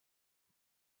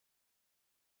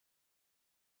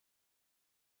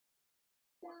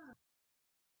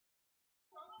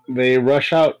 They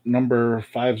rush out number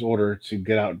 5's order to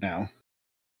get out now.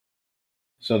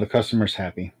 So the customer's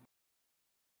happy.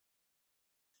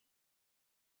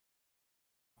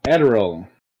 Ardorel.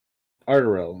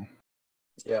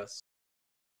 Yes.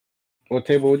 What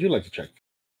table would you like to check?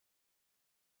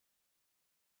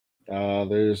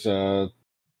 There's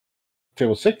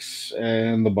table 6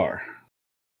 and the bar.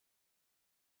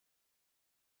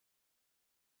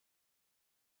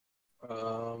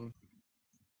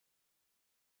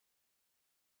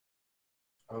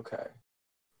 Okay.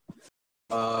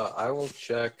 I will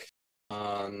check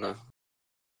on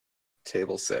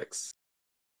table 6.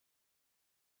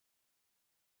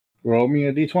 Roll me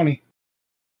a d20.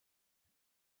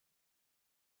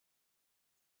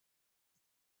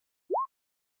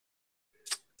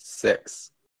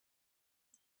 Six.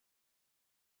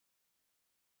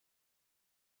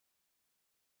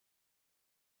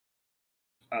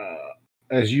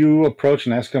 As you approach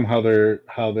and ask them how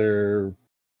their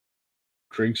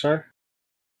drinks are,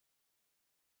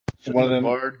 Shouldn't one of the them,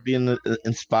 bard be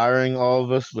inspiring all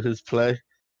of us with his play?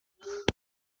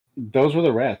 those were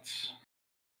the rats.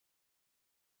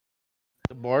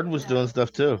 The bard was doing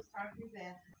stuff too.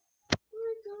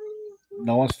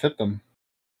 No one's tipped them.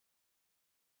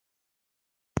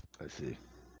 I see.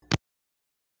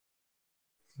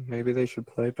 Maybe they should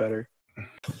play better.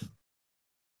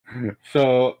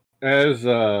 So as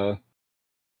you're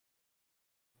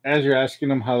asking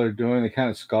them how they're doing, they kind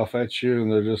of scoff at you,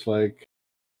 and they're just like,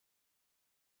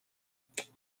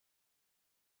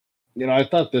 I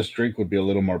thought this drink would be a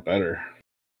little more better.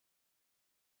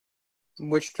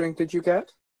 Which drink did you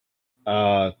get?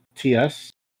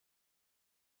 TS.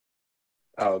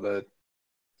 Oh, the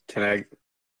Tineg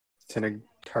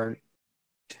Tarn.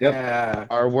 Yep. Yeah,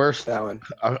 Our worst, that one.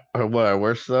 our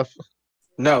worst stuff?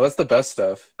 No, that's the best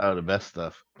stuff. Oh, the best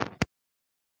stuff.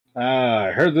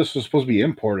 I heard this was supposed to be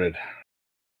imported.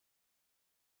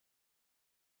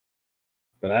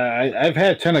 But I've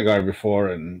had Tenegar before,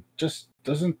 and just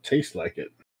doesn't taste like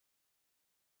it.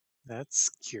 That's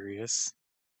curious.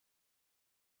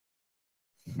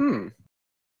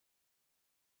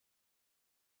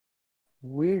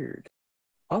 Weird.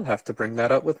 I'll have to bring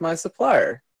that up with my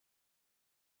supplier.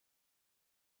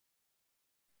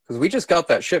 Because we just got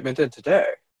that shipment in today.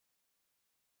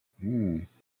 We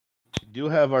do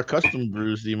have our custom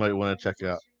brews that you might want to check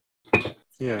out.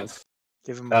 Yes.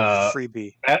 Give him a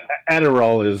freebie.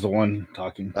 Ardorel is the one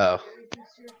talking. Oh.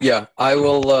 Yeah, I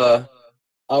will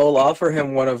offer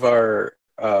him one of our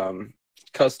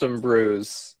custom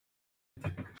brews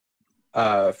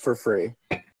for free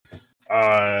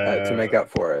to make up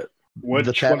for it.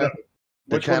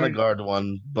 The Tanagard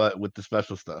one, but with the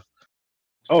special stuff.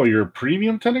 Oh, your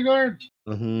premium Tenegard?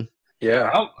 Mm-hmm.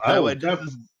 Yeah. I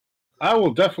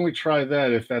will definitely try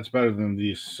that if that's better than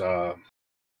this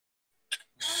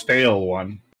stale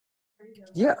one.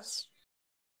 Yes.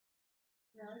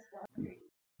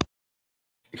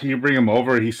 Can you bring him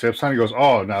over? He sips on it. He goes,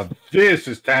 "Oh, now this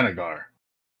is Tanagar."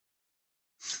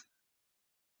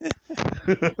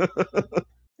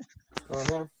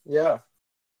 Yeah.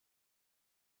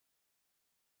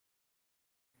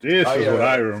 This is what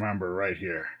I remember right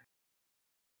here.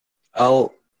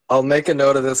 I'll make a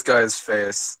note of this guy's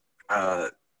face.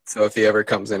 So if he ever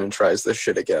comes in and tries this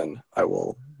shit again, I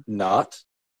will not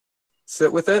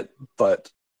sit with it. But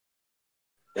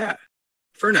yeah,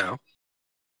 for now,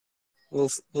 we'll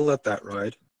let that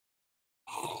ride.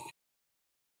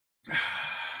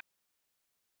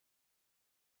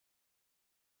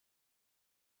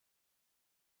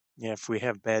 Yeah, if we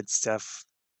have bad stuff,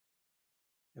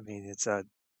 I mean, it's a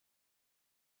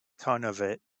ton of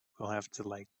it. We'll have to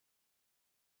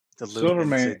dilute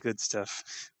into good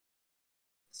stuff.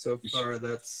 So far,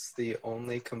 that's the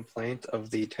only complaint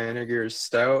of the Tanager's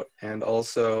Stout, and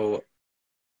also,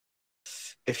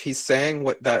 if he's saying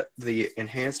the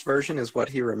enhanced version is what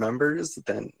he remembers,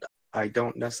 then I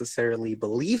don't necessarily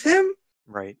believe him.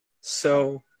 Right.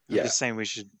 So, I'm just saying we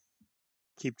should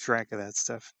keep track of that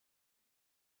stuff.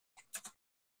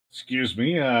 Excuse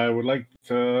me, I would like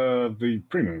the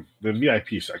premium, the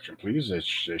VIP section, please. It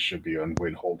should be on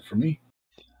wait hold for me.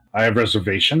 I have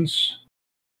reservations.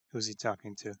 Who's he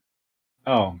talking to?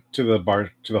 Oh, to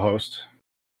the host.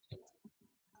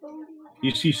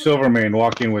 You see Silvermane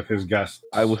walking with his guests.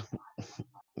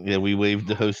 Yeah, we waved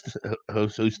the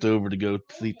host over to go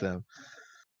seat them.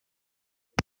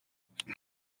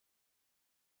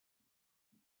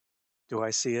 Do I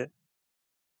see it?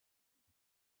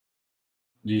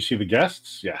 Do you see the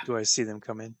guests? Yeah. Do I see them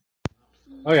come in?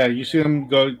 Oh yeah, you see them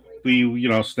go.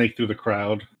 Snake through the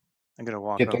crowd. I'm gonna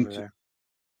walk over there.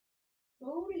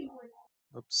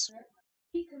 Oops.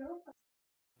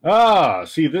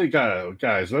 See the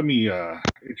guys. Let me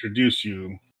introduce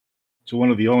you to one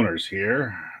of the owners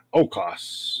here,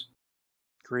 O'Koss.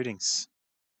 Greetings.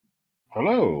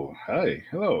 Hello. Hi.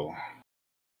 Hello.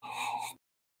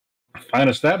 Fine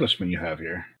establishment you have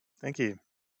here. Thank you.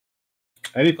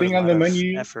 Anything on the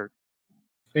menu? Effort.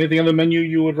 Anything on the menu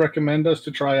you would recommend us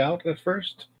to try out at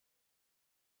first?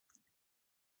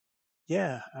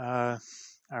 Yeah.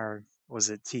 Was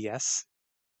it TS?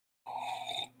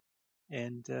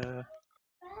 And I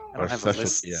don't have a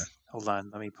list. Yeah. Hold on,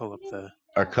 let me pull up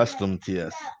our custom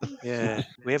TS. Yeah,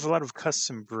 we have a lot of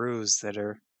custom brews that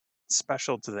are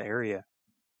special to the area.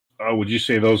 Would you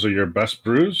say those are your best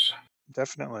brews?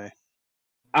 Definitely.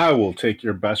 I will take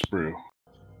your best brew.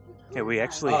 Yeah, we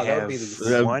actually have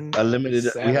one.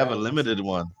 We have a limited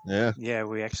one. Yeah. Yeah,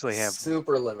 we actually have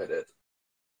super limited.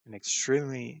 An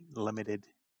extremely limited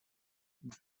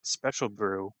special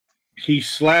brew. He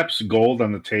slaps gold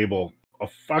on the table.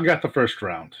 I got the first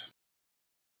round.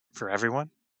 For everyone?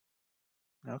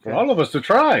 Okay. For all of us to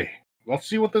try. Let's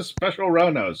see what this special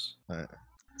round knows.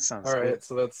 Sounds all right, good.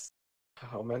 so that's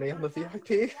how many on the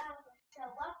VIP?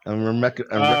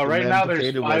 Right now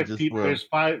there's 5 people.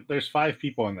 There's 5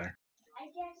 people in there.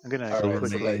 I'm gonna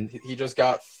so he just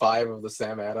got 5 of the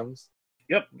Sam Adams.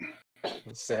 Yep.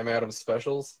 Sam Adams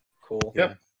specials. Cool.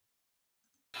 Yep.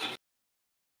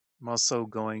 I'm also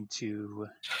going to.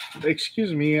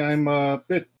 Excuse me, I'm a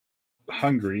bit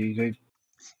hungry.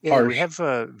 Yeah, we Harsh.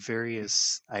 have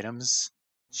various items.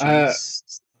 Uh,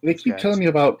 Cheese. They We've keep got telling me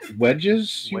about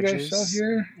wedges you guys sell wedges,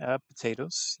 here.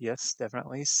 potatoes. Yes,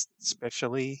 definitely,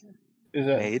 specially Is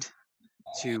that made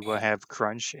to have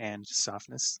crunch and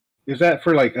softness. is that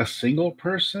for like a single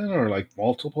person or like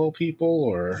multiple people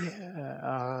or?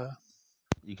 Yeah,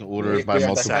 You can order it by We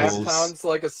have the half multiples. pounds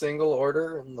like a single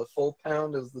order, and the full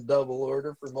pound is the double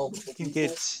order for multiple you can people.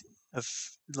 get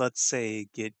let's say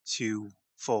get 2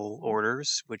 full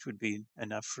orders, which would be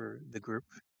enough for the group.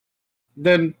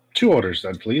 Then 2 orders,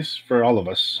 then please, for all of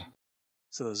us.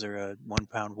 So those are a 1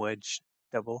 pound wedge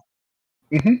double.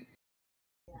 Mhm.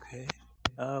 Okay.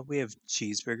 We have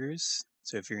cheeseburgers.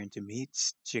 So if you're into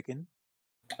meat, chicken.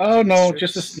 Oh Chicken no,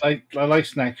 just strips. a light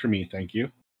snack for me, thank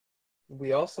you.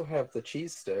 We also have the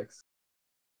cheese sticks.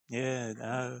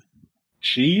 Yeah,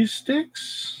 Cheese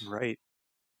sticks. right.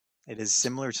 It is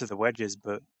similar to the wedges,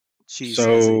 but cheese as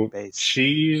a So base.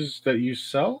 cheese that you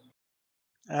sell?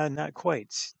 Not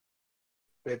quite.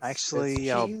 It's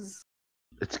Actually, I'm cheese,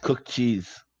 It's cooked cheese.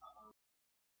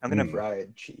 gonna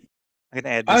fried cheese.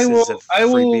 add this as a I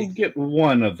will freebie. get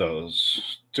one of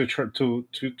those to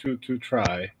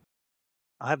try.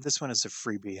 I'll have this one as a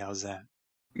freebie. How's that?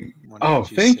 One of Oh, the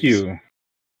cheese thank sticks. you.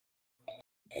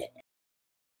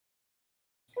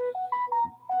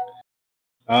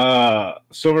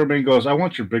 Silverman goes, I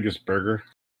want your biggest burger.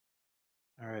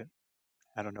 All right.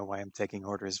 I don't know why I'm taking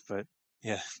orders, but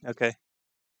yeah, okay.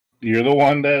 You're the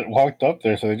one that walked up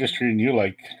there, so they're just treating you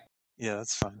like. Yeah,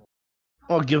 that's fine.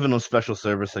 Well, giving them special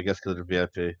service, I guess, because they're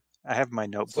VIP. I have my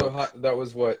notebook. So that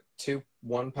was what, 2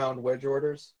 1 pound wedge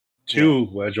orders? 2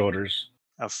 wedge orders.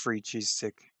 A free cheese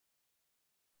stick.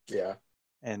 Yeah.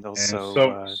 And And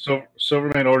also so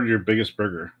Silverman ordered your biggest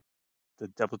burger. the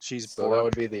double cheese So that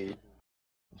would be the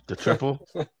The triple?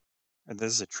 And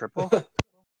this is a triple?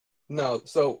 No,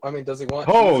 so I mean, does he want?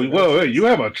 Oh, cheese or no wait, cheese? you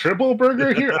have a triple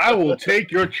burger here? I will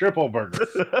take your triple burger.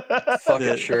 Fuck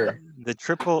it, sure. The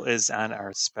triple is on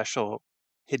our special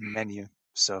hidden menu.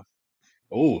 So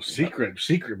Oh, secret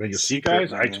menu. See, Secret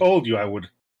guys, menu. I told you I would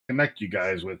connect you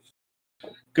guys with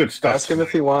good stuff. Ask him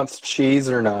if he wants cheese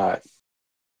or not.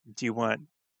 do you want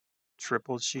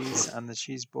triple cheese on the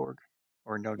cheese board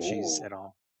or no cheese Oh. at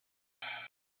all?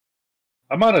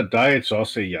 I'm on a diet, so I'll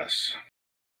say yes.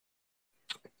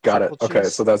 Got it. Triple Okay,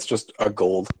 cheese? so that's just a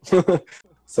gold.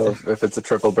 So if it's a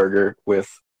triple burger with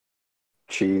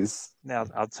cheese, Now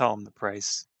I'll tell him the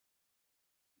price.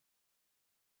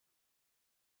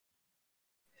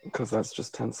 because that's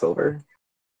just 10 silver.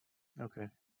 Okay.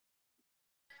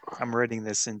 I'm writing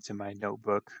this into my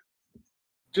notebook.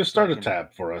 Just start a can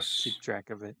tab for us. Keep track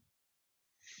of it.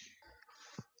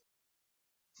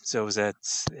 So is that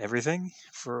everything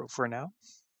for now?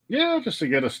 Yeah, just to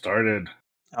get us started.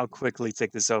 I'll quickly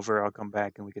take this over. I'll come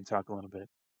back and we can talk a little bit.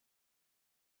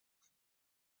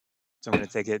 So I'm going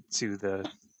to take it to the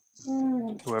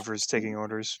whoever's taking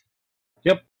orders.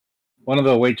 Yep. One of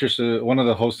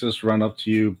the hostess run up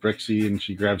to you, Brixie, and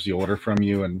she grabs the order from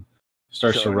you and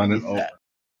starts to run it over.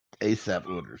 ASAP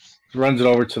orders. Runs it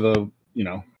over to the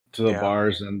Yeah.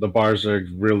 bars, and the bars are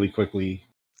really quickly.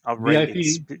 I'll write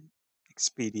VIP.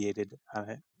 expedited on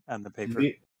it on the paper.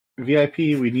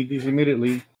 VIP, we need these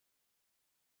immediately.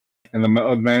 And the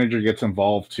manager gets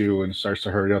involved too and starts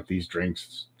to hurry up these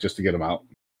drinks just to get them out.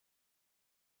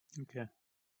 Okay.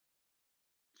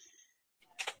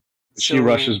 She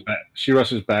rushes back. She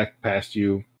rushes back past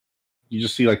you. You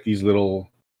just see like these little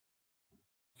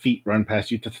feet run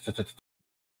past you.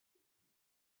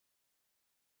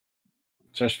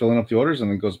 Starts filling up the orders and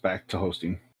then goes back to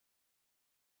hosting.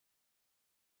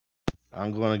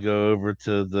 I'm going to go over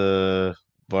to the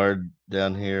bar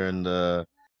down here and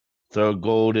throw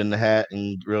gold in the hat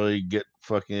and really get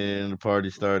fucking the party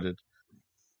started.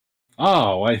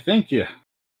 Oh, I thank you.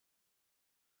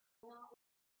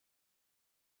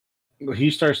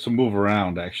 He starts to move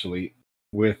around actually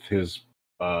with his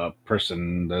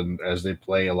person as they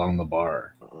play along the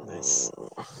bar. Nice.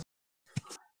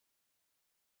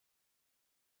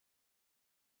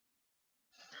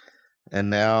 And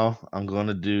now I'm going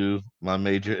to do my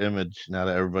major image now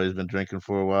that everybody's been drinking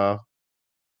for a while.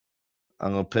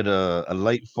 I'm going to put a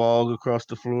light fog across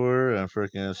the floor and a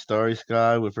freaking starry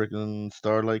sky with freaking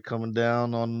starlight coming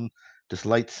down on this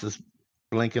lights just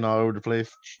blinking all over the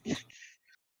place.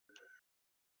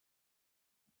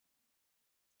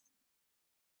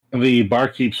 The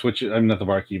barkeep switches. I'm not the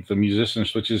barkeep. The musician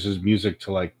switches his music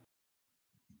to like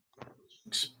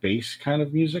space kind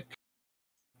of music,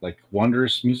 like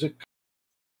wondrous music.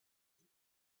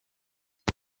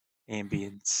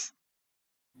 Ambience.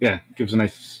 Yeah, gives a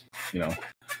nice,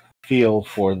 feel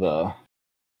for the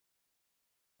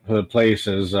place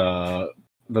as the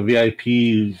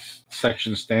VIP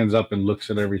section stands up and looks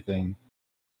at everything.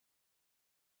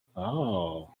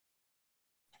 Oh.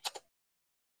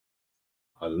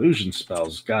 Illusion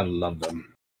spells, gotta love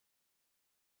them.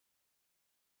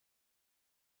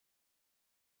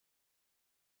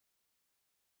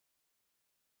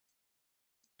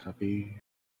 Copy.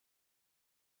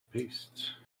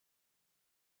 Paste.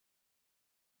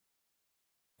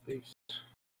 Paste.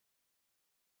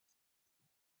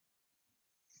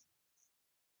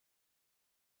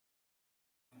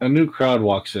 A new crowd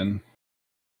walks in.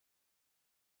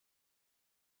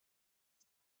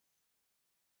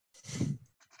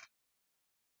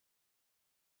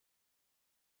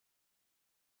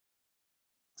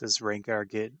 Does Rengar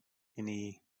get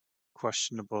any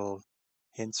questionable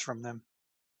hints from them?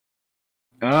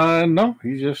 No,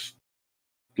 he's just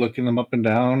looking them up and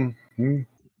down.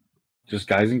 Just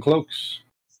guys in cloaks.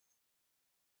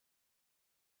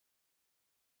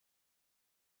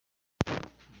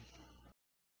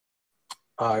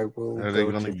 I will Are they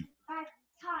go gonna?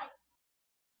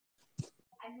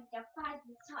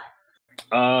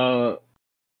 to.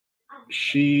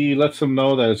 She lets them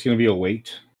know that it's going to be a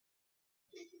wait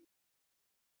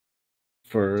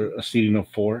for a seating of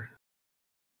 4.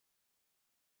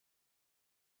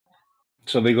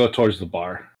 So they go towards the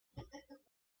bar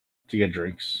to get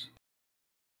drinks.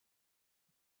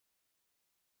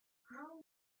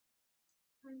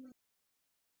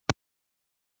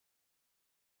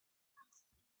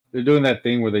 They're doing that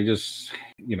thing where they just,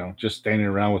 just standing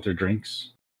around with their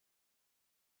drinks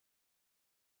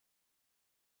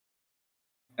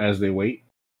as they wait.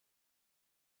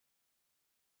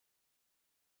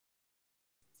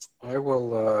 I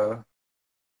will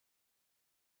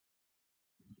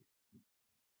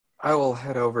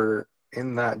head over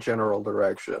in that general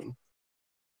direction.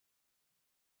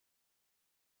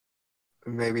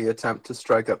 Maybe attempt to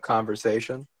strike up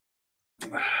conversation.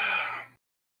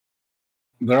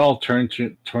 They're all turned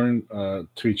to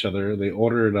each other. They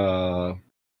ordered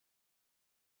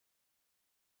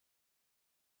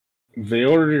They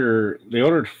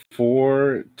ordered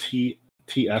 4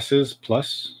 TSs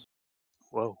plus.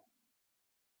 Whoa.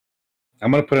 I'm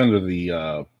gonna put it under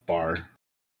the bar.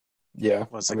 Yeah,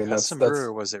 Was it custom brew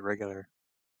or was it regular?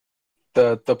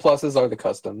 The pluses are the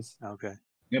customs. Okay.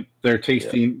 Yep, they're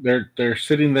tasting. Yeah. They're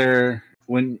sitting there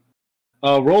when.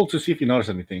 Roll to see if you notice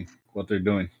anything. What they're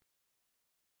doing.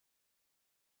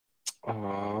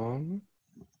 I'm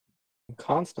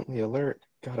constantly alert.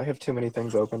 God, I have too many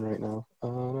things open right now.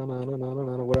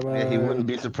 What am I? Yeah, he wouldn't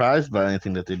be surprised by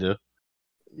anything that they do.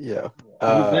 Yeah.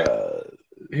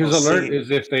 His alert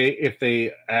is if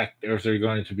they act or if they're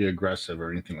going to be aggressive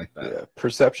or anything like that. Yeah.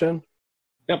 Perception?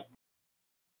 Yep.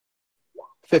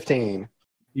 15.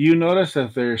 You notice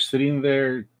that they're sitting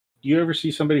there. You ever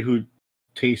see somebody who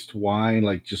tastes wine,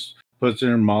 like just puts it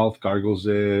in their mouth, gargles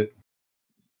it,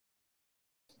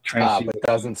 but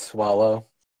doesn't swallow.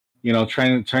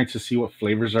 Trying to see what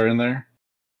flavors are in there.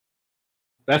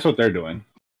 That's what they're doing.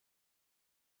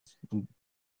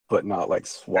 But not like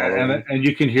swallowing. And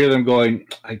you can hear them going,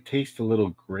 I taste a little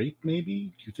grape,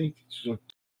 maybe? Do you think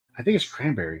I think it's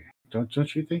cranberry.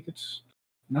 Don't you think it's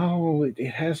No,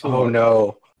 it has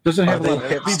no. Doesn't have a lot of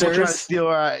people trying to steal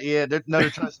they're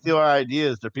trying to steal our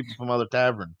ideas. They're people from other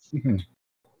taverns.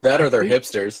 That or they're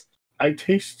hipsters. I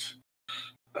taste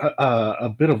a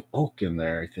bit of oak in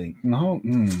there, I think. No.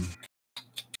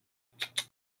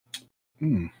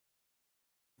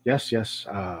 Yes. That's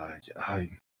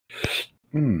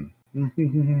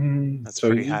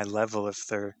pretty high level if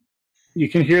they're. You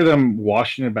can hear them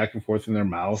washing it back and forth in their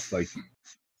mouth, like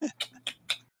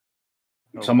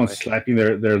someone's slapping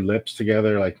their lips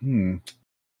together, like,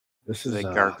 this is. They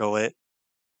gargle it.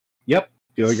 Yep.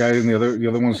 The other guy and the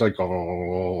other one's like,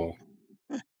 oh.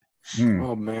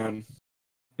 Oh man.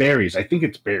 Berries. I think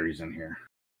it's berries in here.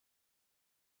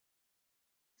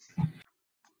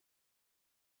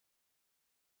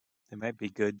 They might be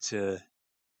good to.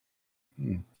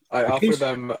 I offer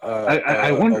them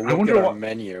I wonder at our what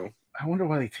menu. I wonder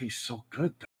why they taste so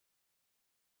good.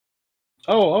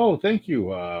 Oh, thank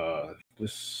you.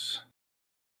 This.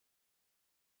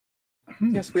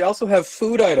 Yes, we also have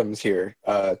food items here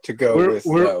to go with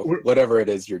whatever it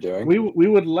is you're doing. We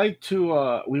would like to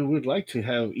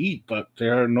have eat, but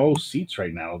there are no seats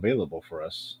right now available for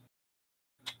us.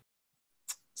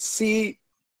 See,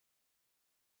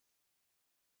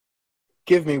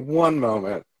 give me one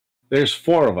moment. There's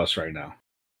 4 of us right now.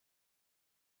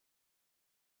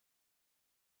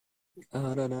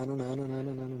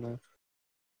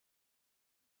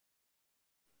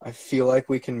 I feel like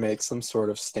we can make some sort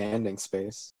of standing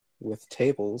space with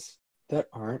tables that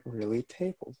aren't really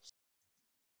tables.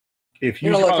 If You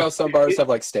you know, like draw, how some bars have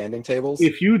like standing tables?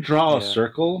 if you draw a Yeah.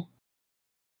 circle,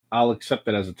 I'll accept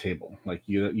it as a table. Like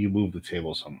you move the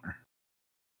table somewhere.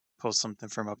 Pull something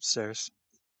from upstairs.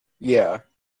 Yeah.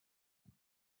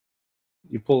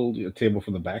 You pull a table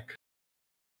from the back.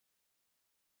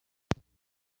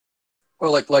 Or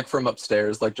like from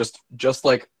upstairs, like just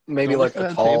like maybe Don't we like still a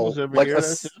have tall, tables over like here, a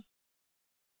that's s- it?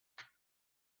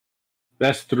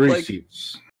 That's 3 Like-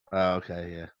 seats. Oh,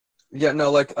 okay, yeah. yeah,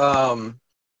 no, like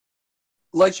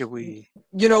Should we?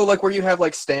 you know, like where you have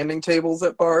like standing tables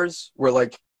at bars, where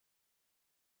like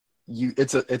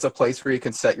it's a place where you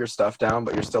can set your stuff down,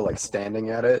 but you're still like standing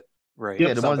at it. Right. Yep.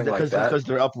 Yeah, the ones Something like that. because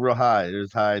they're up real high.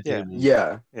 There's high Yeah. tables.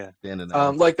 Yeah. Standing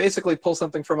there. Like basically pull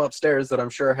something from upstairs that I'm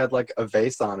sure had like a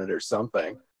vase on it or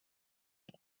something.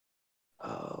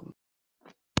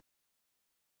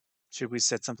 Should we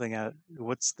set something out?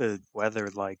 What's the weather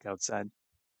like outside?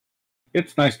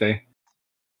 It's a nice day.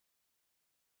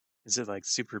 Is it like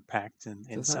super packed and Does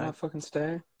that inside? not fucking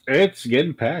stay? It's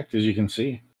getting packed, as you can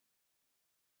see.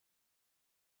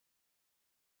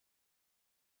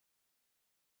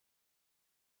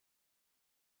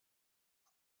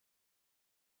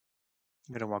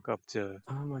 I'm gonna walk up to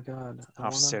Oh my god. I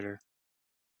wanna... Hofstadter.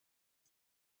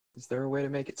 Is there a way to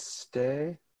make it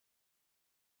stay?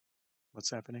 What's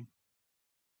happening?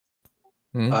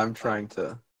 Hmm? I'm trying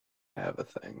to have a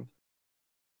thing.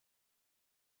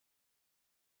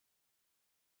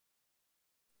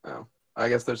 Oh, I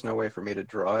guess there's no way for me to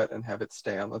draw it and have it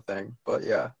stay on the thing. But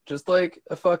yeah, just like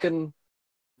a fucking...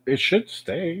 It should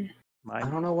stay. I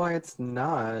Mine. don't know why it's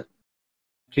not.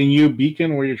 Can you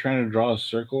beacon where you're trying to draw a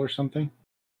circle or something?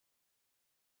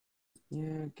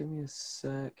 Yeah, give me a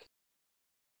sec.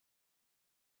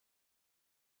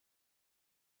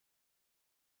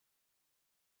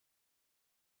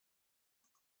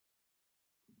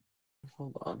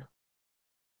 Hold on.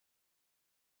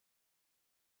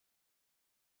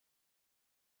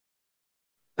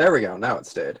 There we go. Now it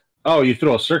stayed. Oh, you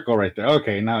threw a circle right there.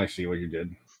 Okay, now I see what you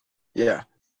did. Yeah.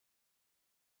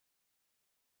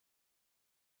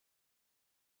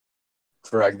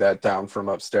 Drag that down from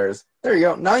upstairs. There you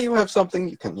go. Now you have something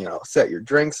you can, set your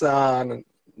drinks on,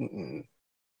 and,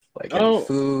 like any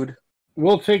food.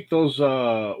 We'll take those.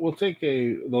 We'll take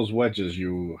those wedges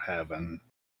you have, and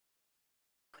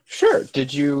Sure.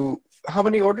 How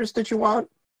many orders did you want?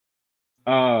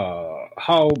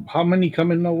 how many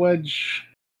come in a wedge?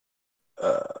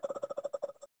 How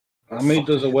many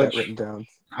does a wedge? Written down.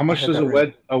 How much does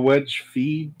a wedge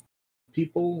feed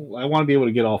people? I want to be able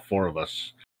to get all 4 of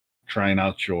us trying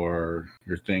out your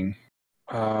thing.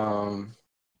 2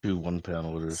 1-pound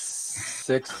orders.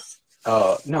 6.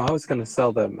 No, I was going to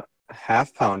sell them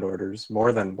half-pound orders,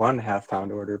 more than 1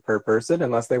 half-pound order per person,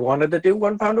 unless they wanted to do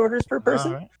 1-pound orders per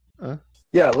person. All right.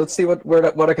 Yeah, let's see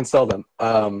what I can sell them.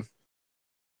 Oh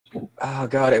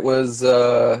god, it was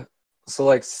so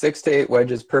like 6 to 8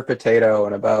 wedges per potato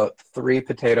and about 3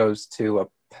 potatoes to a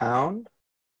pound.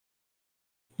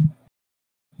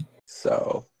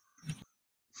 So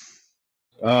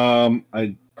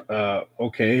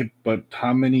okay, but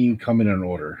how many come in an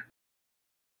order?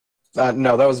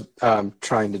 no, that was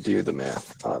trying to do the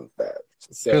math on that.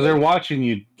 Because they're watching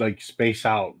you like space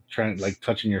out, trying like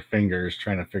touching your fingers,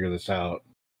 trying to figure this out.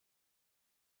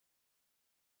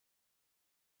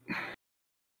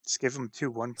 Just give them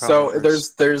 2 1-pound So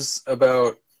orders. there's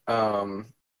about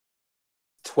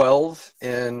 12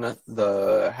 in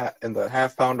the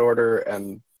half-pound order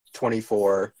and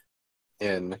 24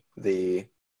 in the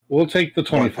We'll take the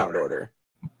 24 1-pound order.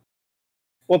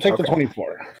 We'll take the Okay.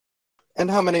 24. And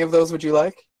how many of those would you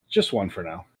like? Just 1 for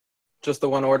now. Just the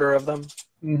 1 order of them?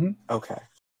 Mm-hmm. Okay.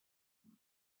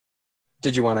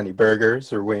 Did you want any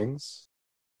burgers or wings?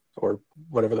 Or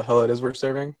whatever the hell it is we're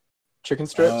serving? Chicken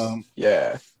strips?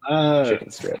 Yeah,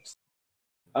 chicken strips.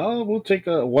 We'll take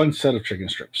 1 set of chicken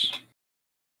strips.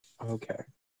 Okay.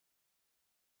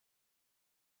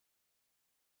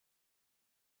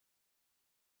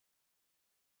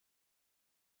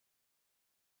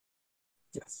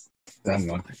 Yes. Wrong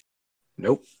one.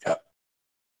 Nope. Yep.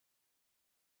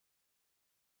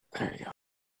 There you go.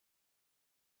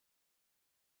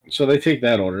 So they take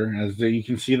that order, as you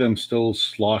can see them still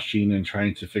sloshing and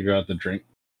trying to figure out the drink.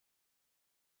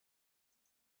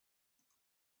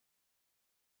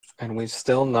 And we've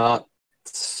still not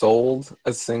sold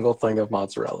a single thing of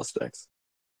mozzarella sticks.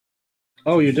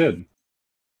 Oh, you did.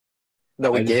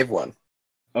 No, we gave one.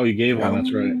 Oh, you gave one.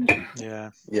 That's right. Yeah.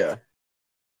 Yeah,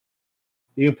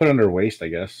 You can put it under waste, I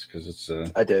guess, because it's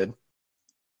I did.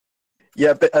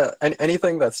 Yeah, but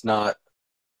anything that's not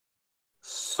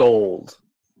sold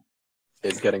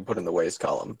is getting put in the waste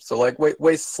column. So like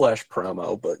waste /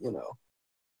 promo, but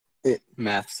it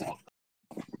maths out.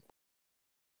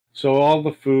 So all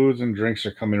the foods and drinks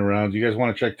are coming around. Do you guys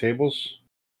want to check tables?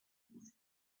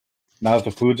 Now that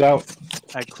the food's out?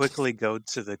 I quickly go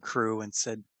to the crew and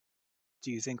said,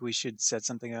 do you think we should set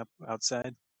something up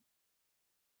outside?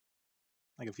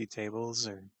 Like a few tables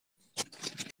or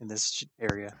in this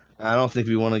area? I don't think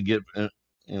we want to get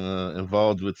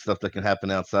involved with stuff that can happen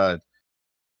outside.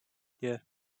 Yeah.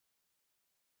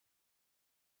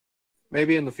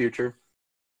 Maybe in the future.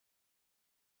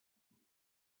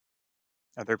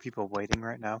 Are there people waiting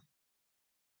right now?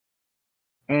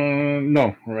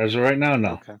 No. As of right now,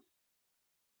 no. Okay.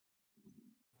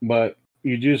 But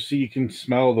you do see, you can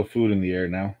smell the food in the air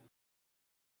now.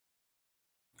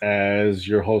 As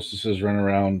your hostesses run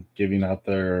around giving out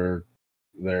their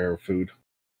food.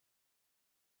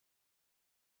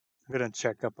 I'm going to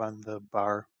check up on the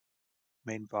bar,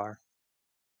 main bar.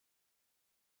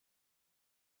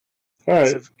 All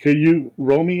right. Can you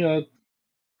roll me a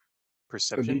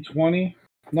Perception? D20?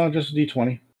 No, just a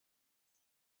D20.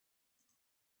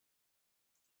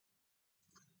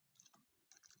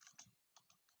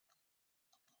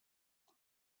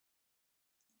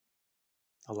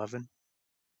 $11.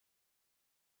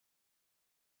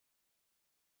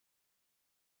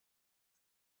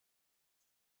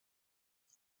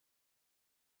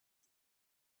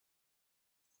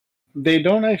 They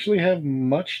don't actually have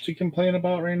much to complain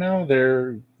about right now.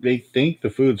 They think the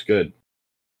food's good.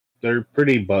 They're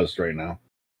pretty buzzed right now.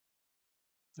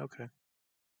 Okay.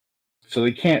 So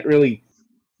they can't really.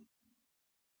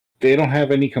 They don't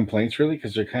have any complaints really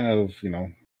because they're kind of,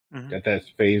 at that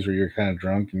phase where you're kind of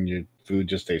drunk and your food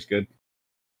just tastes good.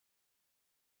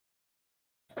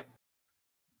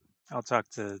 I'll talk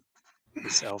to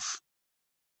this elf.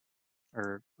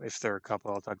 Or if they're a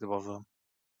couple, I'll talk to both of them.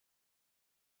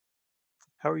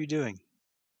 How are you doing?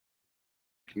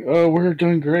 We're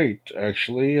doing great,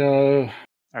 actually. Are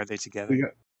they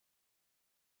together?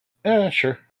 Yeah,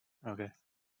 sure. Okay.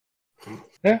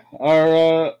 Yeah,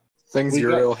 our things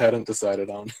Uriel hadn't decided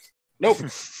on. Nope.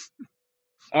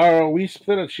 We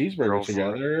split a cheeseburger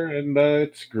together, and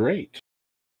it's great.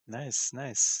 Nice.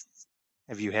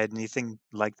 Have you had anything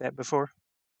like that before?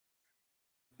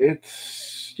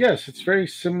 It's very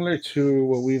similar to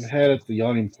what we've had at the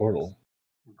Yawning Portal.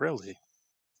 Really?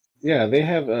 Yeah, they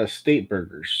have state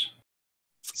burgers.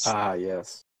 Ah,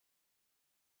 yes.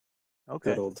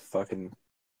 Okay. Good old fucking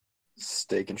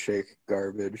steak and shake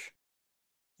garbage.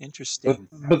 Interesting.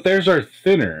 But theirs are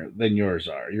thinner than yours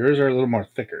are. Yours are a little more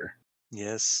thicker.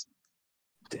 Yes.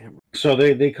 Damn. So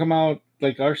they come out,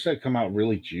 like our set come out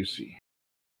really juicy.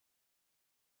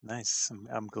 Nice.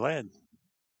 I'm glad.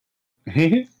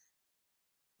 Yeah.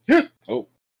 Oh.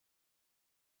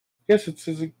 Yes, it's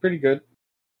pretty good.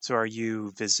 So are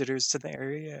you visitors to the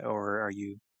area or are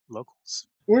you locals?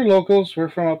 We're locals. We're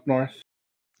from up north.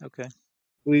 Okay.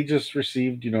 We just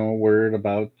received, word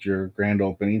about your grand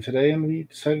opening today, and we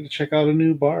decided to check out a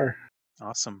new bar.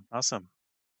 Awesome.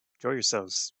 Enjoy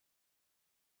yourselves.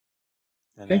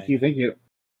 And Thank you.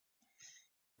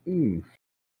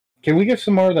 Can we get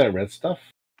some more of that red stuff?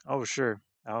 Oh, sure.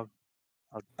 I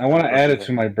want to add it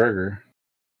to my burger.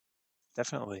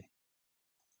 Definitely.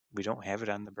 We don't have it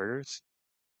on the burgers?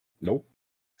 Nope.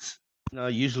 No,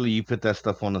 usually you put that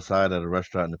stuff on the side at a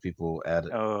restaurant and the people add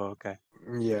it. Oh, okay.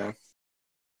 Yeah.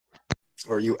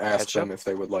 Or you ask them if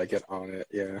they would like it on it,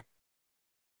 yeah.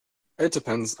 It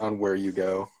depends on where you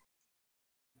go.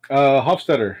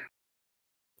 Hofstetter.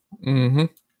 Mm-hmm.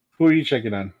 Who are you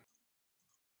checking on?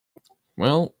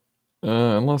 Well,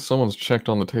 unless someone's checked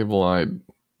on the table I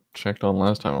checked on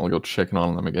last time, I'll go checking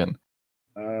on them again.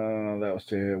 That was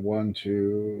 1,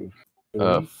 2,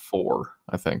 3? 4,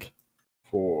 I think.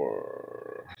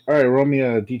 4. All right, roll me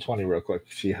a D20 real quick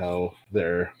to see how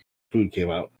their food came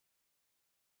out.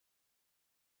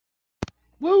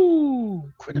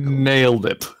 Woo! Critical. Nailed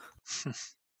it.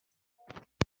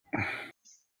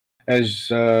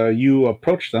 As you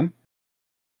approach them,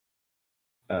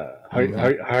 how are you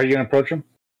going to approach them?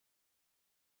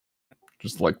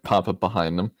 Just like pop up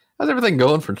behind them. How's everything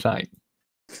going for tonight?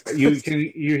 You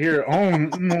hear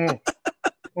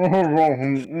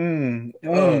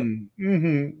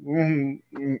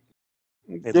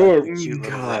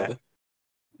God.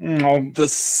 The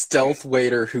stealth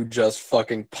waiter who just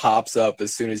fucking pops up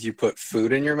as soon as you put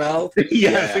food in your mouth.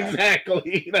 Yes,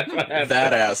 exactly. That's what happened.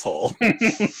 That asshole.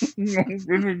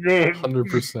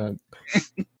 100%.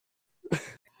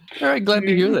 All right, glad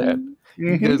to hear that.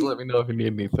 You guys let me know if you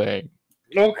need anything.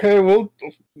 Okay, well,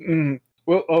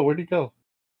 oh, where'd he go?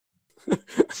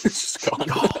 It's just gone.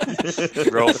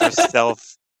 Roll for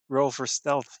stealth. Roll for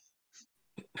stealth.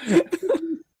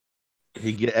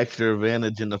 He get extra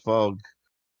advantage in the fog.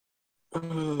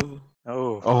 Oh,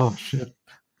 Oh shit!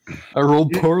 I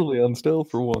rolled poorly on stealth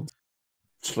for once.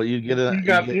 But you get an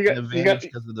advantage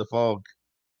because of the fog.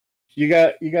 You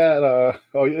got oh,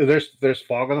 there's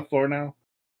fog on the floor now.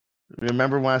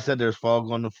 Remember when I said there's fog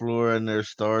on the floor and there's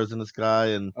stars in the sky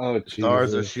and Oh, the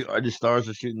stars are Jesus. the stars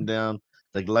are shooting down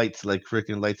like lights, like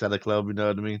freaking lights at a club. You know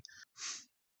what I mean?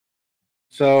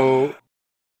 So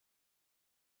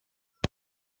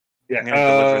yeah, I'm gonna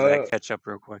deliver that catch up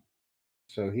real quick.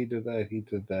 So he did that. He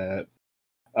did that.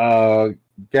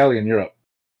 Ghaleon, you're up.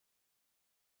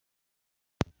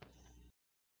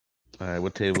 All right,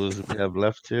 what tables do we have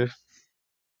left here?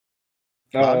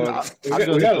 We got a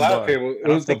lot of tables. I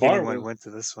don't think anyone went to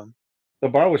this one. The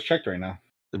bar was checked right now.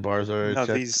 The bars are No,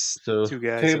 checked. these So two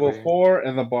guys. Table 4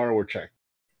 and the bar were checked.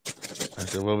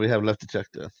 Okay, what we have left to check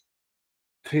then?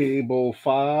 Table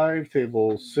 5,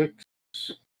 table 6.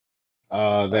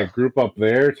 That group up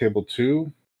there, table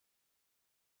 2.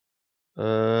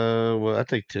 Well, I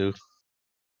take 2.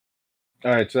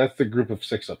 All right, so that's the group of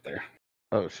 6 up there.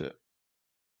 Oh shit!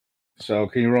 So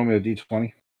can you roll me a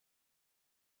d20?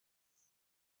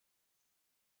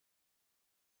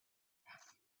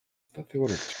 I thought they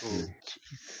ordered 2.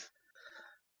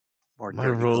 More My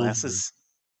dirty rolls glasses.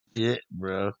 Shit,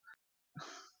 bro.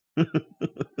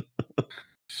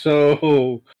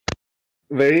 So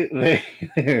they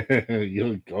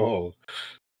you go.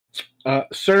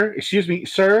 Sir, excuse me,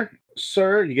 sir,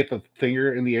 you get the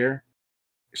finger in the air.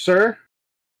 Sir?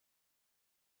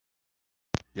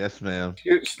 Yes, ma'am.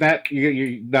 You snap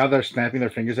you now they're snapping their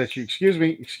fingers at you. Excuse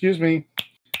me.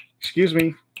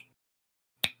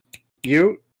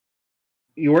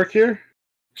 You work here?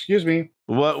 Excuse me.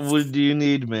 What do you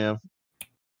need, ma'am?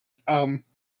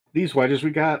 These wedges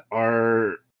we got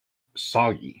are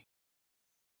soggy.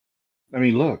 I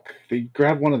mean, look, they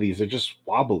grab one of these, they're just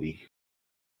wobbly.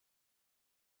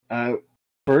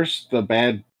 First the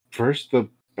bad,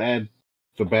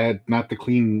 not the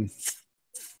clean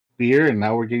beer, and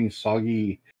now we're getting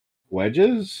soggy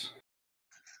wedges?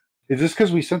 Is this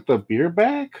because we sent the beer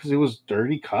back? Because it was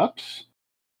dirty cups?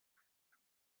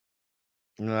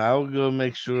 No, I'll go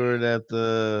make sure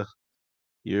that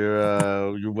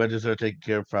your wedges are taken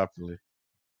care of properly.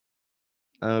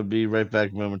 I'll be right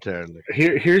back momentarily.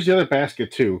 Here's the other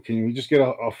basket too. Can we just get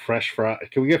a fresh fry?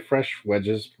 Can we get fresh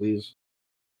wedges, please?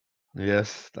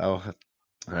 Yes, All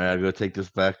right, I'll go take this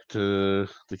back to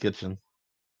the kitchen.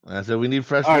 I said we need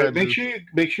fresh All right, wedges.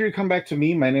 make sure you come back to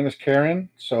me. My name is Karen.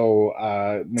 So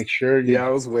make sure you I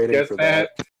was waiting for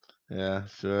that. Yeah,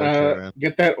 sure. Karen.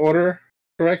 Get that order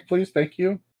correct, please. Thank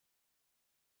you.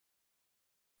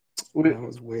 I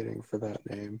was waiting for that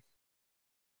name.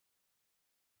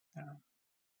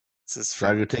 So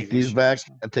I go take these back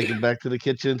and take them back to the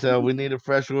kitchen. Tell we need a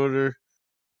fresh order.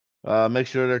 Make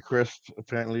sure they're crisp.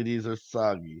 Apparently these are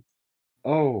soggy.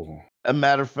 Oh. A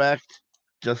matter of fact,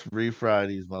 just refry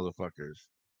these motherfuckers.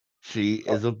 She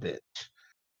is a bitch.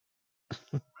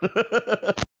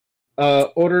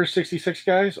 Order 66,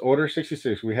 guys. Order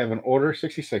 66. We have an order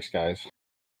 66, guys.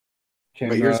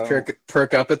 My ears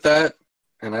perk up at that,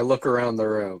 and I look around the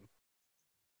room.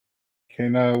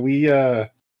 Can we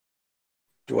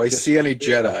do I see any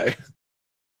Jedi?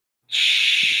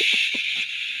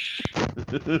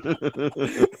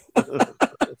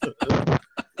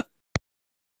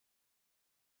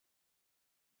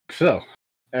 So,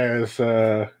 as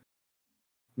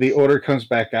the order comes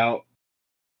back out,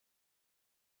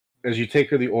 as you take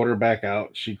her the order back out,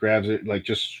 she grabs it, like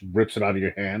just rips it out of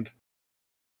your hand.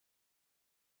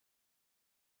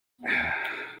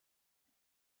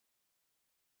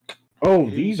 Oh,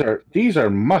 these are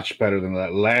much better than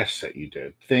that last set you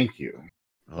did. Thank you.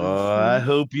 I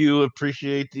hope you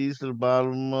appreciate these to the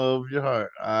bottom of your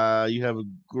heart. You have a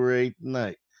great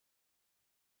night.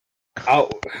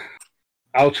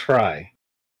 I'll try.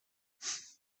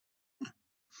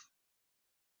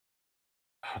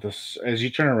 As you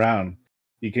turn around,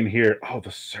 you can hear,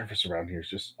 the service around here is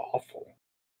just awful.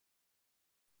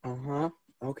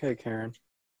 Okay, Karen.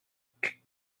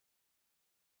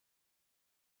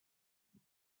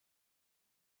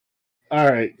 All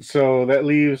right, so that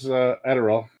leaves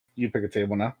Ardorel. You pick a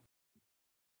table now.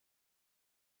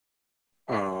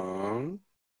 All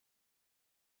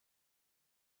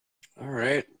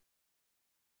right.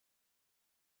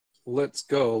 Let's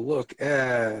go look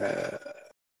at.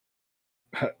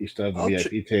 You still have the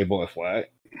VIP table, FYI.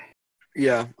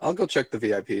 Yeah, I'll go check the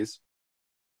VIPs.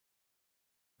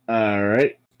 All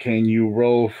right. Can you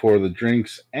roll for the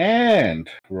drinks and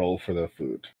roll for the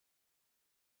food?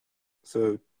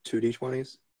 So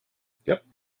 2d20s? Yep.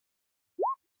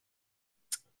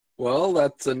 Well,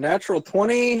 that's a natural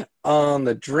 20 on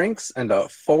the drinks and a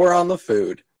 4 on the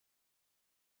food.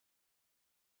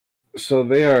 So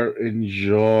they are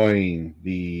enjoying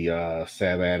the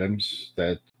Sam Adams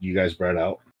that you guys brought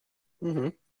out. Mm-hmm.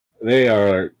 They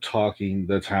are talking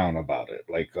the town about it.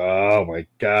 Like, oh my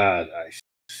god, I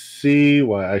see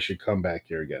why I should come back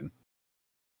here again.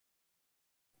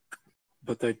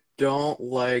 But they don't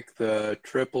like the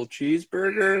triple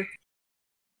cheeseburger.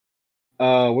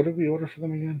 What did we order for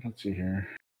them again? Let's see here.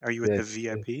 Are you with Yeah, the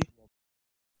VIP?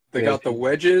 They Yeah, got the two.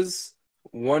 wedges,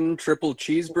 1 triple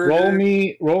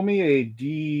cheeseburger. Roll me a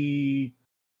D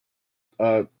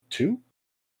 2.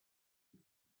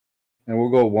 And we'll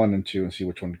go 1 and 2 and see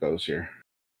which one goes here.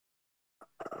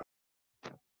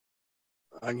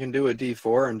 I can do a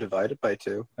D4 and divide it by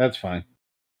 2. That's fine.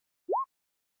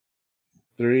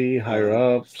 3 higher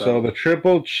up. So the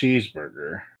triple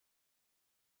cheeseburger.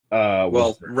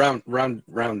 Well,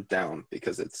 round down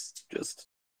because it's just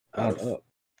Round up.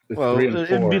 It's Well, 3 and it'd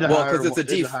be 4. the Well, higher 'cause it's a one- it'd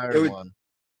be D- the higher it would- one.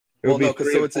 well, be no, because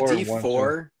 3 so and it's a 4 and 1, 2.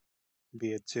 D4.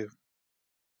 Be a 2.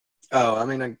 Oh, I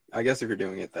mean, I guess if you're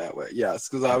doing it that way, yes.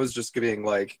 Because I was just being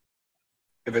like,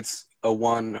 if it's a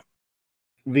 1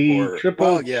 The or triple,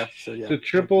 well, yeah, so yeah, the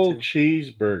triple 1 and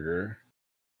cheeseburger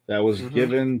that was Mhm.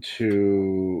 given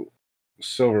to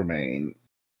Silvermane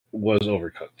was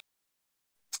overcooked.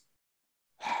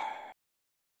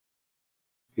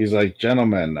 He's like,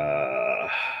 gentlemen,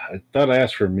 I thought I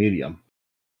asked for medium.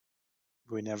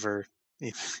 We never.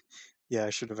 Yeah, I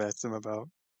should have asked them about.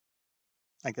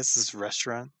 I guess this is a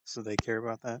restaurant, so they care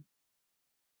about that.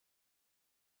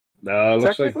 No,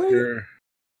 looks like Technically-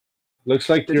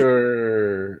 Did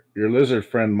your lizard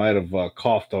friend might have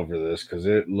coughed over this because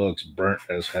it looks burnt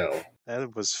as hell.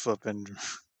 That was flipping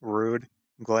rude.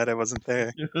 I'm glad I wasn't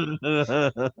there.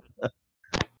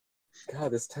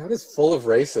 God, this town is full of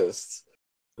racists.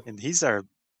 And he's our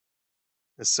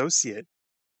associate.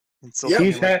 Insulting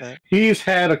He's him like had that. he's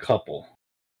had a couple.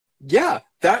 Yeah,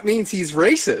 that means he's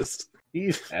racist.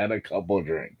 He's had a couple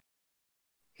drinks.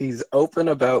 He's open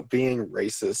about being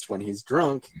racist when he's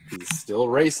drunk. He's still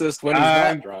racist when he's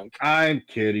not drunk. I'm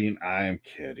kidding.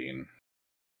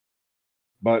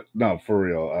 But no, for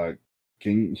real.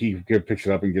 He picks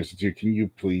it up and gives it to you? Can you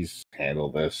please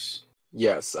handle this?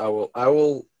 Yes, I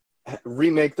will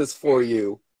remake this for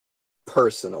you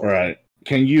personally. All right.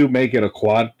 Can you make it a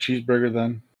quad cheeseburger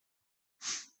then?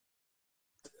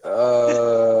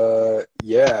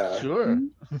 Yeah. Sure.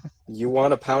 You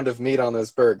want a pound of meat on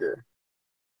this burger?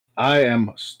 I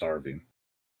am starving.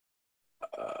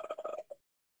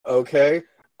 Okay.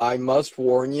 I must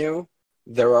warn you,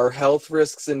 there are health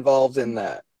risks involved in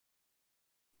that.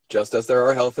 Just as there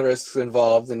are health risks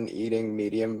involved in eating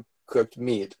medium cooked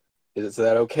meat. Is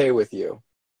that okay with you?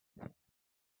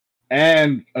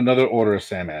 And another order of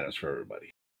Sam Adams for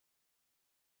everybody.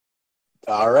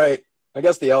 All right. I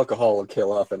guess the alcohol will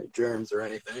kill off any germs or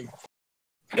anything.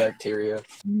 Bacteria.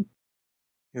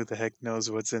 Who the heck knows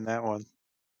what's in that one?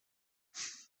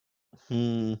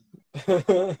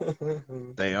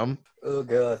 Damn. Oh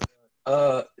god.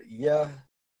 Yeah.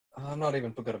 I'm not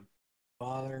even gonna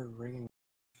bother ringing.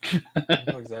 I don't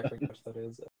know exactly how much that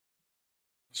is.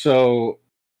 So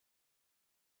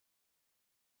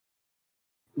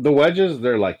the wedges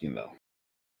they're liking though.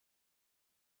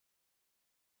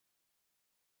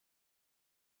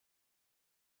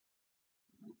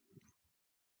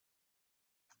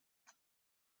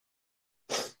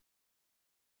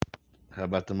 How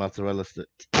about the mozzarella stick?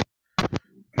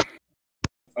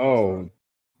 Oh,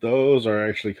 those are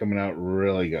actually coming out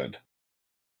really good.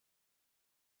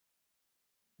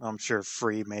 I'm sure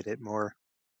Free made it more.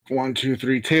 1, 2,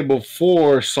 3. Table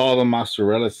 4 saw the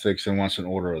mozzarella sticks and wants an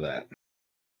order of that.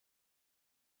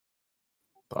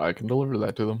 I can deliver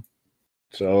that to them.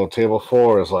 So table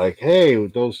 4 is like, hey,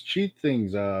 those cheat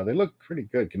things, they look pretty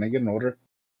good. Can I get an order?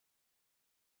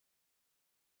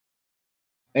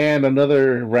 And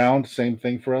another round, same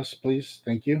thing for us, please.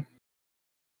 Thank you.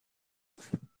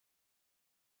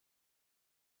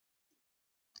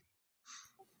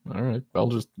 All right. I'll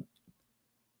just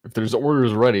if there's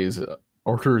orders ready,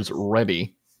 I'll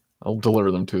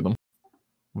deliver them to them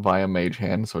via Mage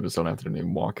Hand, so I just don't have to do any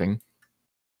walking.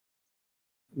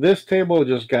 This table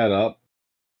just got up.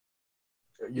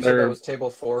 You said that was table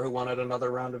 4 who wanted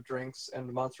another round of drinks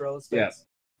and mozzarella sticks? Yeah.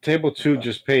 Table 2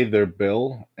 just paid their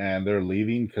bill and they're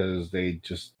leaving because they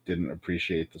just didn't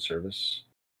appreciate the service.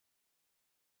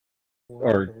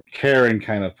 Or Karen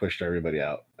kind of pushed everybody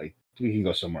out. Like, we can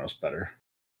go somewhere else better.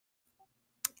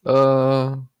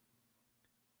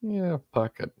 Yeah,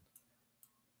 pocket.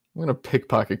 I'm gonna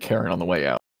pickpocket Karen on the way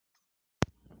out.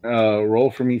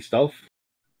 Roll for me stealth.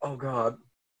 Oh God.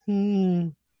 Hmm.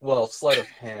 Well, sleight of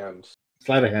hand,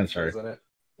 Sleight of hand, sorry. isn't it?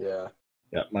 Yeah.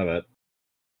 Yeah, my bad.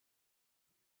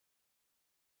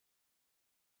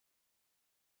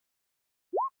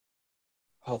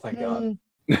 Oh, thank God.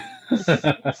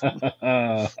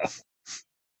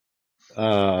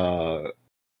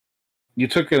 You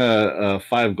took a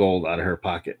 5 gold out of her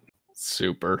pocket.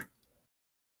 Super.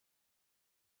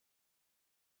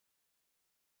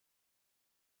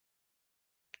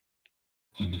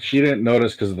 She didn't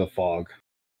notice because of the fog.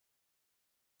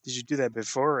 Did you do that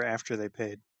before or after they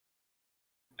paid?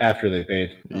 After they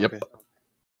paid. Yep. Okay.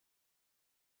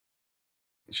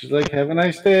 She's like, "Have a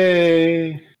nice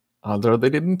day." Although they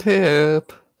didn't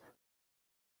tip.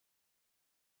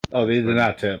 Oh, they did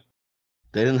not tip.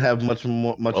 They didn't have much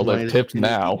Well, money they've to tipped eat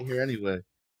now. here anyway.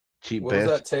 Cheap What was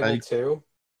that, bastards. table 2?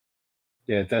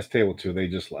 Yeah, that's table 2. They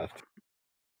just left.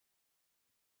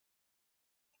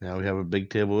 Now we have a big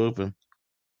table open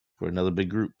for another big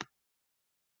group.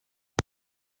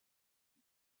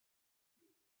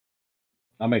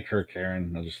 I'll make her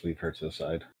Karen. I'll just leave her to the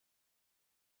side.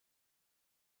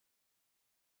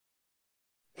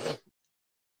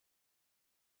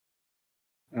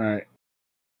 All right.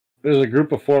 There's a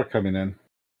group of 4 coming in.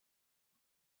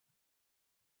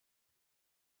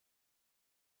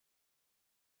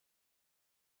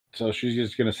 So she's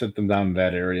just going to sit them down in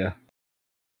that area.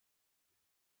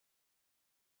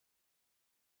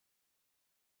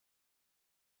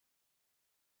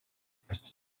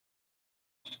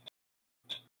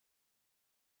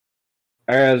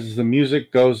 As the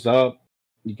music goes up,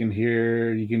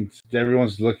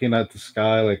 everyone's looking at the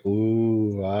sky like,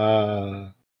 ooh,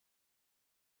 ah.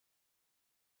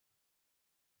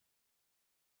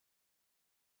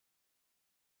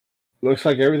 Looks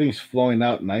like everything's flowing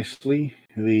out nicely.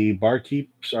 The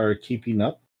barkeeps are keeping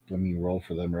up. Let me roll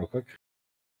for them real quick.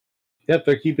 Yep,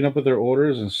 they're keeping up with their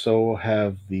orders, and so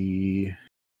have the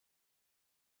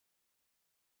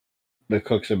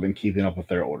cooks have been keeping up with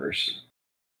their orders.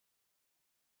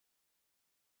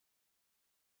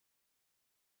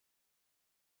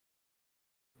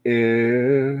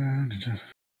 And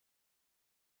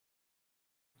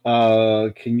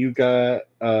can you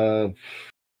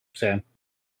Sam?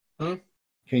 Hmm?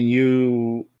 Can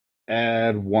you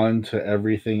add 1 to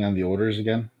everything on the orders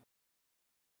again?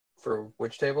 For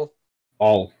which table?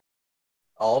 All.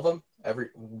 All of them?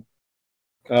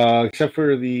 Except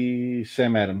for the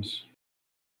Sam Adams.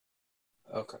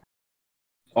 Okay.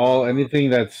 Anything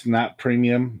that's not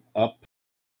premium up.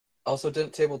 Also,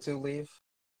 didn't table 2 leave?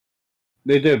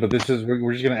 They did, but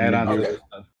we're just gonna add on to Okay. it.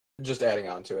 Just adding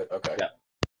on to it. Okay. Yeah.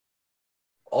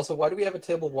 Also, why do we have a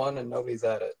table 1 and nobody's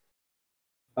at it?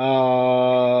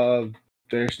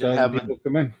 They're starting people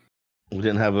come in. We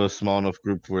didn't have a small enough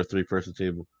group for a 3-person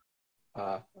table.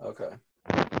 Okay.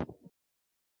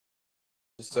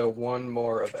 So 1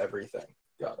 more of everything.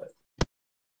 Got it.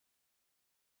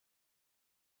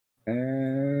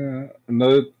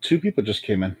 Another 2 people just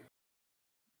came in.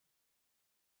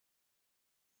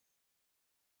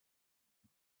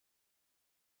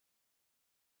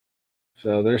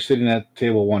 So they're sitting at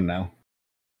table 1 now.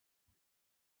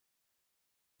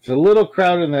 It's a little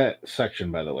crowded in that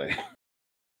section, by the way.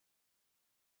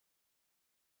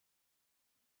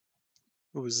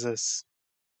 Who was this?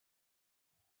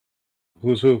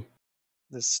 Who's who?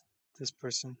 This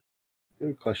person?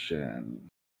 Good question.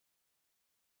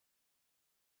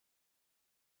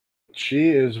 She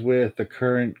is with the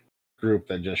current group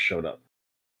that just showed up.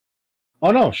 Oh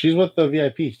no, she's with the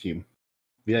VIP team.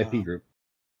 VIP group.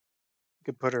 You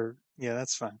could put her. Yeah,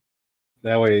 that's fine.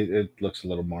 That way it looks a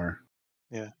little more.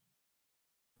 Yeah.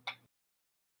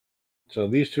 So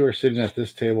these 2 are sitting at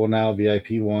this table now.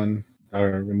 VIP 1,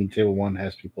 table 1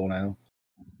 has people now.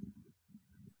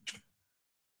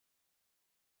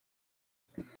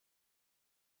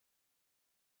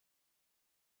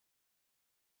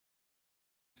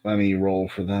 Let me roll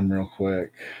for them real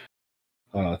quick.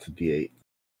 Oh no, it's a D8.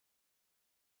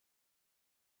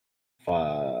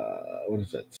 5. What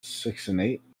is that? 6 and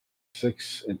 8.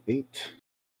 6 and 8.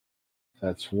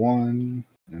 That's 1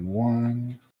 and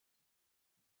 1.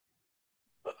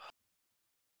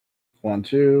 1,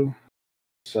 2.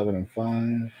 7 and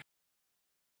 5.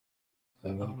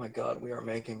 7. Oh my God, we are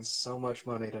making so much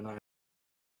money tonight.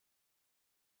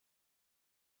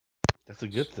 That's a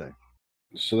good thing.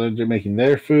 So they're making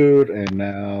their food, and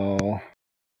now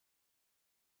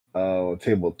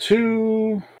table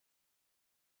 2.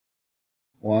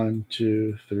 1,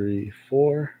 2, 3,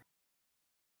 4.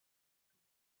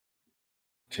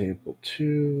 Table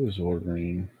 2 is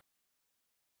ordering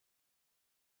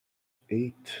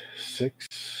 8,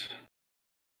 6.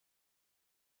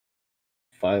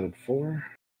 5 and 4.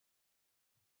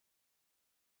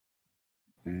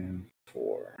 And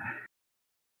 4.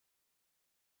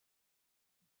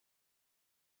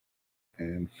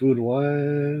 And food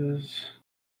wise,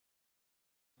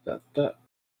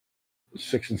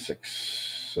 6 and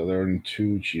 6. So they're in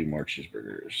 2 more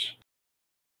cheeseburgers.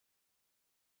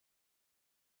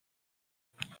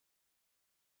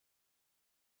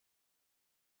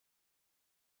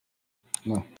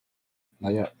 No,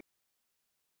 not yet.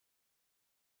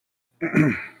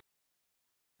 All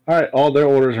right, all their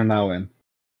orders are now in.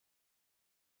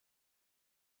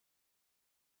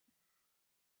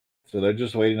 So they're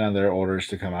just waiting on their orders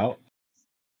to come out.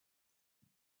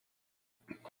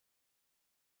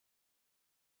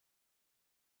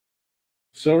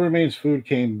 Silvermane's food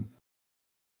came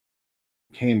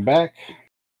back,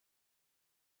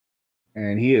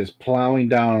 and he is plowing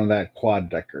down on that quad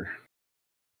decker.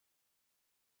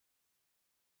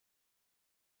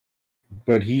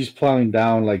 But he's plowing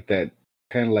down like that,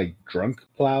 kind of like drunk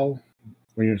plow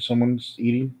when someone's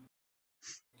eating.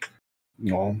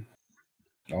 No.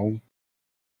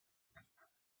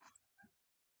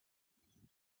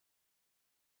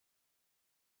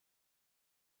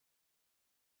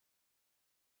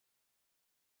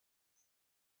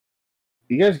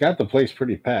 You guys got the place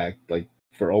pretty packed, like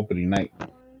for opening night.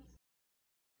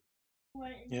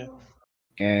 Yeah.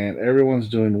 And everyone's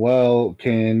doing well.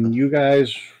 Can you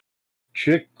guys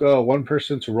pick one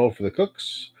person to roll for the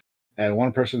cooks and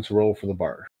one person to roll for the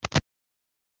bar?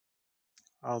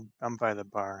 I'm by the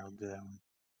bar. I'll do that one.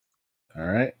 All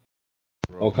right.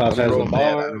 I've O'Koss been has the rolling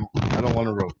bad. bar. I don't want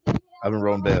to roll. I've been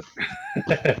rolling bad.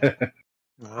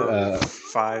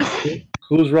 5.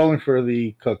 Who's rolling for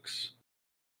the cooks?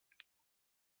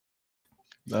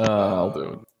 I'll do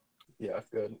it. Yeah,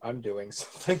 good. I'm doing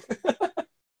something.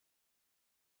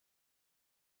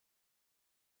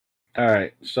 All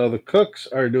right. So the cooks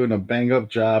are doing a bang up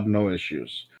job, no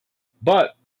issues.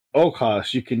 But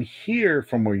O'Koss, you can hear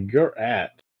from where you're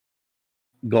at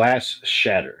glass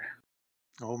shatter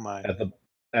Oh my.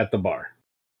 at the bar.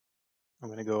 I'm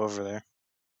gonna go over there.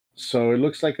 So it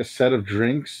looks like a set of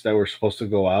drinks that were supposed to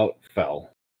go out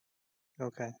fell.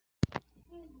 Okay.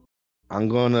 I'm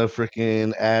gonna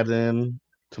freaking add in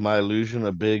to my illusion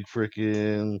a big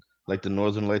freaking like the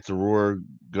Northern Lights aurora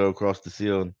go across the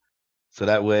ceiling, so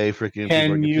that way freaking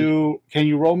people Can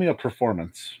you roll me a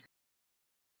performance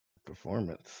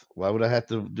performance. Why would I have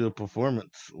to do a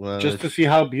performance? Well, just to see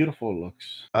how beautiful it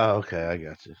looks? Oh, okay, I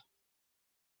got you.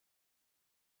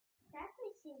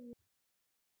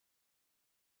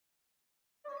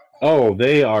 Oh,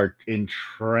 they are in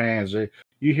trance.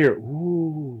 You hear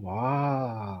ooh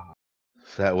ah.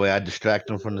 So that way I distract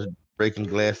them from the breaking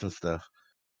glass and stuff.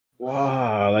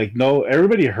 Wow, like no,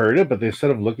 everybody heard it, but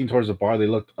instead of looking towards the bar, they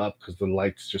looked up because the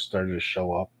lights just started to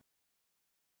show up,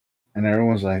 and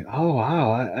everyone's like, "Oh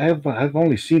wow, I've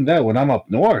only seen that when I'm up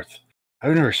north.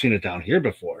 I've never seen it down here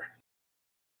before."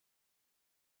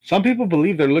 Some people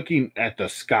believe they're looking at the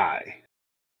sky.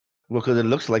 Well, because it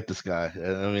looks like the sky.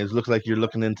 I mean, it looks like you're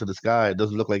looking into the sky. It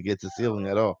doesn't look like it's a ceiling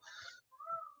at all.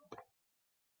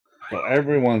 So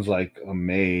everyone's like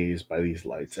amazed by these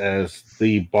lights as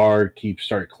the bar keeps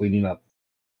start cleaning up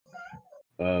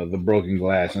the broken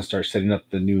glass and start setting up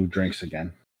the new drinks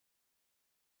again.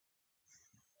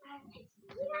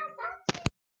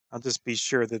 I'll just be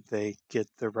sure that they get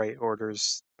the right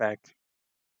orders back.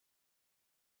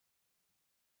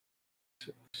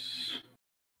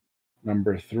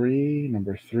 Number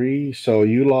three. So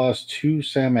you lost 2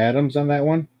 Sam Adams on that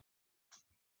one.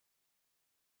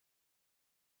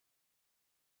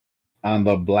 On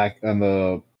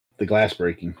the glass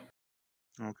breaking.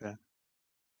 Okay.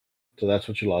 So that's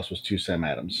what you lost was 2 Sam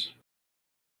Adams.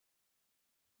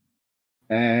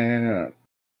 And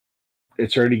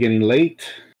it's already getting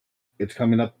late. It's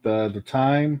coming up the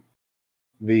time.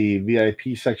 The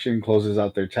VIP section closes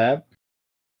out their tab.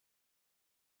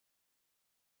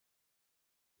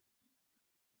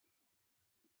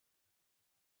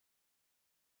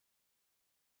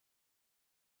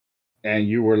 And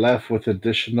you were left with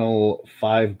additional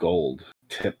 5 gold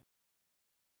tip.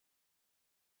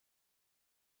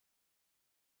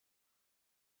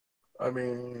 I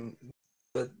mean,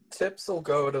 the tips will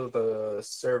go to the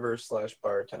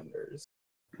server/bartenders.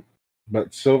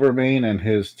 But Silvermane and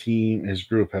his team, his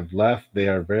group have left. They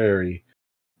are very,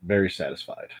 very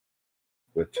satisfied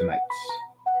with tonight's.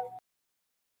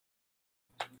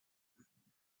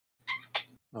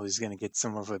 Well, he's gonna get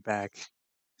some of it back.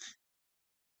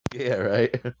 Yeah,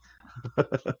 right.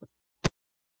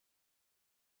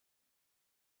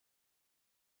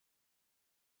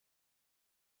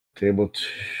 Table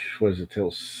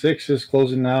 6 is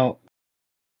closing out.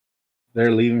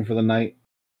 They're leaving for the night.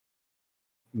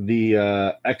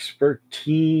 The expert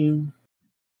team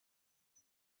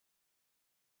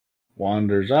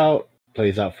wanders out,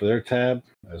 plays out for their tab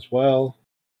as well.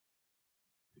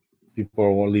 People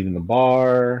are leaving the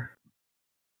bar.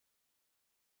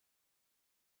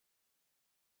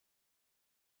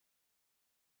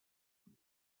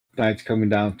 Night's coming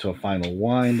down to a final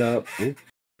wind up. Oop,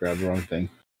 grabbed the wrong thing.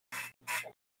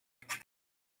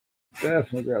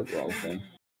 Definitely grabbed the wrong thing.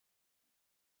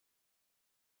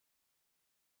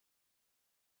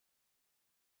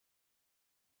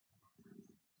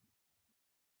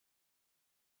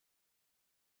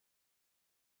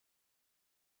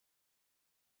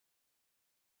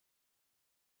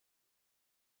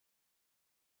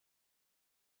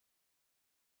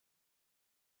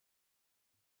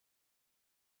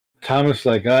 Thomas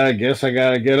like, I guess I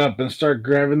gotta get up and start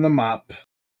grabbing the mop.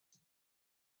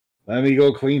 Let me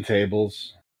go clean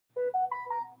tables.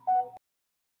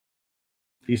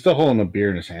 He's still holding a beer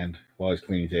in his hand while he's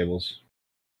cleaning tables.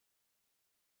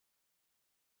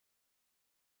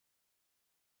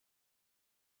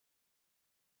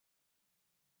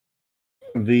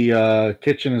 The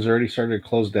kitchen has already started to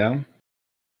close down.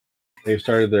 They've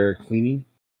started their cleaning.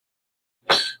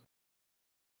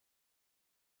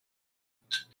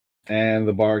 And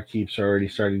the barkeeps are already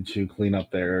starting to clean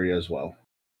up their area as well.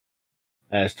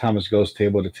 As Thomas goes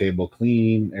table to table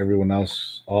cleaning, everyone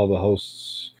else, all the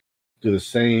hosts, do the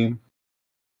same.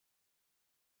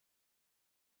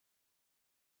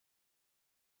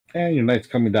 And your night's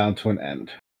coming down to an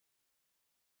end.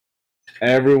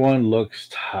 Everyone looks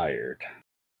tired.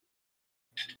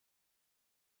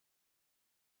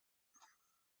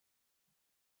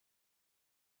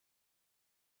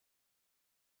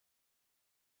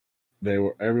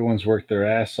 Everyone's worked their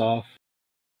ass off.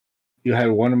 You had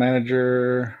one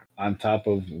manager on top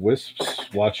of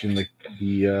Wisps watching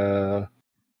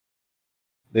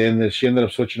then she ended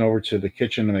up switching over to the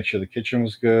kitchen to make sure the kitchen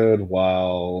was good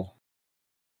while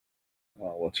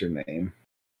what's her name?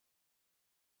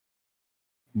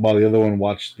 While the other one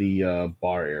watched the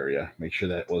bar area, make sure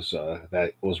that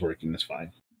was working just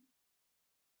fine.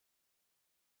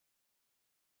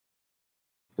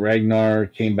 Ragnar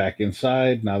came back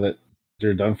inside now that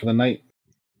they're done for the night.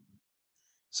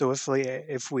 So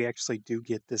if we actually do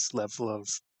get this level of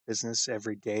business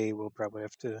every day, we'll probably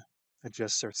have to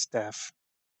adjust our staff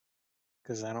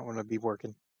because I don't want to be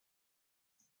working.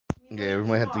 Yeah, we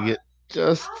might have to get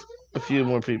just a few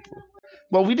more people.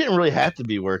 Well, we didn't really have to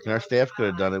be working. Our staff could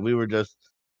have done it. We were just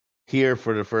here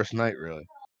for the first night, really.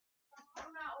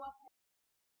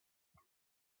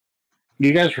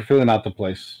 You guys were filling out the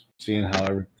place, seeing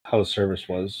how the service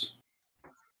was.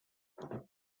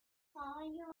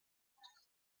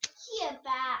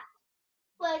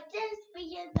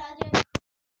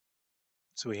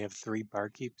 So we have 3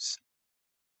 barkeeps.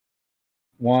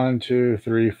 1, 2,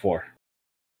 3, 4.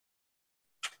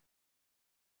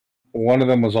 One of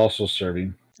them was also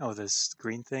serving. Oh, this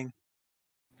green thing?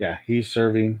 Yeah, he's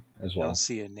serving as I well. don't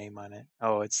see a name on it.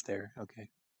 Oh, it's there. Okay.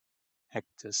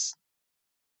 Hectus.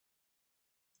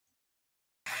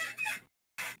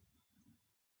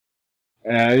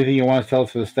 Anything you want to tell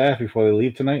to the staff before they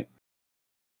leave tonight?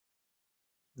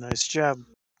 Nice job.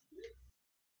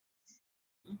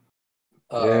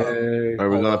 Yay. Are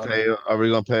we Hold gonna on. pay? Are we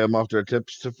gonna pay them off their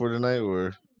tips for tonight,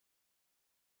 or?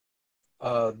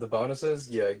 The bonuses?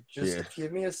 Yeah, just Yeah.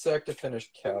 give me a sec to finish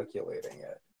calculating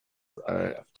it. I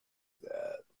Alright. have to do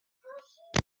that.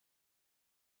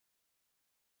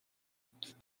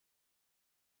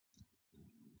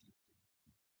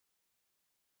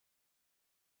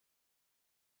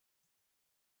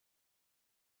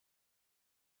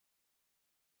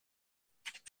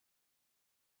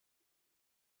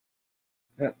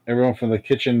 Yeah, everyone from the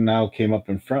kitchen now came up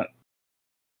in front.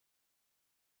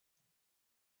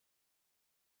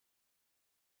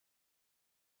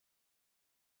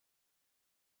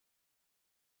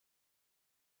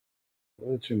 What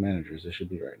are the 2 managers? They should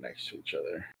be right next to each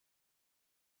other.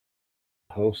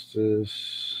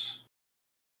 Hostess.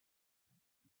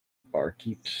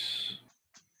 Barkeeps.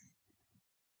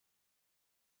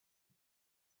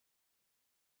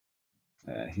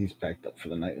 He's packed up for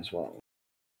the night as well.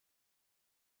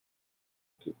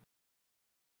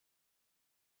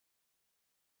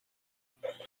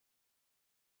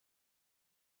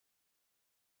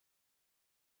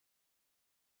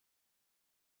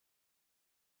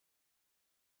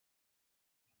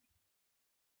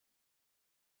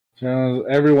 So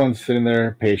everyone's sitting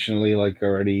there patiently, like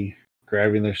already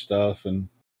grabbing their stuff, and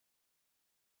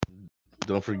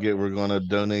Don't forget, we're gonna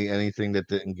donate anything that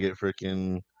didn't get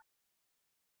freaking,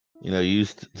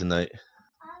 used tonight.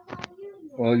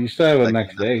 Well, you still have the like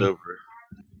next day. leftover.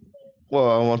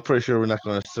 Well, I'm pretty sure we're not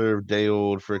going to serve day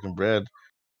old freaking bread.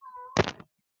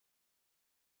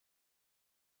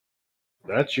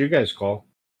 That's your guys' call.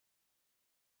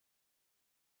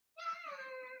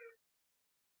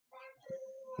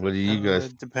 What do you guys?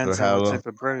 It depends or on how what long? type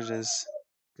of bread it is.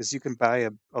 Because you can buy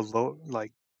a low,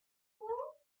 like,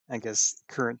 I guess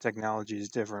current technology is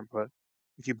different, but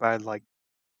if you buy like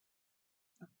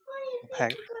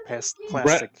past Bread,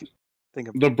 plastic thing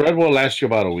of, the bread will last you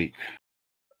about a week,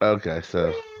 Okay,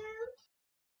 so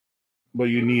but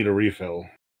you need a refill.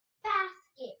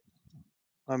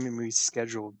 I mean, we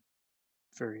scheduled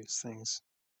various things.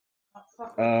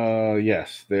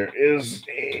 Yes, there is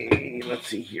a. Let's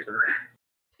see here.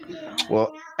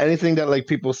 well, anything that like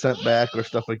people sent back or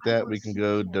stuff like that, we can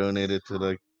go donate it to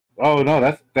like. Oh no,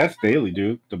 that's daily,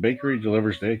 dude. The bakery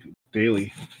delivers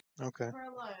daily. Okay.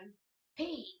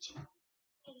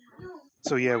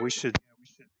 So yeah, we should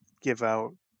give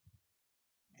out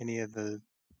any of the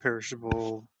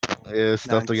perishable Yeah,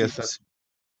 stuff that gets sent. non-keeps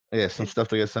Yeah, some stuff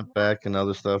that gets sent back and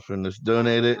other stuff, and just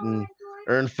donate it and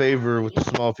earn favor with the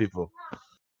small people.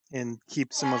 and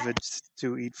keep some of it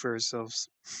to eat for ourselves.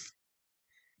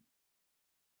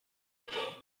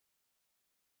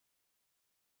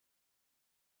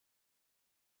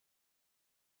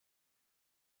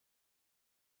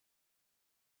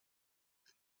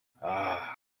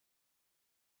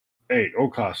 Hey,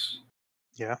 O'Koss.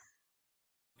 Yeah.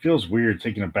 Feels weird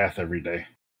taking a bath every day.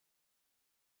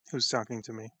 Who's talking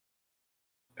to me?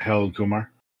 Hell,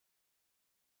 Kumar.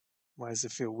 Why does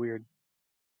it feel weird?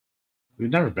 We've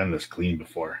never been this clean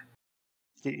before.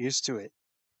 Get used to it.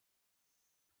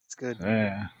 It's good.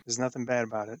 Yeah. There's nothing bad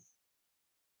about it.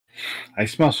 I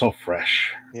smell so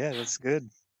fresh. Yeah, that's good.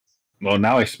 Well,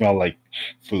 now I smell like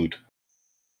food.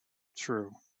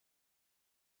 True.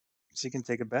 So you can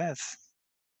take a bath.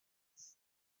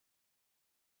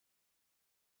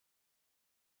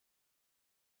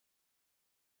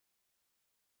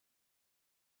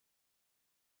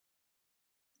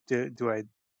 Do I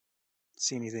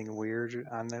see anything weird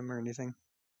on them or anything?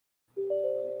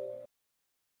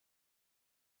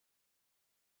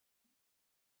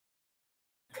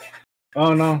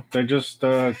 Oh no, they're just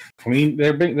clean.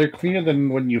 They're cleaner than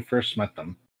when you first met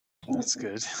them. That's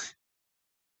good.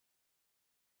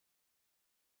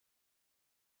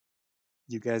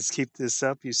 You guys keep this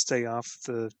up. You stay off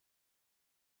the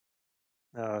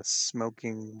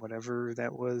smoking whatever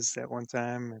that was that one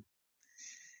time. And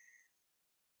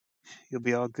you'll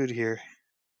be all good here.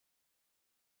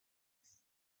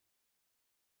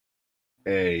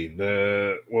 Hey,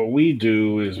 what we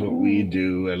do is what we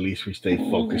do. At least we stay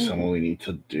focused on what we need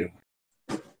to do.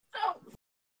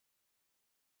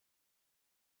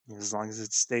 As long as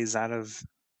it stays out of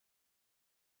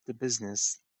the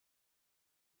business,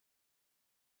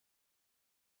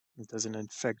 it doesn't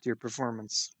affect your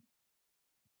performance.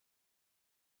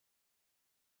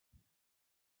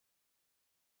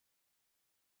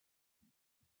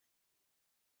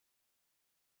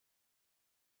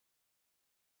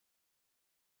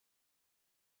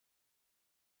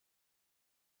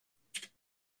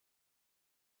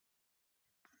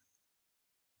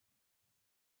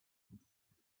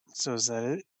 So is that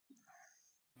it?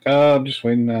 I'm just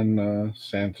waiting on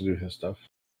Sam to do his stuff.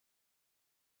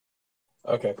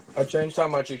 Okay. I changed how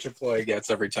much each employee gets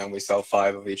every time we sell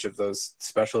 5 of each of those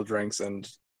special drinks and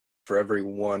for every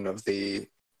 1 of the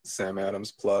Sam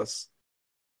Adams Plus.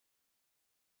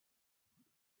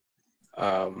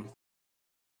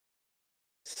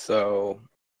 So,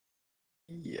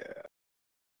 yeah.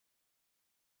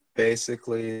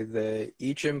 Basically,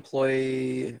 each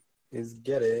employee is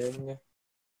getting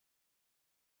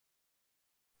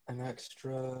an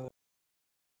extra...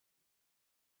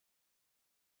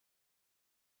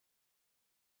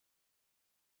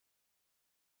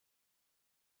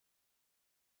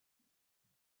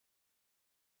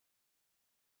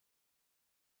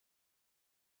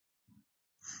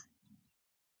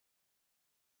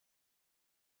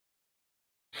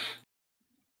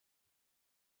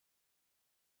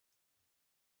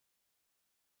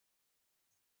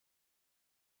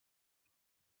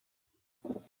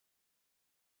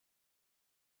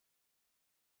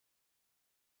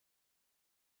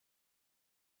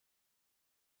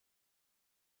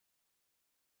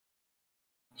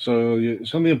 So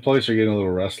some of the employees are getting a little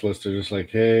restless. They're just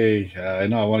like, "Hey, I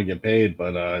know I want to get paid,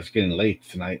 but it's getting late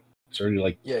tonight. It's already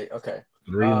like Yeah, okay.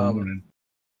 3 in the morning."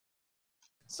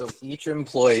 So each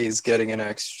employee is getting an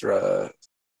extra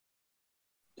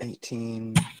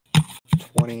 18,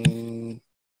 20,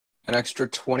 an extra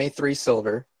 23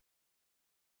 silver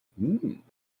Mm.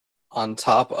 on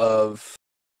top of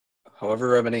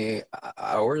however many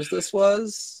hours this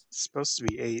was. It's supposed to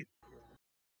be 8.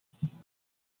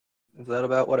 Is that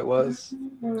about what it was?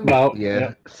 Well,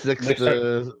 Yeah, 6 They start-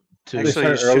 to 2. They Actually,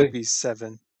 start it should early. be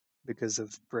 7 because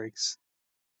of breaks.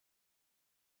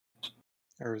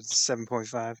 Or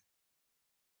 7.5.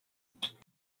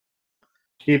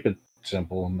 Keep it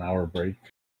simple, an hour break.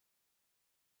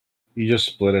 You just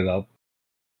split it up.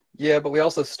 Yeah, but we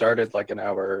also started like an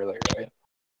hour earlier, right?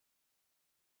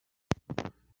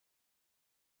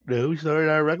 No, we started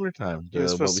our regular time. It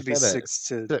was But supposed we to be said that 6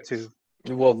 to 6.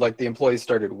 2. Well, like the employees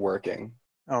started working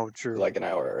Oh, true. like an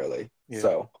hour early. Yeah.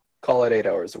 So call it 8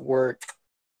 hours of work.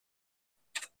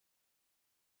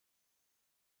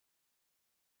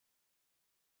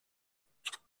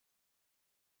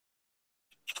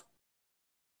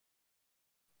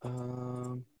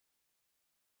 Um,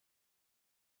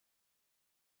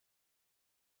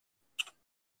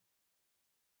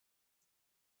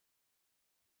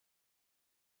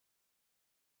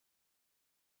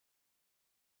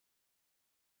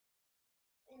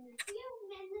 In a few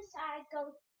minutes, I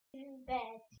go to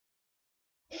bed.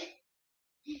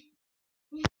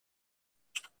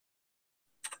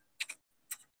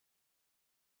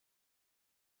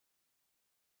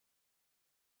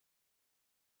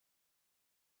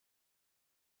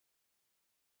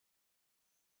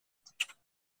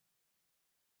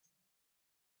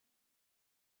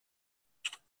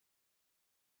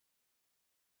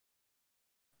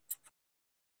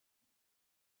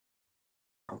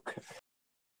 okay.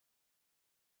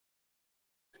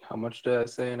 How much did I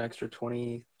say? An extra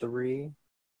 23?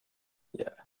 Yeah.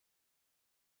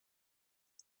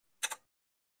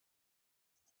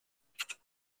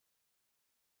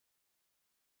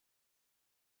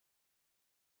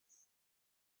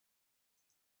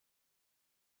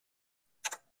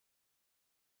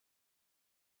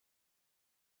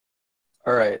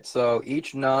 All right. So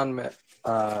each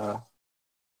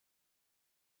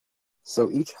so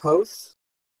each host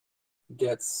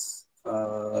gets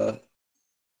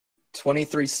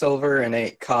 23 silver and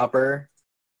 8 copper.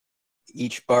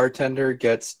 Each bartender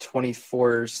gets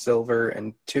 24 silver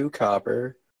and 2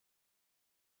 copper.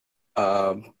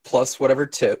 Plus whatever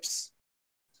tips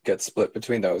get split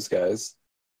between those guys.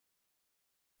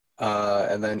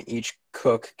 And then each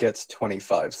cook gets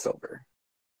 25 silver.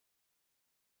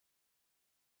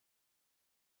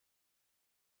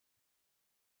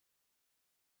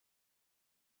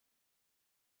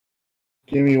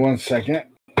 Give me 1 second.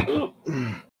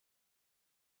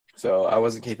 So I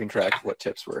wasn't keeping track of what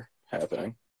tips were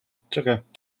happening. It's okay.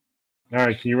 All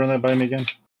right, can you run that by me again?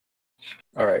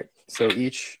 All right. So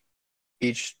each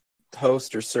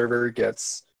host or server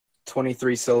gets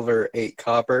 23 silver, 8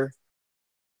 copper.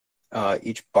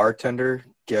 Each bartender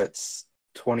gets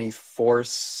 24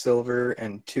 silver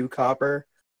and 2 copper.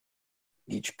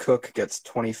 Each cook gets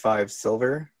 25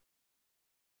 silver.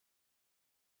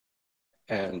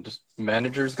 And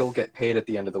managers will get paid at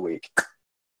the end of the week.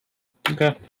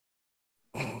 Okay.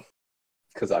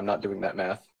 Because I'm not doing that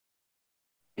math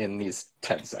in these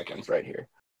 10 seconds right here.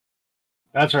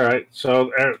 That's all right.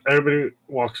 So everybody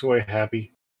walks away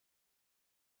happy.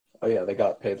 Oh yeah, they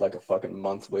got paid like a fucking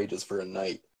month's wages for a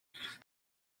night.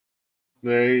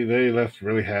 They left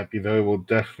really happy. They will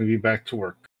definitely be back to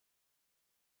work.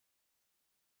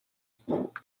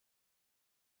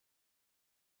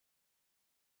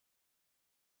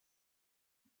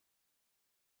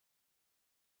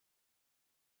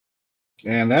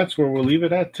 And that's where we'll leave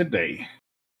it at today.